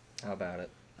 yes. How about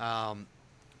it?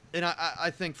 And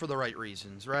I think for the right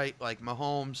reasons, right? Like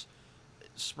Mahomes,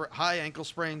 high ankle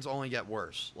sprains only get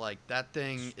worse. Like that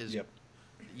thing is, Yep.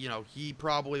 you know, he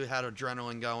probably had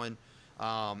adrenaline going.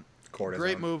 Cortisone.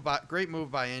 Great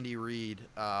move by Andy Reid.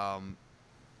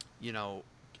 You know,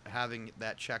 having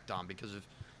that checked on, because if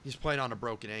he's playing on a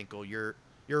broken ankle, you're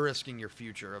risking your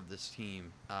future of this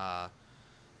team.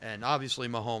 And obviously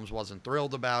Mahomes wasn't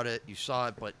thrilled about it. You saw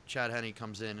it, but Chad Henne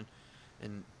comes in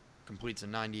and completes a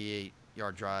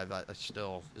 98-yard drive. I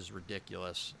still is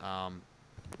ridiculous.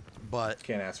 But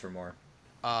Can't ask for more.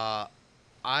 I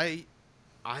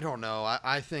don't know.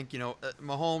 I think, you know,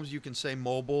 Mahomes, you can say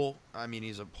mobile. I mean,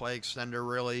 he's a play extender,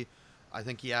 really. I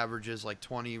think he averages like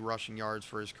 20 rushing yards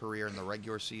for his career in the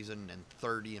regular season and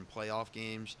 30 in playoff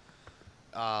games.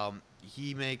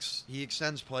 He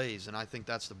extends plays, and I think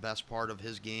that's the best part of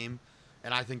his game.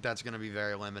 And I think that's going to be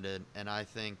very limited. And I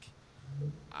think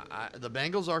the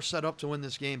Bengals are set up to win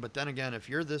this game. But then again, if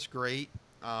you're this great,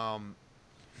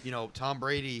 you know, Tom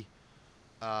Brady,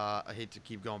 I hate to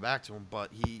keep going back to him,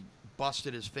 but he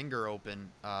busted his finger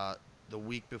open the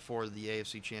week before the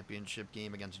AFC Championship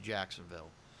game against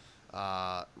Jacksonville.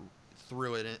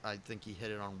 Threw it in, I think he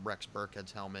hit it on Rex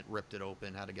Burkhead's helmet, ripped it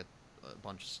open, had to get a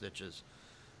bunch of stitches.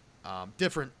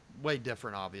 Way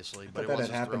different, obviously. But That had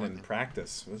happened in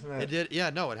practice, wasn't it? It did, yeah.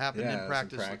 No, it happened Yeah, in it was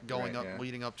practice, right, yeah.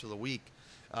 leading up to the week,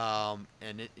 and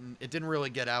it didn't really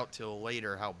get out till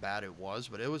later how bad it was,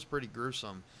 but it was pretty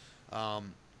gruesome.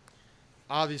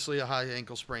 Obviously, a high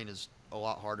ankle sprain is a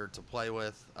lot harder to play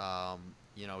with.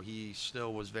 You know, he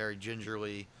still was very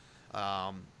gingerly,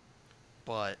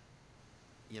 but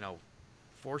you know,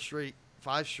 5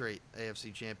 straight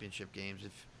AFC Championship games.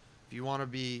 If you want to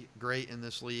be great in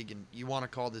this league and you want to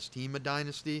call this team a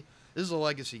dynasty, this is a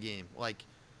legacy game. Like,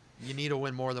 you need to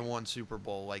win more than one Super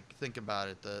Bowl. Like, think about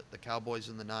it. The Cowboys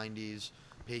in the 90s,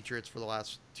 Patriots for the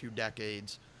last 2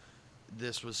 decades.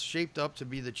 This was shaped up to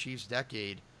be the Chiefs'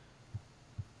 decade.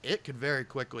 it could very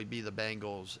quickly be the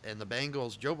Bengals. And the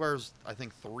Bengals, Joe Burrow's, I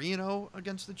think, 3-0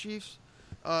 against the Chiefs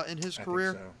in his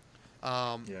career. think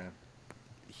so. Yeah.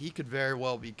 He could very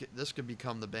well be. This could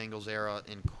become the Bengals era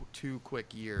in 2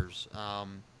 quick years,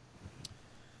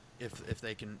 if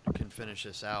they can finish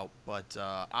this out. But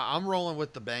I'm rolling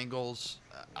with the Bengals.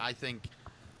 I think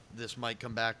this might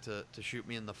come back to shoot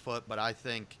me in the foot, but I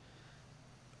think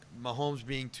Mahomes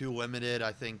being too limited,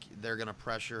 I think they're going to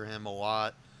pressure him a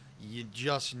lot. You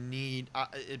just need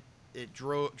it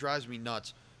drives me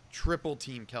nuts. Triple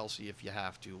team Kelsey if you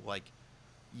have to. Like,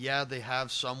 yeah, they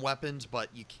have some weapons, but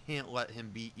you can't let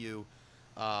him beat you.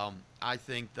 I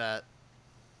think that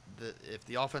if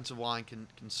the offensive line can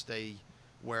stay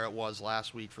where it was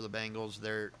last week for the Bengals,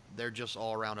 they're just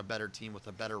all around a better team with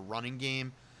a better running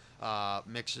game.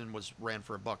 Mixon ran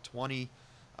for $120.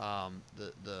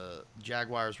 The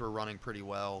Jaguars were running pretty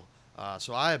well.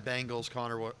 So I have Bengals.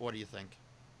 Connor, what do you think?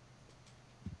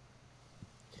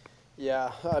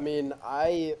 Yeah, I mean,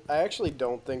 I actually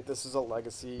don't think this is a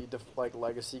legacy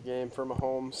game for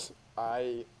Mahomes.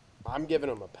 I'm giving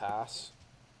him a pass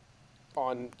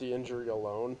on the injury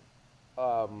alone.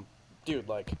 Dude,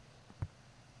 like,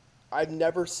 I've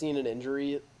never seen an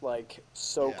injury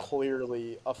so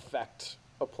clearly affect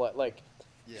a play. Like,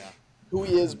 Yeah. who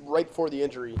he is right before the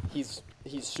injury, he's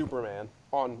Superman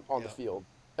on the field,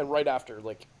 and right after,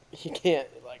 he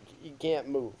can't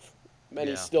move, and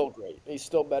he's still great. He's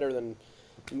still better than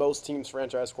most teams'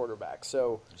 franchise quarterbacks.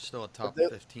 So Still a top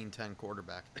 15-10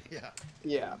 quarterback. Yeah.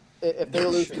 yeah, if they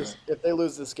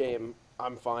lose this game,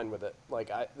 I'm fine with it.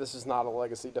 This is not a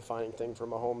legacy defining thing for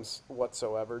Mahomes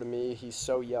whatsoever to me. He's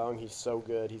so young, he's so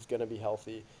good, he's gonna be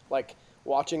healthy.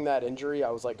 Watching that injury,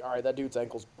 I was like, all right, that dude's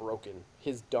ankle's broken.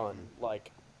 He's done.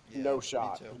 No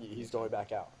shot. He's going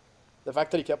back out. The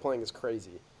fact that he kept playing is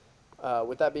crazy.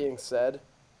 With that being said,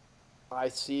 I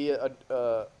see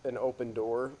an open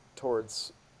door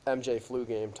towards MJ flu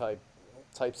game type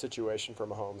situation for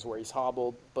Mahomes, where he's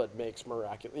hobbled but makes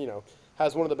miraculous.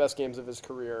 Has one of the best games of his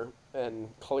career, and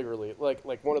clearly,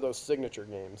 like one of those signature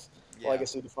games,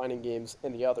 legacy-defining games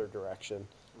in the other direction,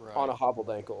 on a hobbled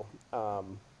ankle.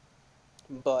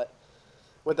 But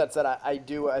with that said, I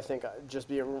think, just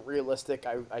being realistic,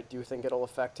 I do think it'll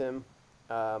affect him.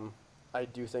 I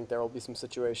do think there will be some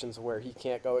situations where he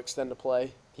can't go extend a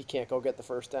play. He can't go get the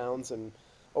first downs. And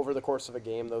over the course of a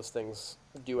game, those things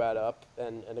do add up.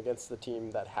 And against the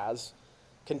team that has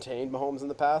contained Mahomes in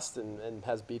the past and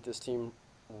has beat this team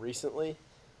recently,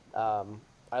 I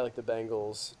like the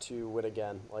Bengals to win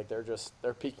again.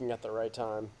 They're peaking at the right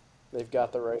time. They've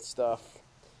got the right stuff.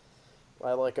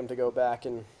 I like them to go back,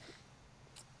 and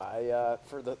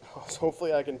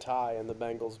hopefully I can tie and the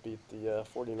Bengals beat the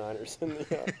 49ers in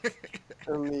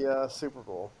the Super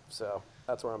Bowl. So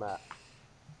that's where I'm at.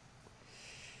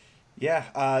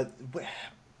 Yeah.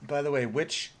 By the way,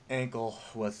 which ankle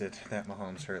was it that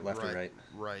Mahomes hurt, left or right?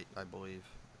 Right, I believe.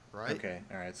 Right? Okay,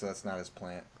 all right, so that's not his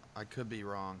plant. I could be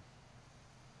wrong.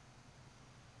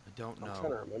 I don't know. I'm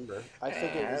trying to remember. I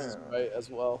think it was right as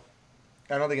well.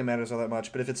 I don't think it matters all that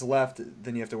much, but if it's left,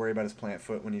 then you have to worry about his plant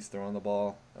foot when he's throwing the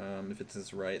ball. If it's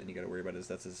his right, then you got to worry about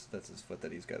that's his foot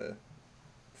that he's got to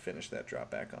finish that drop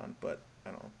back on. But I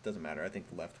don't know, it doesn't matter. I think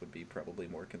left would be probably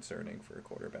more concerning for a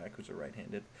quarterback who's a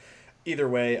right-handed. Either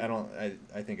way,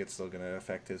 I think it's still going to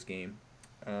affect his game.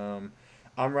 I'm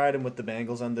riding with the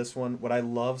Bengals on this one. What I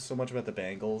love so much about the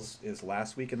Bengals is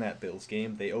last week in that Bills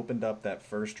game, they opened up that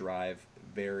first drive,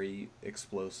 very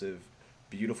explosive,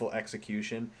 beautiful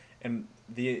execution. And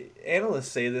the analysts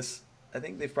say this, I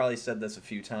think they've probably said this a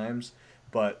few times,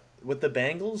 but with the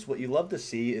Bengals, what you love to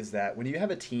see is that when you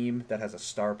have a team that has a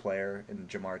star player in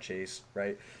Jamar Chase,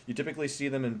 right, you typically see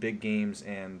them in big games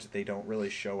and they don't really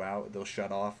show out. They'll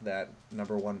shut off that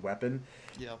number one weapon.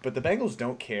 Yeah. But the Bengals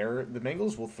don't care. The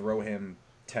Bengals will throw him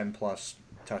 10-plus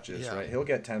touches, right? He'll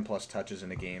get 10-plus touches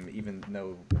in a game, even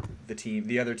though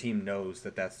the other team knows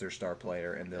that that's their star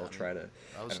player, and they'll try to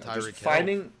Tyreek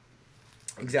Hill.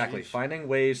 Exactly, finding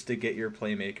ways to get your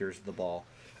playmakers the ball.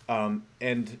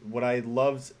 And what I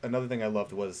loved, another thing I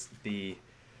loved was the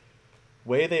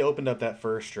way they opened up that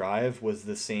first drive was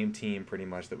the same team pretty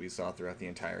much that we saw throughout the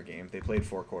entire game. They played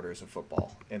 4 quarters of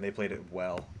football, and they played it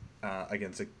well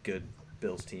against a good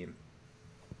Bills team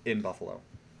in Buffalo.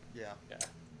 Yeah.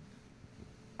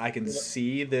 I can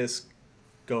see this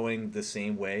going the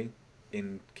same way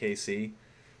in KC.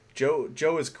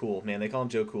 Joe is cool, man. They call him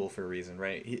Joe Cool for a reason,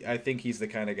 right? I think he's the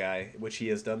kind of guy, which he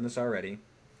has done this already.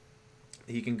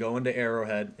 He can go into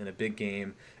Arrowhead in a big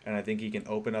game, and I think he can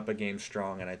open up a game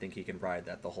strong, and I think he can ride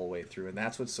that the whole way through. And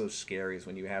that's what's so scary is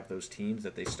when you have those teams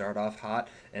that they start off hot,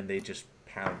 and they just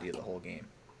pound you the whole game.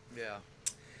 Yeah.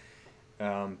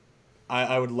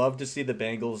 I would love to see the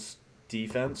Bengals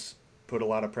defense put a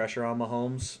lot of pressure on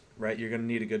Mahomes, right? You're going to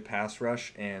need a good pass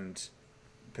rush and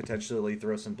potentially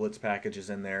throw some blitz packages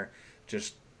in there.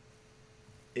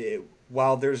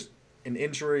 While there's an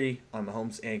injury on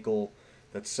Mahomes' ankle,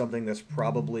 that's something that's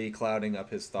probably clouding up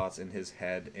his thoughts in his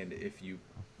head. And if you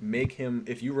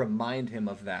remind him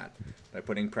of that by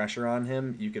putting pressure on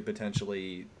him, you could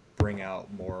potentially bring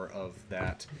out more of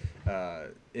that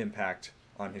impact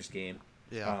on his game.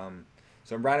 Yeah.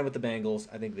 So I'm riding with the Bengals.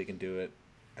 I think they can do it.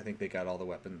 I think they got all the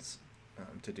weapons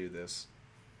to do this.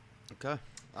 Okay.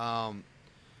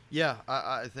 Yeah,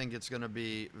 I think it's going to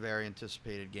be very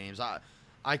anticipated games.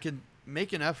 I could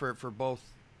make an effort for both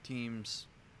teams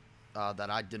that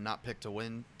I did not pick to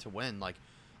win. Like,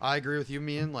 I agree with you,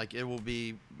 Mian. Like, it will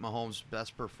be Mahomes'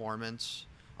 best performance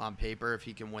on paper if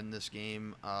he can win this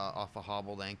game off a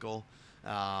hobbled ankle.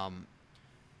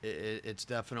 It's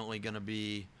definitely going to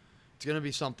be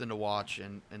something to watch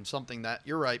and something that,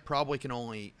 you're right, probably can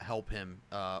only help him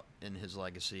in his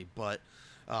legacy. But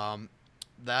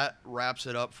that wraps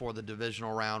it up for the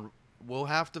divisional round. We'll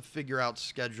have to figure out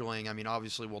scheduling. I mean,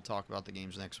 obviously, we'll talk about the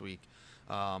games next week,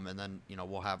 and then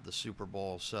we'll have the Super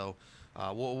Bowl. So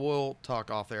we'll talk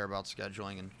off air about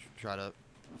scheduling and try to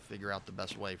figure out the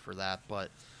best way for that. But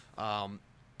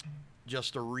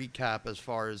just to recap, as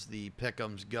far as the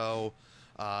pick'ems go,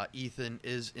 Ethan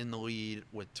is in the lead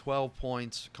with 12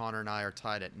 points. Connor and I are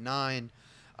tied at 9.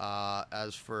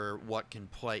 As for what can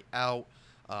play out,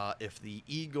 if the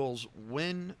Eagles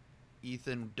win,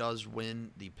 Ethan does win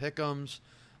the pick'ems.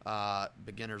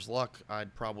 Beginner's luck,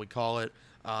 I'd probably call it.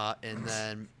 And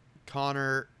then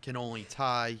Connor can only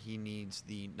tie. He needs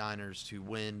the Niners to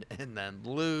win and then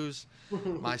lose.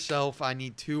 Myself, I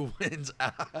need 2 wins.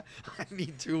 I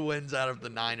need 2 wins out of the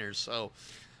Niners. So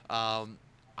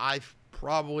I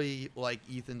probably like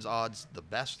Ethan's odds the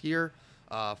best here,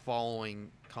 following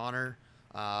Connor.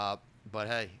 But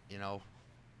hey,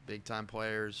 big time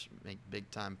players make big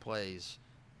time plays,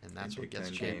 and that's what gets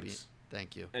champion. Games.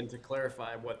 Thank you. And to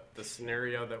clarify, what the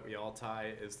scenario that we all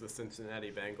tie is the Cincinnati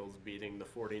Bengals beating the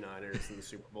 49ers in the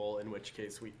Super Bowl, in which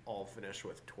case we all finish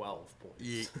with 12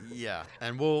 points. Yeah,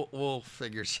 and we'll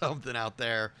figure something out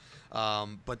there.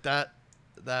 But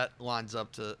that lines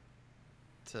up to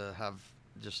have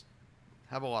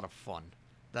a lot of fun.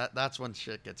 That's when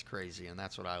shit gets crazy, and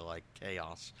that's what I like,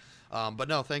 chaos. But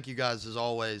no, thank you guys as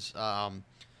always.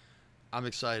 I'm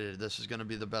excited. This is going to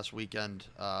be the best weekend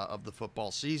of the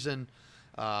football season.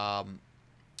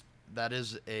 That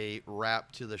is a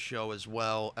wrap to the show as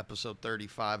well. Episode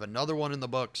 35, another one in the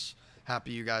books.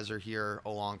 Happy you guys are here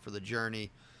along for the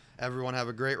journey. Everyone have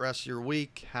a great rest of your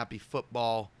week. Happy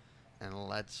football, and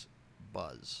let's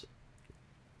buzz.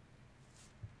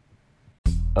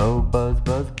 Oh, buzz,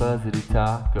 buzz, buzzity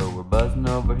taco. We're buzzing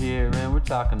over here and we're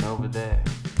talking over there.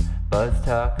 Buzz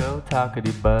taco,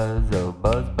 talkity buzz. Oh,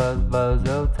 buzz, buzz, buzz.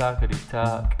 Oh, talkity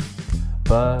talk.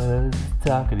 Buzz,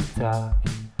 talkity talk.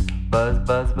 Buzz,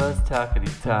 buzz, buzz,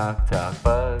 talkity talk. Talk,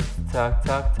 buzz, talk,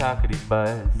 talk, talkity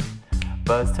buzz.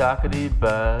 Buzz, talkity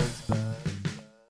buzz.